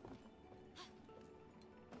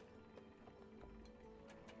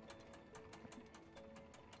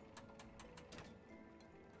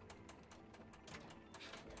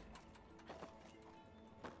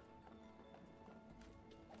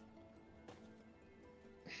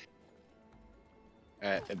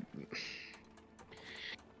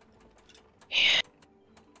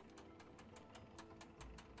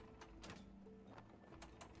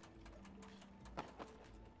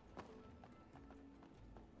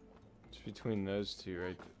 It's between those two,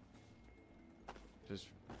 right? Just.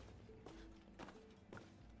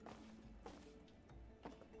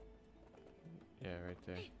 Yeah, right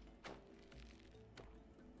there.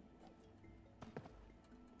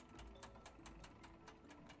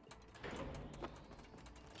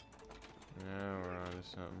 Now we're on to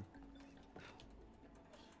something.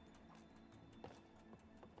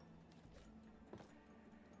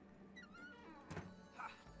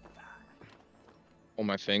 On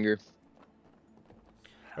my finger.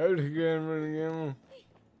 How'd you get him again?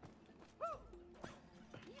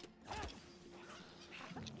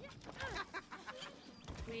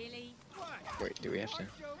 Really? Wait, do we have to?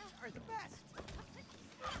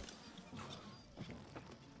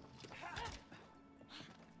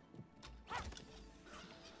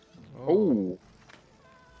 Oh.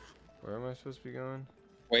 Where am I supposed to be going?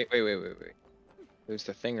 Wait. There's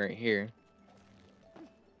the thing right here.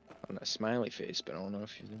 On that smiley face, but I don't know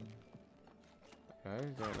if you. I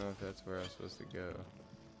don't know if that's where I'm supposed to go.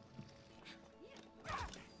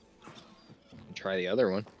 Try the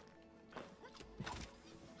other one.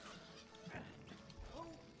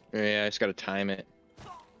 Yeah, I just gotta time it.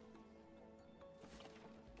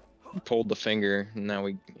 Pulled the finger, and now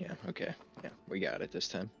yeah, okay. Yeah, we got it this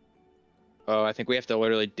time. Oh, I think we have to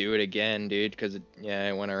literally do it again, dude, because yeah,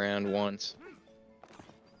 it went around once.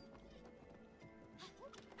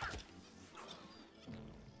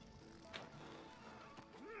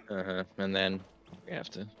 And then we have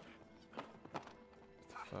to.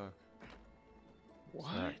 Fuck. What?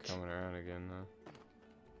 It's not coming around again, though.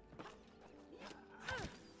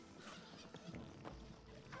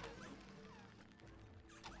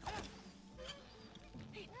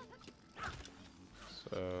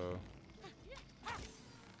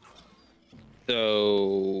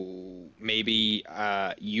 So maybe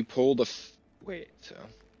you pull the wait.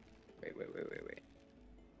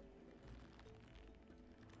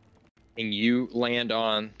 Can you land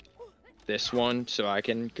on this one so I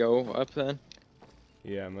can go up then?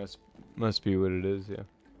 Yeah, must be what it is. Yeah.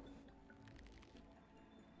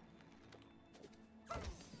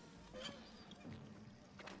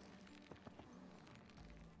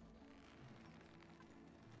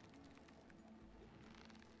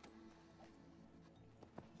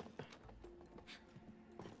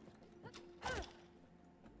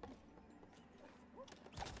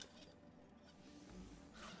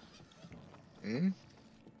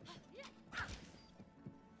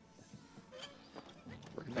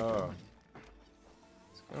 Oh.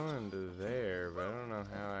 It's going to there, but I don't know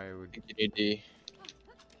how I would.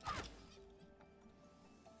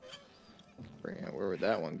 Where would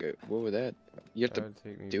that one go? What would that? You have to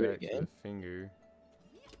take me do back it again. to the finger.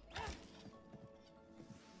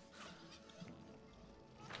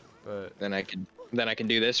 But then I can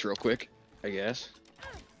do this real quick, I guess.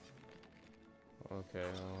 Okay,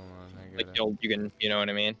 hold on. I Like gotta. you can, you know what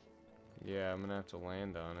I mean? Yeah, I'm gonna have to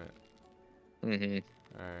land on it.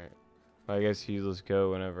 Mm-hmm. Alright. Well, I guess you just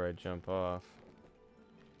go whenever I jump off.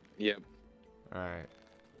 Yep. Alright.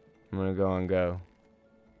 I'm gonna go and go.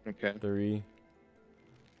 Okay. 3,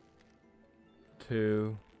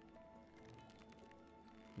 2,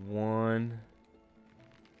 1.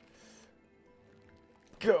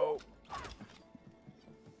 Go.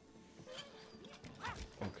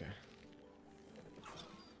 Okay.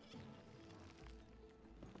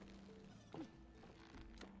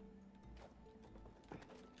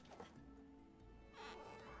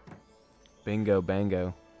 Bingo,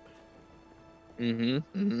 bango.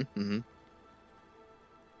 Mm-hmm.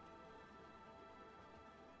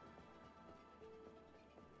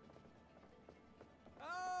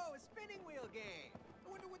 Oh, a spinning wheel game.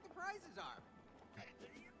 I wonder what the prizes are.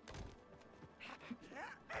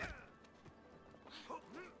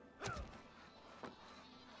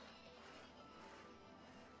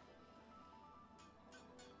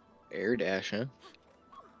 Air dash, huh?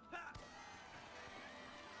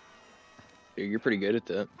 Dude, you're pretty good at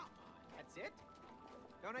that. That's it?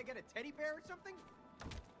 Don't I get a teddy bear or something?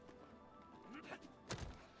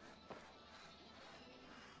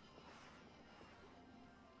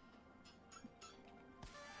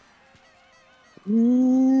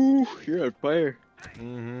 Ooh, you're on fire.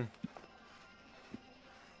 Mm-hmm.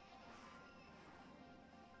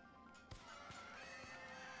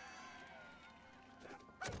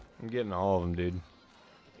 I'm getting all of them, dude.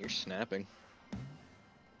 You're snapping.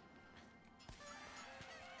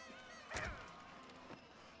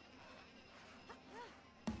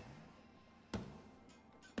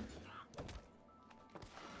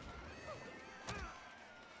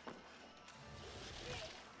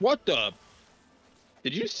 What the?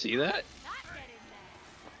 Did you see that?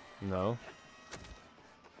 No.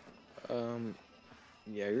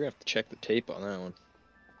 Yeah, you're gonna have to check the tape on that one.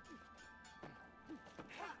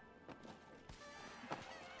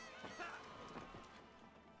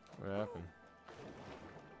 What happened?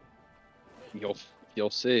 You'll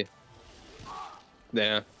see.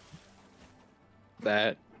 Yeah.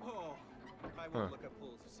 That. Oh, I won't Huh. look at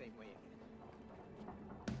pools the same way again.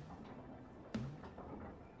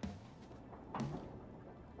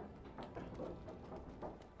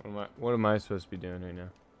 What am I supposed to be doing right now?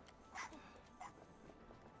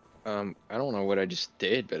 I don't know what I just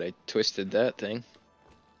did, but I twisted that thing.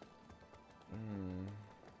 Hmm.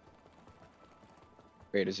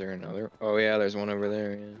 Wait, is there another? Oh yeah, there's one over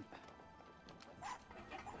there, yeah.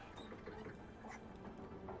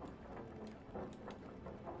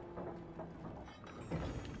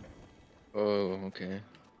 Oh, okay.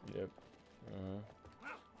 Yep.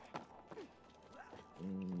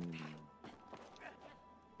 Mm.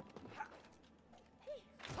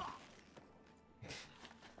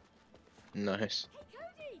 Nice. Hey,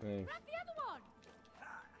 Cody! Thanks. Grab the other one!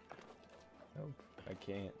 Nope. I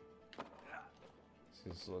can't. She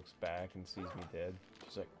just looks back and sees me dead.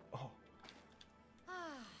 She's like, oh. Ah,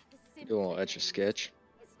 the Do a simple little etch a things. sketch.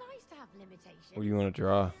 It's nice to have limitations. What do you want to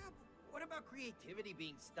draw? Yeah, but what about creativity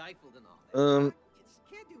being stifled and all that? Kids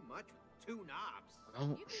can't do much with two knobs.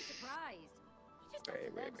 Oh. You'd be surprised. You just have Wait,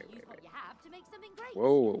 to wait, learn wait, to use wait, what you have to make something great.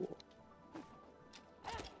 Whoa.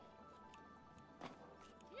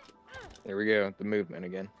 There we go. The movement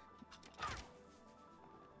again.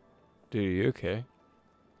 Dude, are you okay?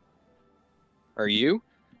 Are you?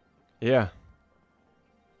 Yeah.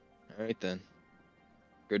 All right then.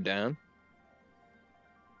 Go down.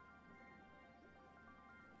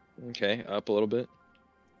 Okay, up a little bit.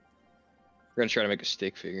 We're gonna try to make a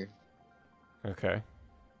stick figure. Okay.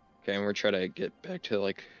 Okay, and we're trying to get back to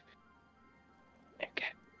like.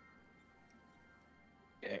 Okay.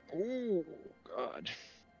 Okay. Ooh, God.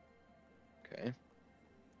 Okay.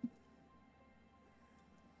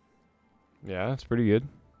 Yeah, that's pretty good.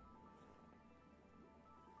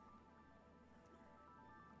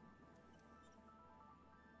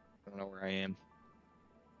 I don't know where I am.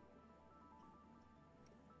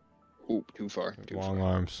 Ooh, too far. Too Long far.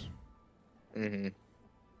 arms. Mm-hmm.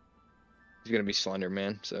 He's gonna be Slender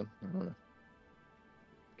Man, so I don't know.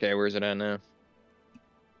 Okay, where's it at now?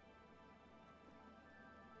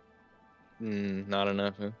 Not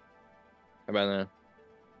enough, huh? How about now?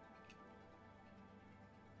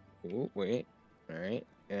 Ooh, wait. Alright.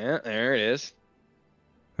 Yeah, there it is.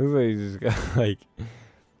 Looks like he's just got like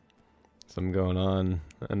something going on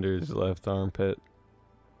under his left armpit.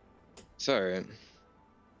 It's alright.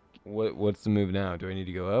 What's the move now? Do I need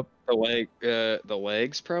to go up? The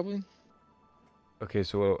legs probably? Okay,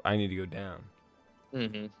 so I need to go down.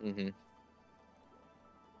 Mm-hmm.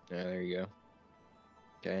 Yeah, there you go.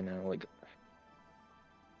 Okay, now like.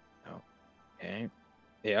 Oh. Okay.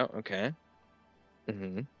 Yeah. Okay.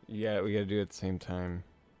 Yeah, we gotta do it at the same time.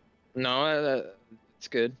 No, it's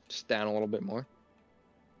good. Just down a little bit more.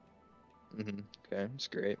 Okay, that's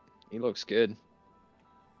great. He looks good.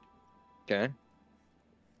 Okay.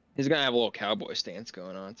 He's gonna have a little cowboy stance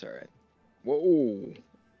going on. It's all right. Whoa.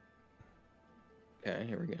 Okay,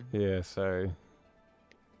 here we go. Yeah, sorry.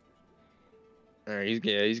 All right,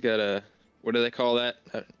 he's got a, what do they call that?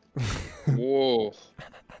 Whoa.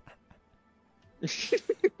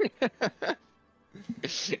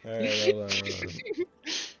 Alright, hold on.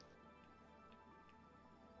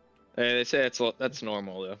 Hey, they say that's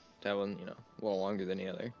normal though. That one, you know, a little longer than the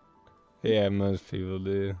other. Yeah, most people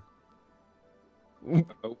do.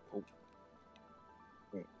 Oh.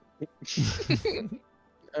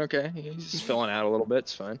 Okay, he's just filling out a little bit.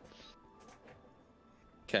 It's fine.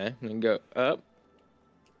 Okay, and then go up.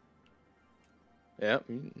 Yep,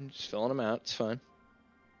 just filling them out. It's fine.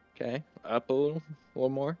 Okay, up a little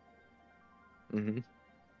more. A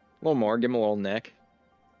little more. Give him a little neck.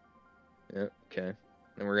 Yep. Okay.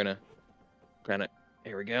 Then we're gonna kind of.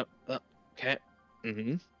 Here we go. Up. Okay.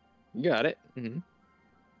 You got it.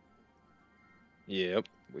 Yep.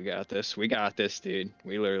 We got this. We got this, dude.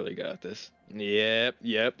 We literally got this. Yep.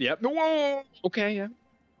 Whoa. Okay. Yeah.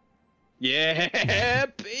 Yeah,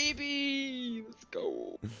 baby. Let's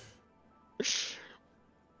go.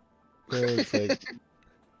 It's like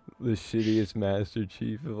the shittiest Master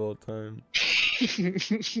Chief of all time. Dude,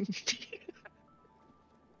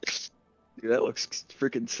 that looks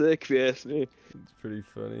freaking sick, if you ask me. It's pretty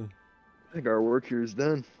funny. I think our work here is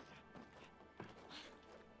done.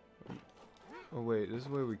 Oh wait, this is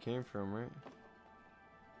where we came from, right?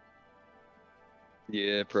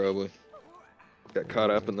 Yeah, probably. Got caught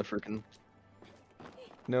up in the freaking.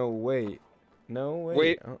 No, wait. No, wait.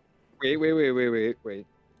 Wait. Oh. Wait.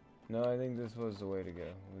 No, I think this was the way to go.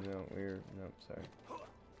 Nope, sorry.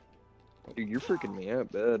 Dude, you're freaking me out,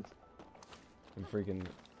 bad. I'm freaking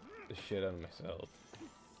the shit out of myself.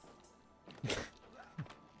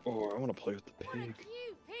 Oh, I want to play with the pig.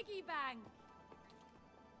 You piggy bang.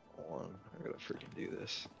 Hold on, I gotta freaking do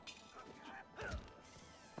this.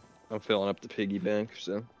 I'm filling up the piggy bank,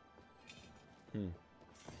 so.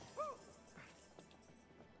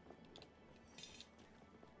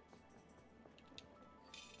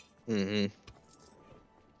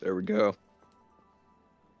 There we go.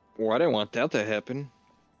 Oh, I didn't want that to happen.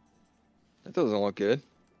 That doesn't look good.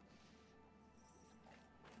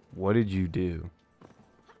 What did you do?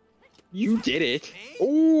 You did it.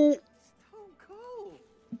 Oh. Cool.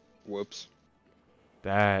 Whoops.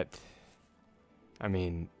 That. I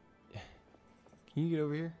mean. Can you get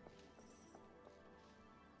over here?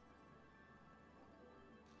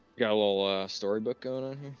 Got a little storybook going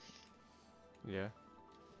on here. Yeah.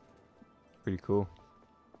 Pretty cool.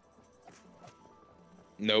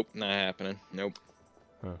 Nope, not happening. Nope.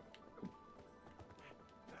 Huh.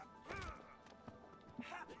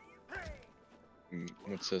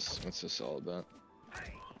 What's this? What's this all about?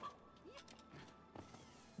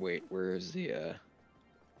 Wait, where is the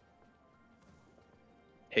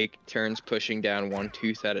take turns pushing down one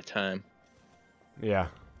tooth at a time. Yeah.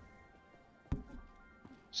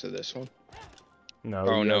 So this one? No.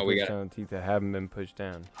 Oh no, we push got. down teeth that haven't been pushed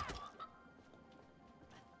down.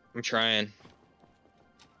 I'm trying.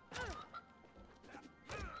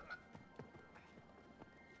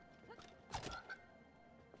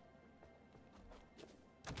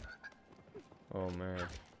 Oh man.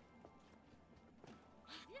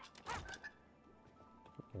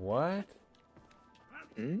 What?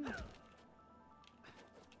 Hmm?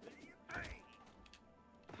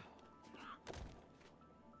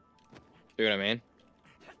 See what I mean?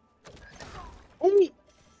 Oh!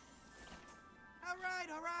 All right.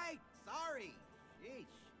 Sorry. Sheesh.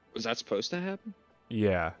 Was that supposed to happen?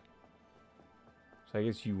 Yeah. So I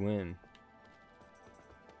guess you win.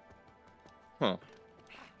 Huh.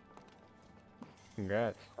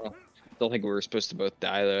 Congrats. Don't think we were supposed to both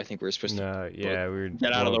die though. I think we were supposed to No, yeah, we were.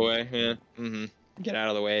 get out of the way. Yeah. Get out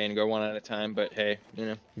of the way and go one at a time. But hey, you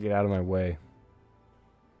know. Get out of my way.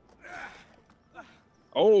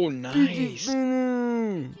 Oh, nice.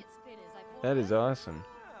 That is awesome.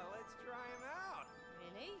 Let's try him out.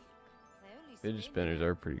 Really? Fidget spinners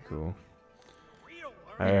are pretty cool. Real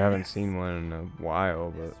I haven't seen one in a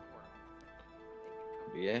while, but.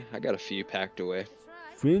 Yeah, I got a few packed away.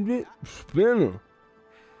 Fidget spinner.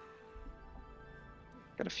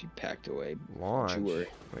 Got a few packed away. Launch. Don't you worry.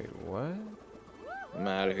 Wait, what? I'm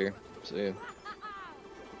out of here. See ya.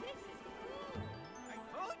 I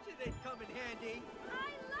told you they'd come in handy.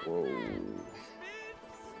 Whoa.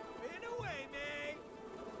 Spin away, May.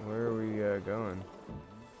 Where are we going?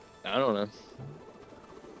 I don't know.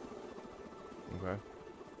 Okay.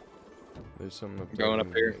 There's something up Going there.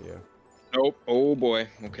 up here. Yeah. Nope. Oh boy.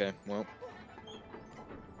 Okay. Well.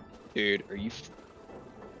 Dude, are you?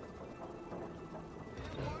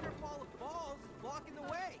 Waterfall of balls is blocking the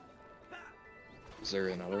way. Is there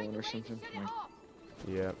another one or something?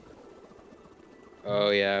 Yep. Oh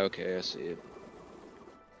yeah. Okay, I see it.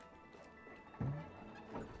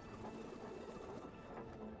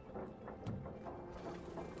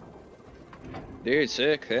 Dude,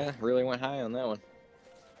 sick. Yeah, really went high on that one.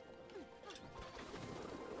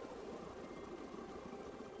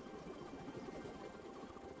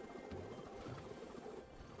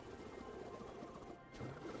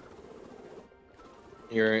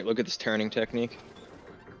 Here, look at this turning technique.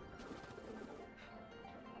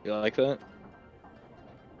 You like that?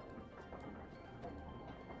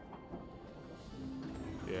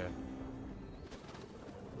 Yeah.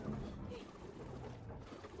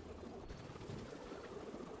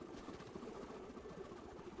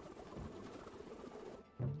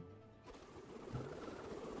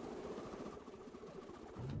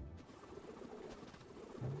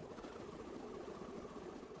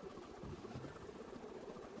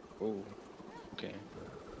 Oh, okay.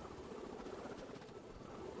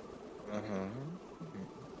 Uh-huh.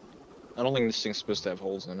 I don't think this thing's supposed to have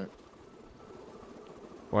holes in it.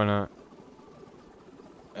 Why not?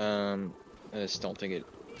 I just don't think it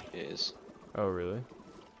is. Oh, really?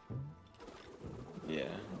 Yeah,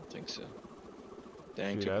 I don't think so.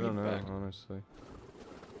 Dang, Dude, took I me don't know, back. honestly.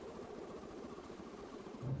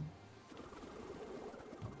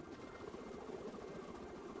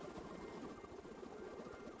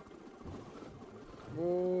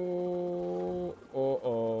 Oh,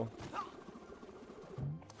 oh.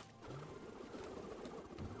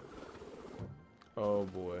 Oh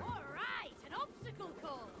boy. Alright, an obstacle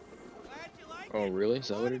course. Glad you like Oh, it. really? Is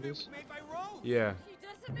that Lot what of it it is? was made by Rose. Yeah, She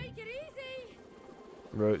doesn't make it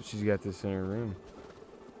easy. she's got this in her room.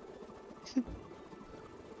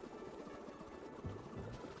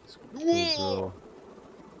 This cool girl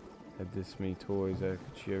had this many toys. How could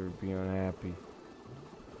she ever be unhappy?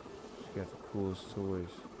 She got the coolest toys.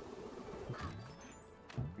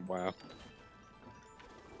 Wow.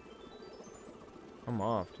 I'm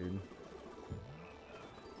off, dude.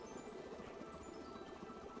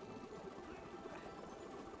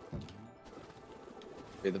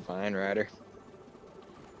 You're the Vine Rider.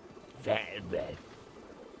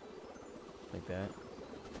 Like that.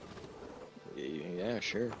 Yeah,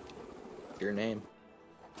 sure. Your name.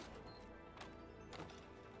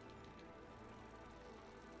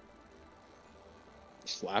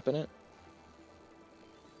 Slapping it?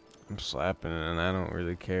 I'm slapping it and I don't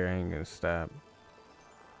really care. I ain't gonna stop.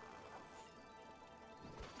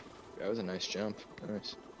 That was a nice jump.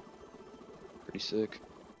 Nice. Pretty sick.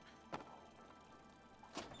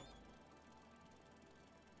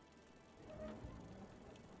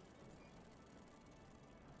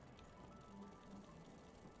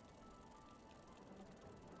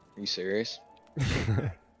 Are you serious? It's like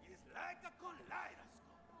a kaleidoscope.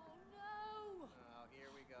 Oh no. Oh, here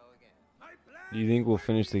we go again. My plan Do you think we'll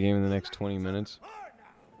finish the game in the next 20 minutes? are now.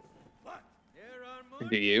 But There are more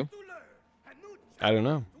Do you? to learn and new I don't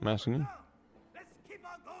know. challenges I'm to asking you. overcome. Let's keep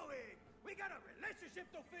on going. We got a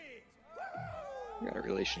relationship to fix. We got a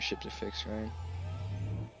relationship to fix, right?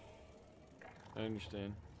 I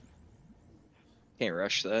understand. Can't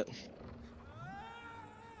rush that.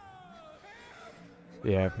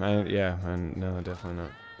 Yeah, no, definitely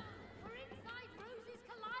not. We're inside Rose's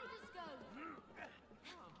kaleidoscope.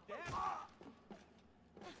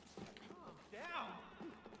 down.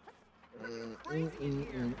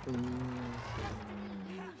 Illusion.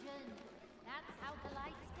 That's how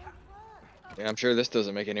kaleidoscopes work. Yeah, I'm sure this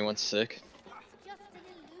doesn't make anyone sick. It's just an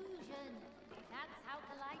illusion. That's how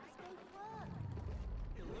kaleidoscopes work.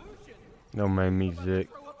 Illusion. Don't make me sick.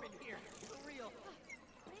 Throw up in here. For real.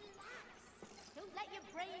 Relax. Don't let your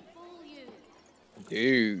brain fool you.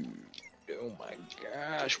 Dude. Oh my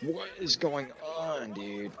gosh, what is going on,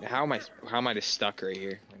 dude? How am I just stuck right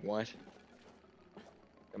here? Like what?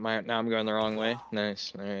 Now I'm going the wrong way?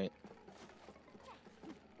 Nice, alright.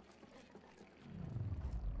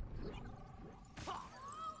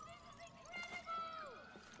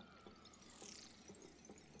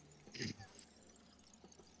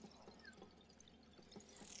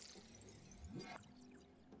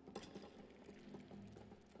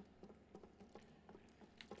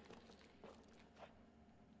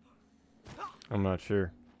 I'm not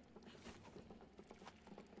sure.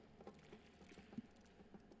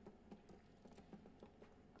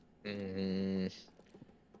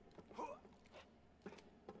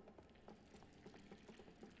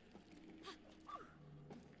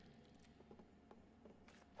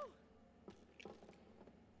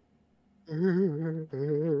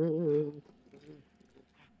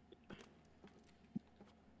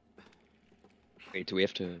 Wait, do we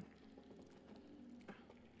have to...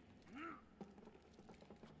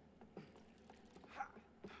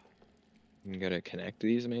 You gotta connect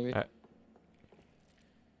these, maybe?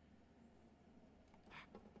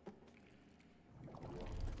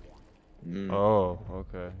 Oh,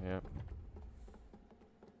 okay, yep.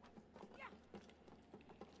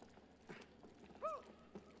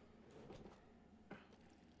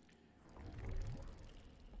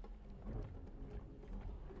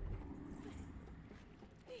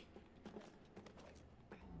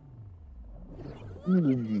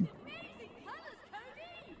 Amazing colors,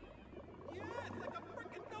 Cody! Yeah, it's like a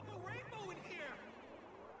freaking double rainbow in here.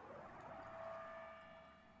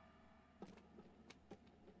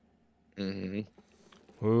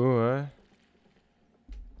 Ooh, what?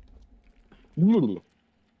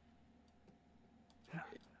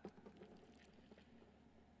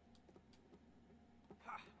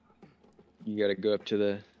 You gotta go up to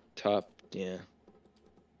the top. Yeah.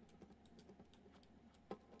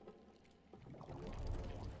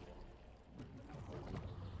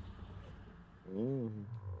 Ooh.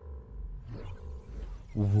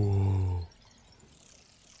 Whoa.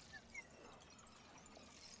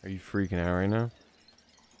 Are you freaking out right now?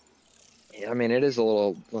 Yeah, I mean, it is a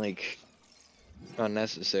little, like,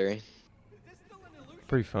 unnecessary. Is this still an illusion?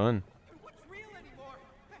 Pretty fun. What's real anymore?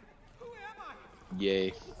 Who am I?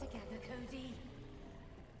 Yay. Get it together, Cody.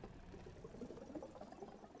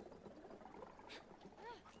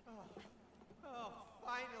 Oh,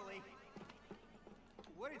 finally.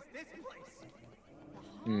 What is this place?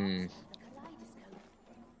 Hmm. The kaleidoscope.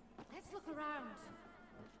 Let's look around.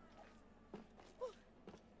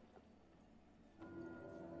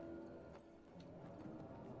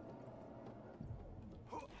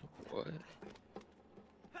 What?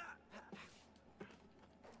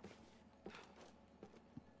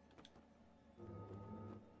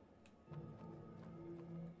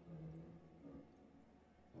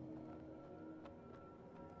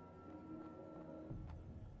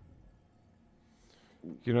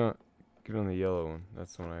 Get on the yellow one.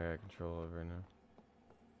 That's the one I got control of right now.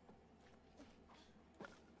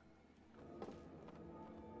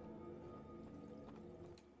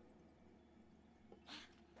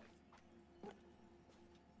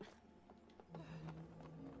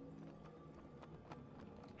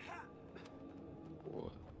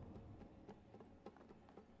 What?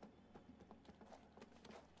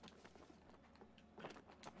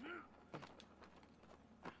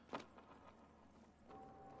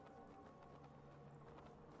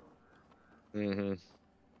 Mm-hmm.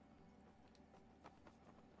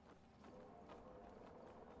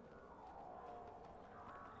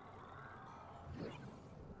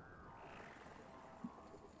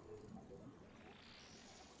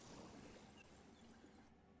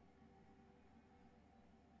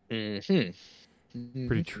 Mm-hmm.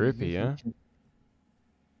 Pretty trippy, huh?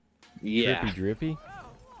 Yeah. Trippy drippy?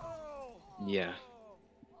 Yeah.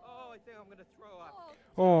 Oh, I think I'm gonna throw up.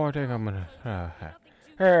 Oh, I think I'm gonna.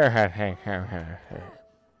 I'm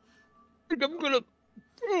gonna.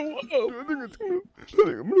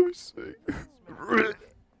 I'm really sick. Oh,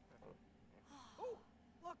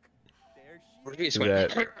 look. There she Where did he Is swim?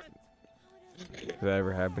 that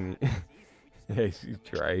ever happened? Yeah, she's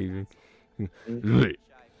driving.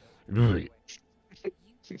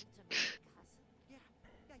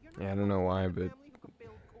 Yeah, I don't know why, but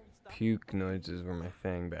puke noises were my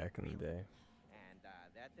thing back in the day. And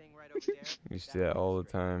that thing right over there. Used to do that all the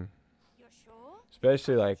time. You're sure?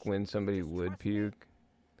 Especially like when somebody would puke,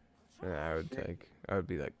 and I would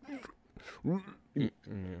be like, yeah. Come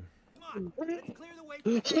on, let's clear the way for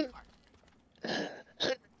the car. We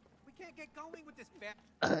can't get going with this bit.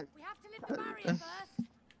 We have to lift the barrier first.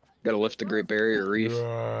 Gotta lift the Great Barrier Reef.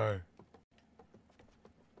 Looks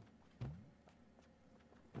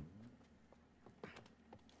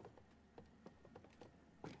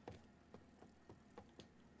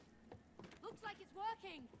like it's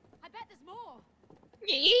working. I bet there's more.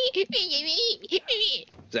 Is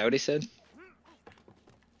that what he said?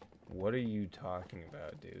 What are you talking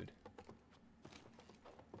about, dude?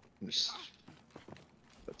 That's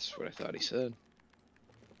what I thought he said.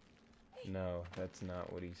 No, that's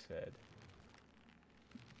not what he said.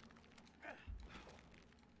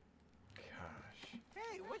 Gosh.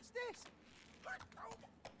 Hey, what's this?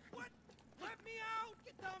 What? Let me out,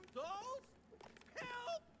 you dumb dolls!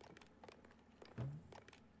 Help!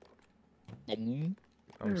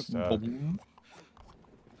 I'm stuck.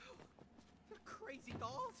 Crazy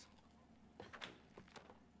dolls?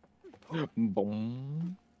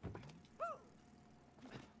 Boom.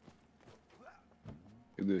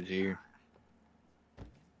 Who goes here?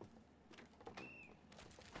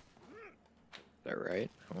 Is that right?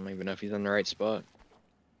 I don't even know if he's in the right spot.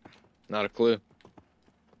 Not a clue.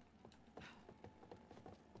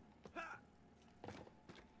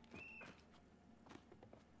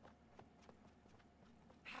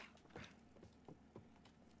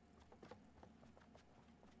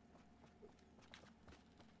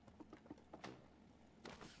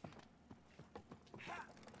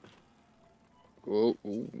 Whoa.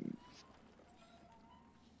 Ooh.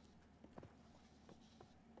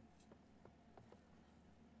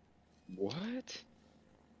 What?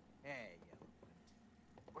 Hey,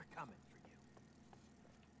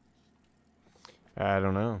 I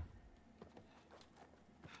don't know.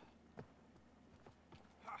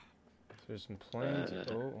 There's some planes.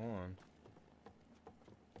 Oh, hold on.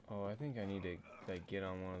 Oh, I think I need to like get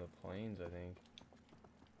on one of the planes, I think.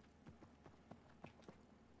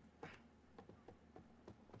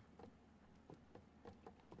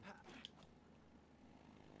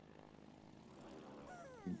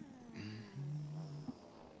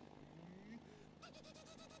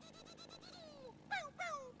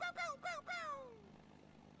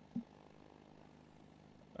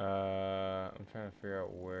 I'm trying to figure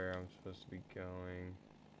out where I'm supposed to be going.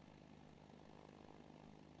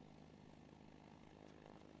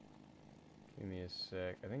 Give me a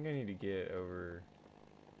sec. I think I need to get over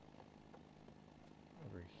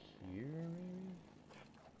here, maybe?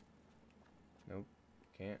 Nope,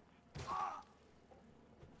 can't.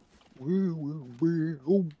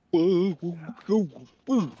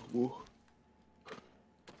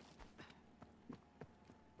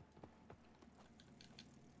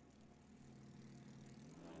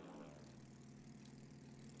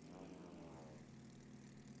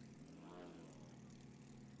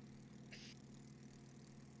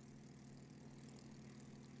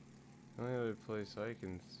 The only other place I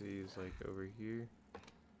can see is like over here.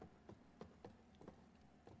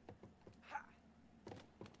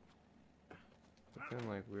 But then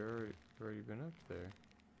like we already been up there.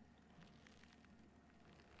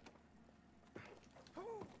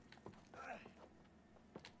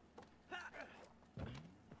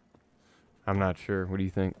 I'm not sure. What do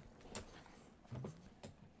you think?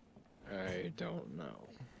 I don't know.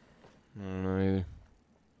 I don't know either.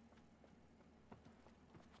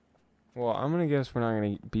 Well, I'm gonna guess we're not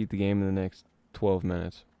gonna beat the game in the next 12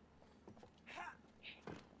 minutes.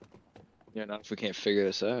 Yeah, not if we can't figure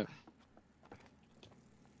this out.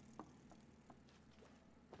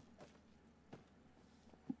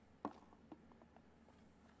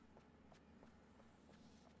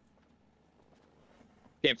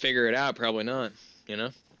 Can't figure it out, probably not, you know?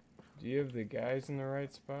 Do you have the guys in the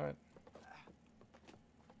right spot?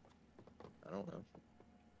 I don't know.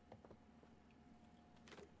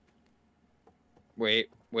 Wait.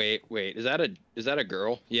 Is that a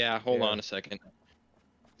girl? Yeah, hold on a second.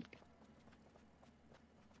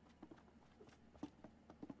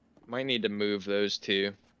 Might need to move those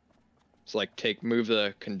two. It's like move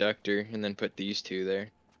the conductor and then put these two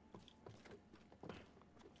there.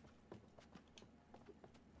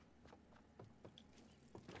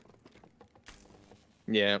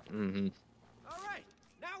 Yeah, Alright,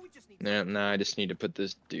 now we just need No, I just need to put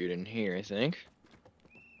this dude in here, I think.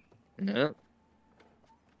 No.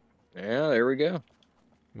 Yeah, there we go.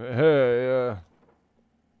 Hey,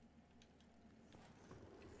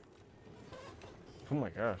 oh my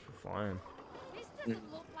gosh, we're flying. This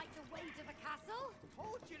doesn't look like the way to the castle.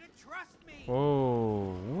 Told you to trust me.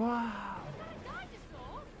 Whoa, wow. Is that a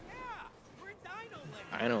dinosaur? Yeah, we're in Dino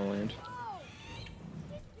Land. Dino Land. Oh,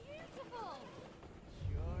 it's beautiful.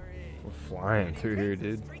 Sure is. We're flying through here,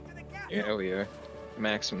 dude. Straight to the castle. Yeah, we are.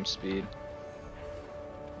 Maximum speed.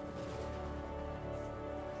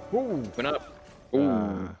 Whoa. Open up.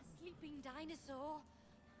 Ooh. Sleeping dinosaur.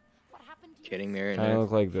 What happened to Getting your there Kinda now.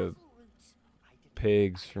 look like the castle route?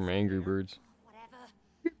 pigs from Angry Birds. Whatever.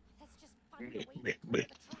 Let's just find a way to clear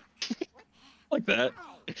the track. Like that.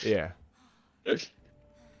 Yeah. Maybe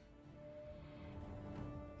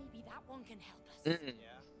that one can help us. Yeah,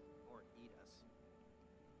 or eat us.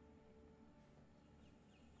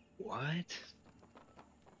 What?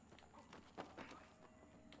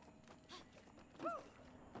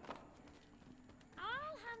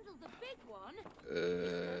 I'll handle the big one.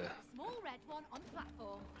 Uh. Small red one on the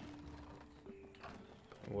platform.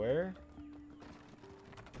 Where?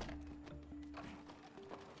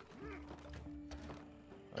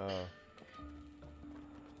 Oh.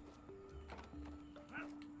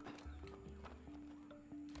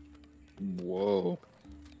 Whoa.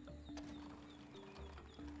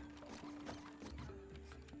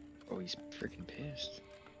 Oh, he's freaking pissed.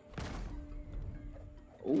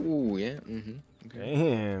 Oh, yeah, okay.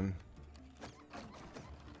 Damn.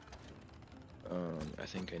 I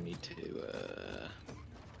think I need to,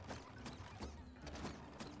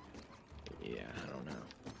 yeah, I don't know.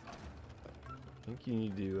 I think you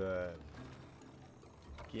need to,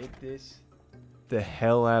 get this the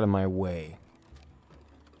hell out of my way.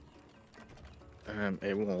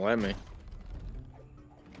 It won't let me.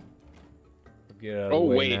 Get out of Oh,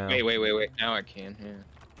 the way now. wait. Now I can, yeah.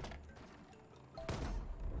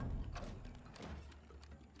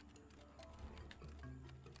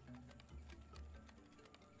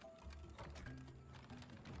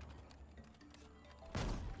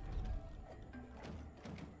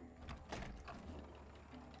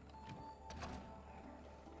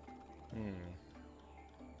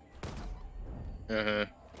 Uh-huh.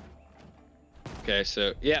 Okay,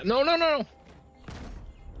 so yeah, no.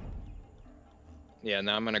 Yeah,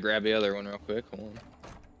 now I'm gonna grab the other one real quick. Hold on.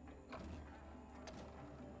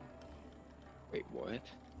 Wait, what?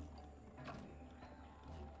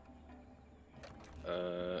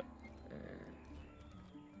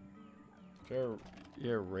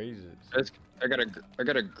 Yeah, raises. I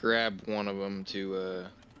gotta grab one of them to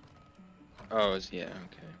Oh, yeah,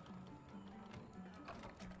 okay.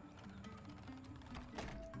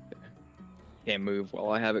 Can't move while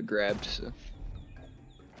I have it grabbed, so.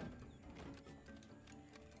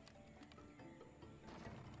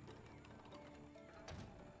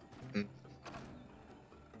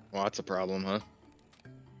 Well, that's a problem, huh?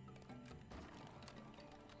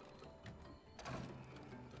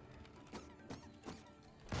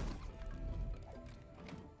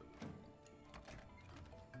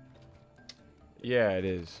 Yeah, it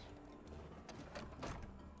is.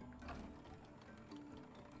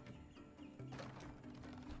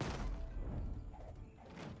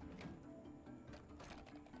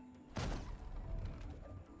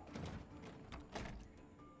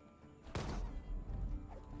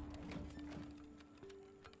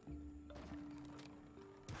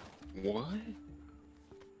 What?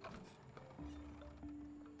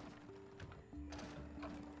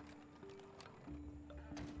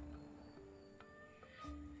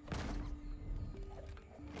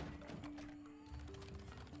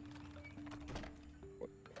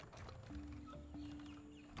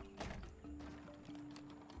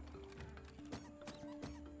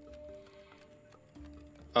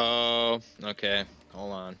 Oh, okay.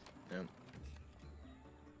 Hold on. Yep.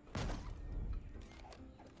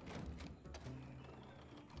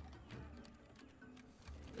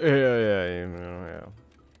 Yeah.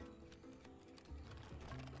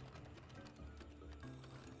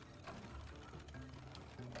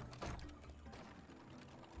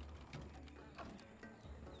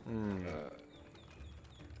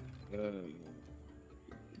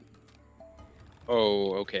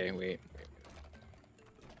 Oh, okay, wait.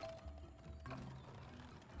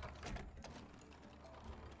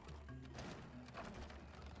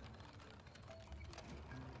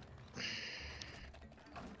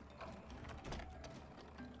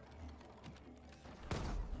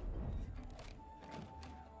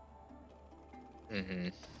 Mm-hmm.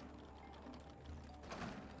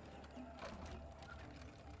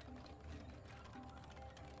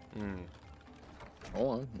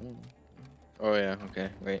 Hold on. Oh yeah, okay,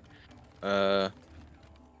 wait.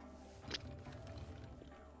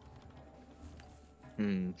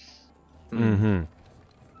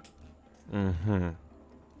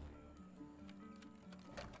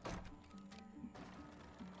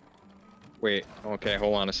 Wait, okay,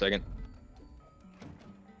 hold on a second.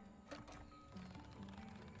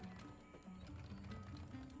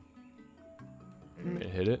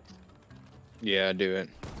 Hit it? Yeah, do it.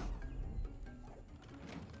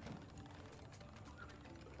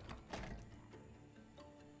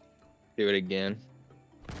 Do it again.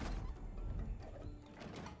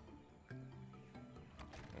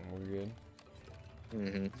 We're good.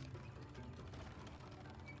 Mm-hmm.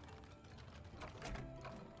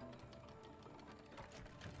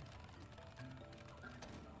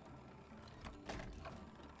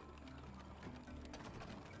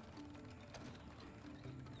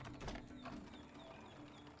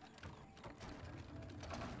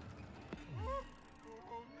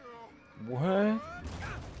 What?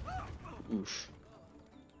 Oof.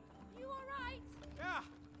 You alright? Yeah.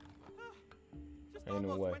 Just Ain't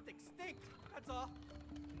no almost way. went extinct. That's all.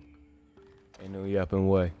 Ain't no yapping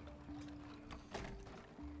way.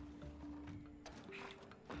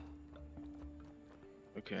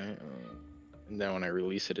 Okay. And then when I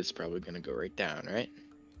release it, it's probably gonna go right down, right?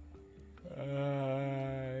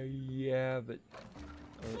 Yeah, but...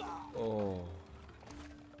 Oh.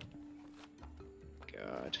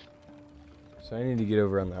 God. So I need to get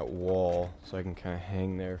over on that wall so I can kind of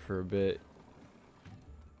hang there for a bit.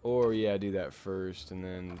 Or, yeah, do that first and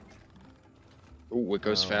then... Ooh, it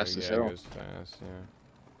goes fast as hell. It goes fast,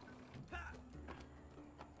 yeah.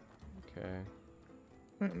 Okay.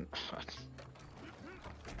 I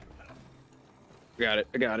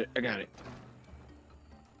got it.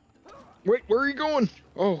 Wait, where are you going?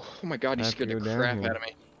 Oh my god, you I have to scared the go down crap here. out of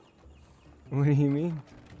me. What do you mean?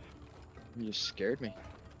 You just scared me.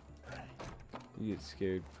 You get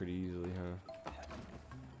scared pretty easily, huh?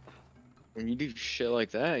 When you do shit like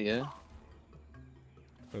that, yeah.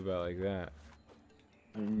 What about like that?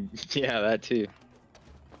 Yeah, that too.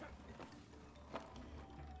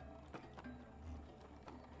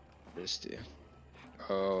 This too.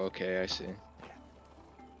 Oh, okay, I see.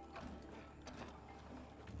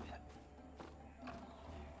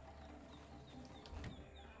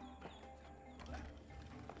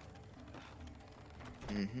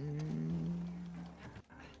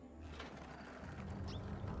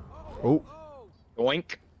 Oh.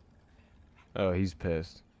 Oink. Oh, he's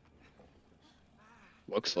pissed.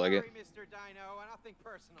 Looks like it. Sorry, Mr. Dino, nothing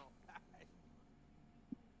personal.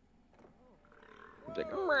 Like,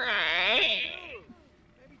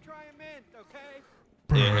 Maybe try a mint, okay?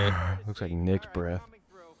 yeah. Looks like Nick's All right, breath. coming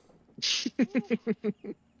through.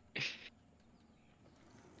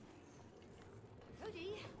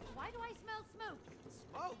 Cody, why do I smell smoke?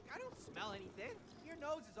 Smoke? I don't smell anything. Your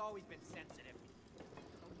nose has always been sensitive.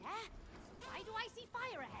 Oh yeah? Why do I see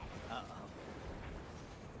fire ahead? Uh-oh.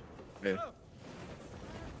 Yeah.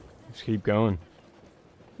 Just keep going.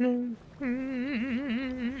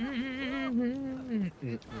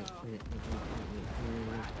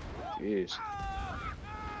 Jeez.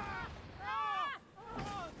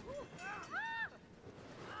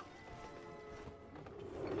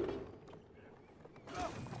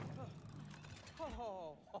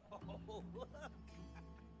 Oh, look.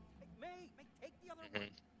 May, take the other one.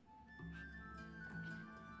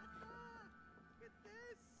 Get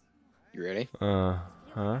this. You ready? Huh?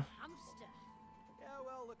 Hamster. Yeah,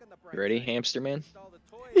 well, look on the bright You ready, side. hamster man? Install the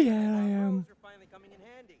toys, Yeah, and I our am. roads are finally coming in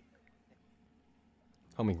handy.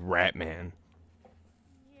 Call me Rat Man.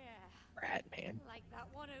 Yeah. Rat man. Like that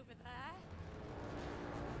one over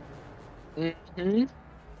there. Mm-hmm. Yeah,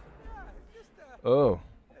 just, Oh,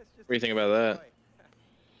 it's just What do you think about that? toy.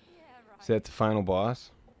 Yeah, right. is that the final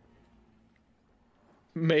boss?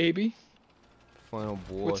 Maybe. Final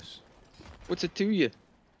boss. What's it to you?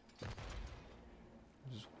 I'm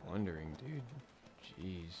just wondering, dude.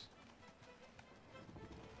 Jeez.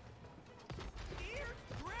 Steer's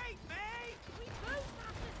great, May! We both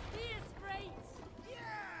have to steer straight.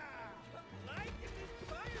 Yeah! Liking this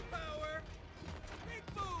firepower! Big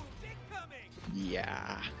moves incoming!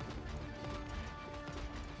 Yeah.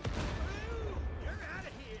 Ooh, you're out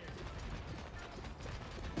of here!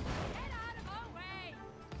 Get out of our way.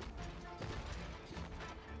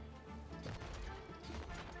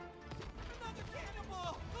 Another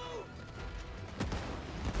cannonball! Move!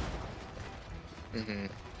 Mm-hmm.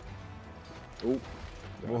 Oh.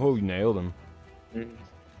 Whoa, you nailed him. Mm.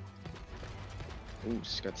 Ooh,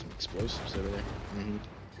 it's got some explosives over there. Mm-hmm.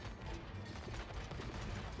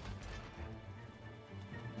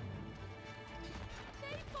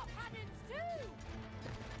 They've got cannons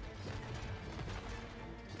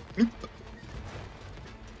too.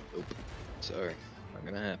 Nope. Sorry. Not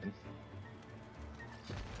gonna happen.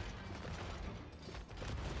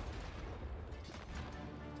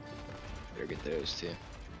 Better get those too.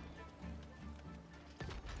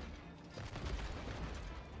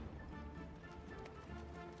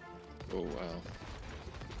 Oh wow.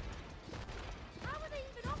 How are they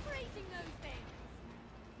even operating those things?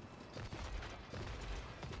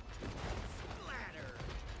 Splatter!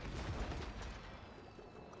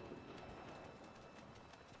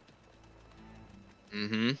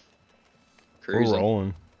 Mm-hmm. We're Cruising.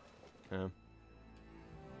 rolling. Yeah.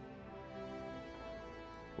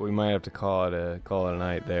 We might have to call it a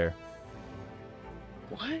night there.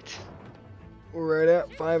 What? We're right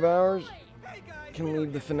at 5 hours. Hey guys, Can we leave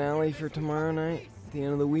don't the get finale this for is tomorrow night, at the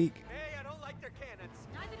end of the week. Hey, I don't like their cannons.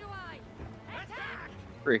 Neither do I. Attack!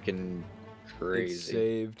 Freaking It's crazy.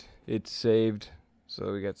 saved. It's saved.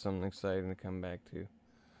 So we got something exciting to come back to.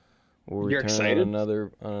 We'll You're return excited?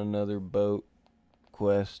 on another boat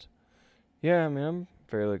quest. Yeah, I mean, I'm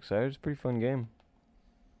fairly excited. It's a pretty fun game.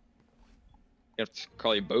 You have to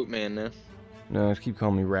call you Boatman now. No, just keep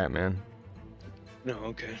calling me Rat Man. No,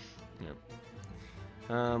 okay.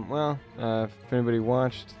 Well, if anybody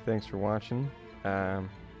watched, thanks for watching.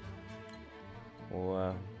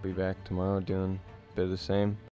 We'll be back tomorrow doing a bit of the same.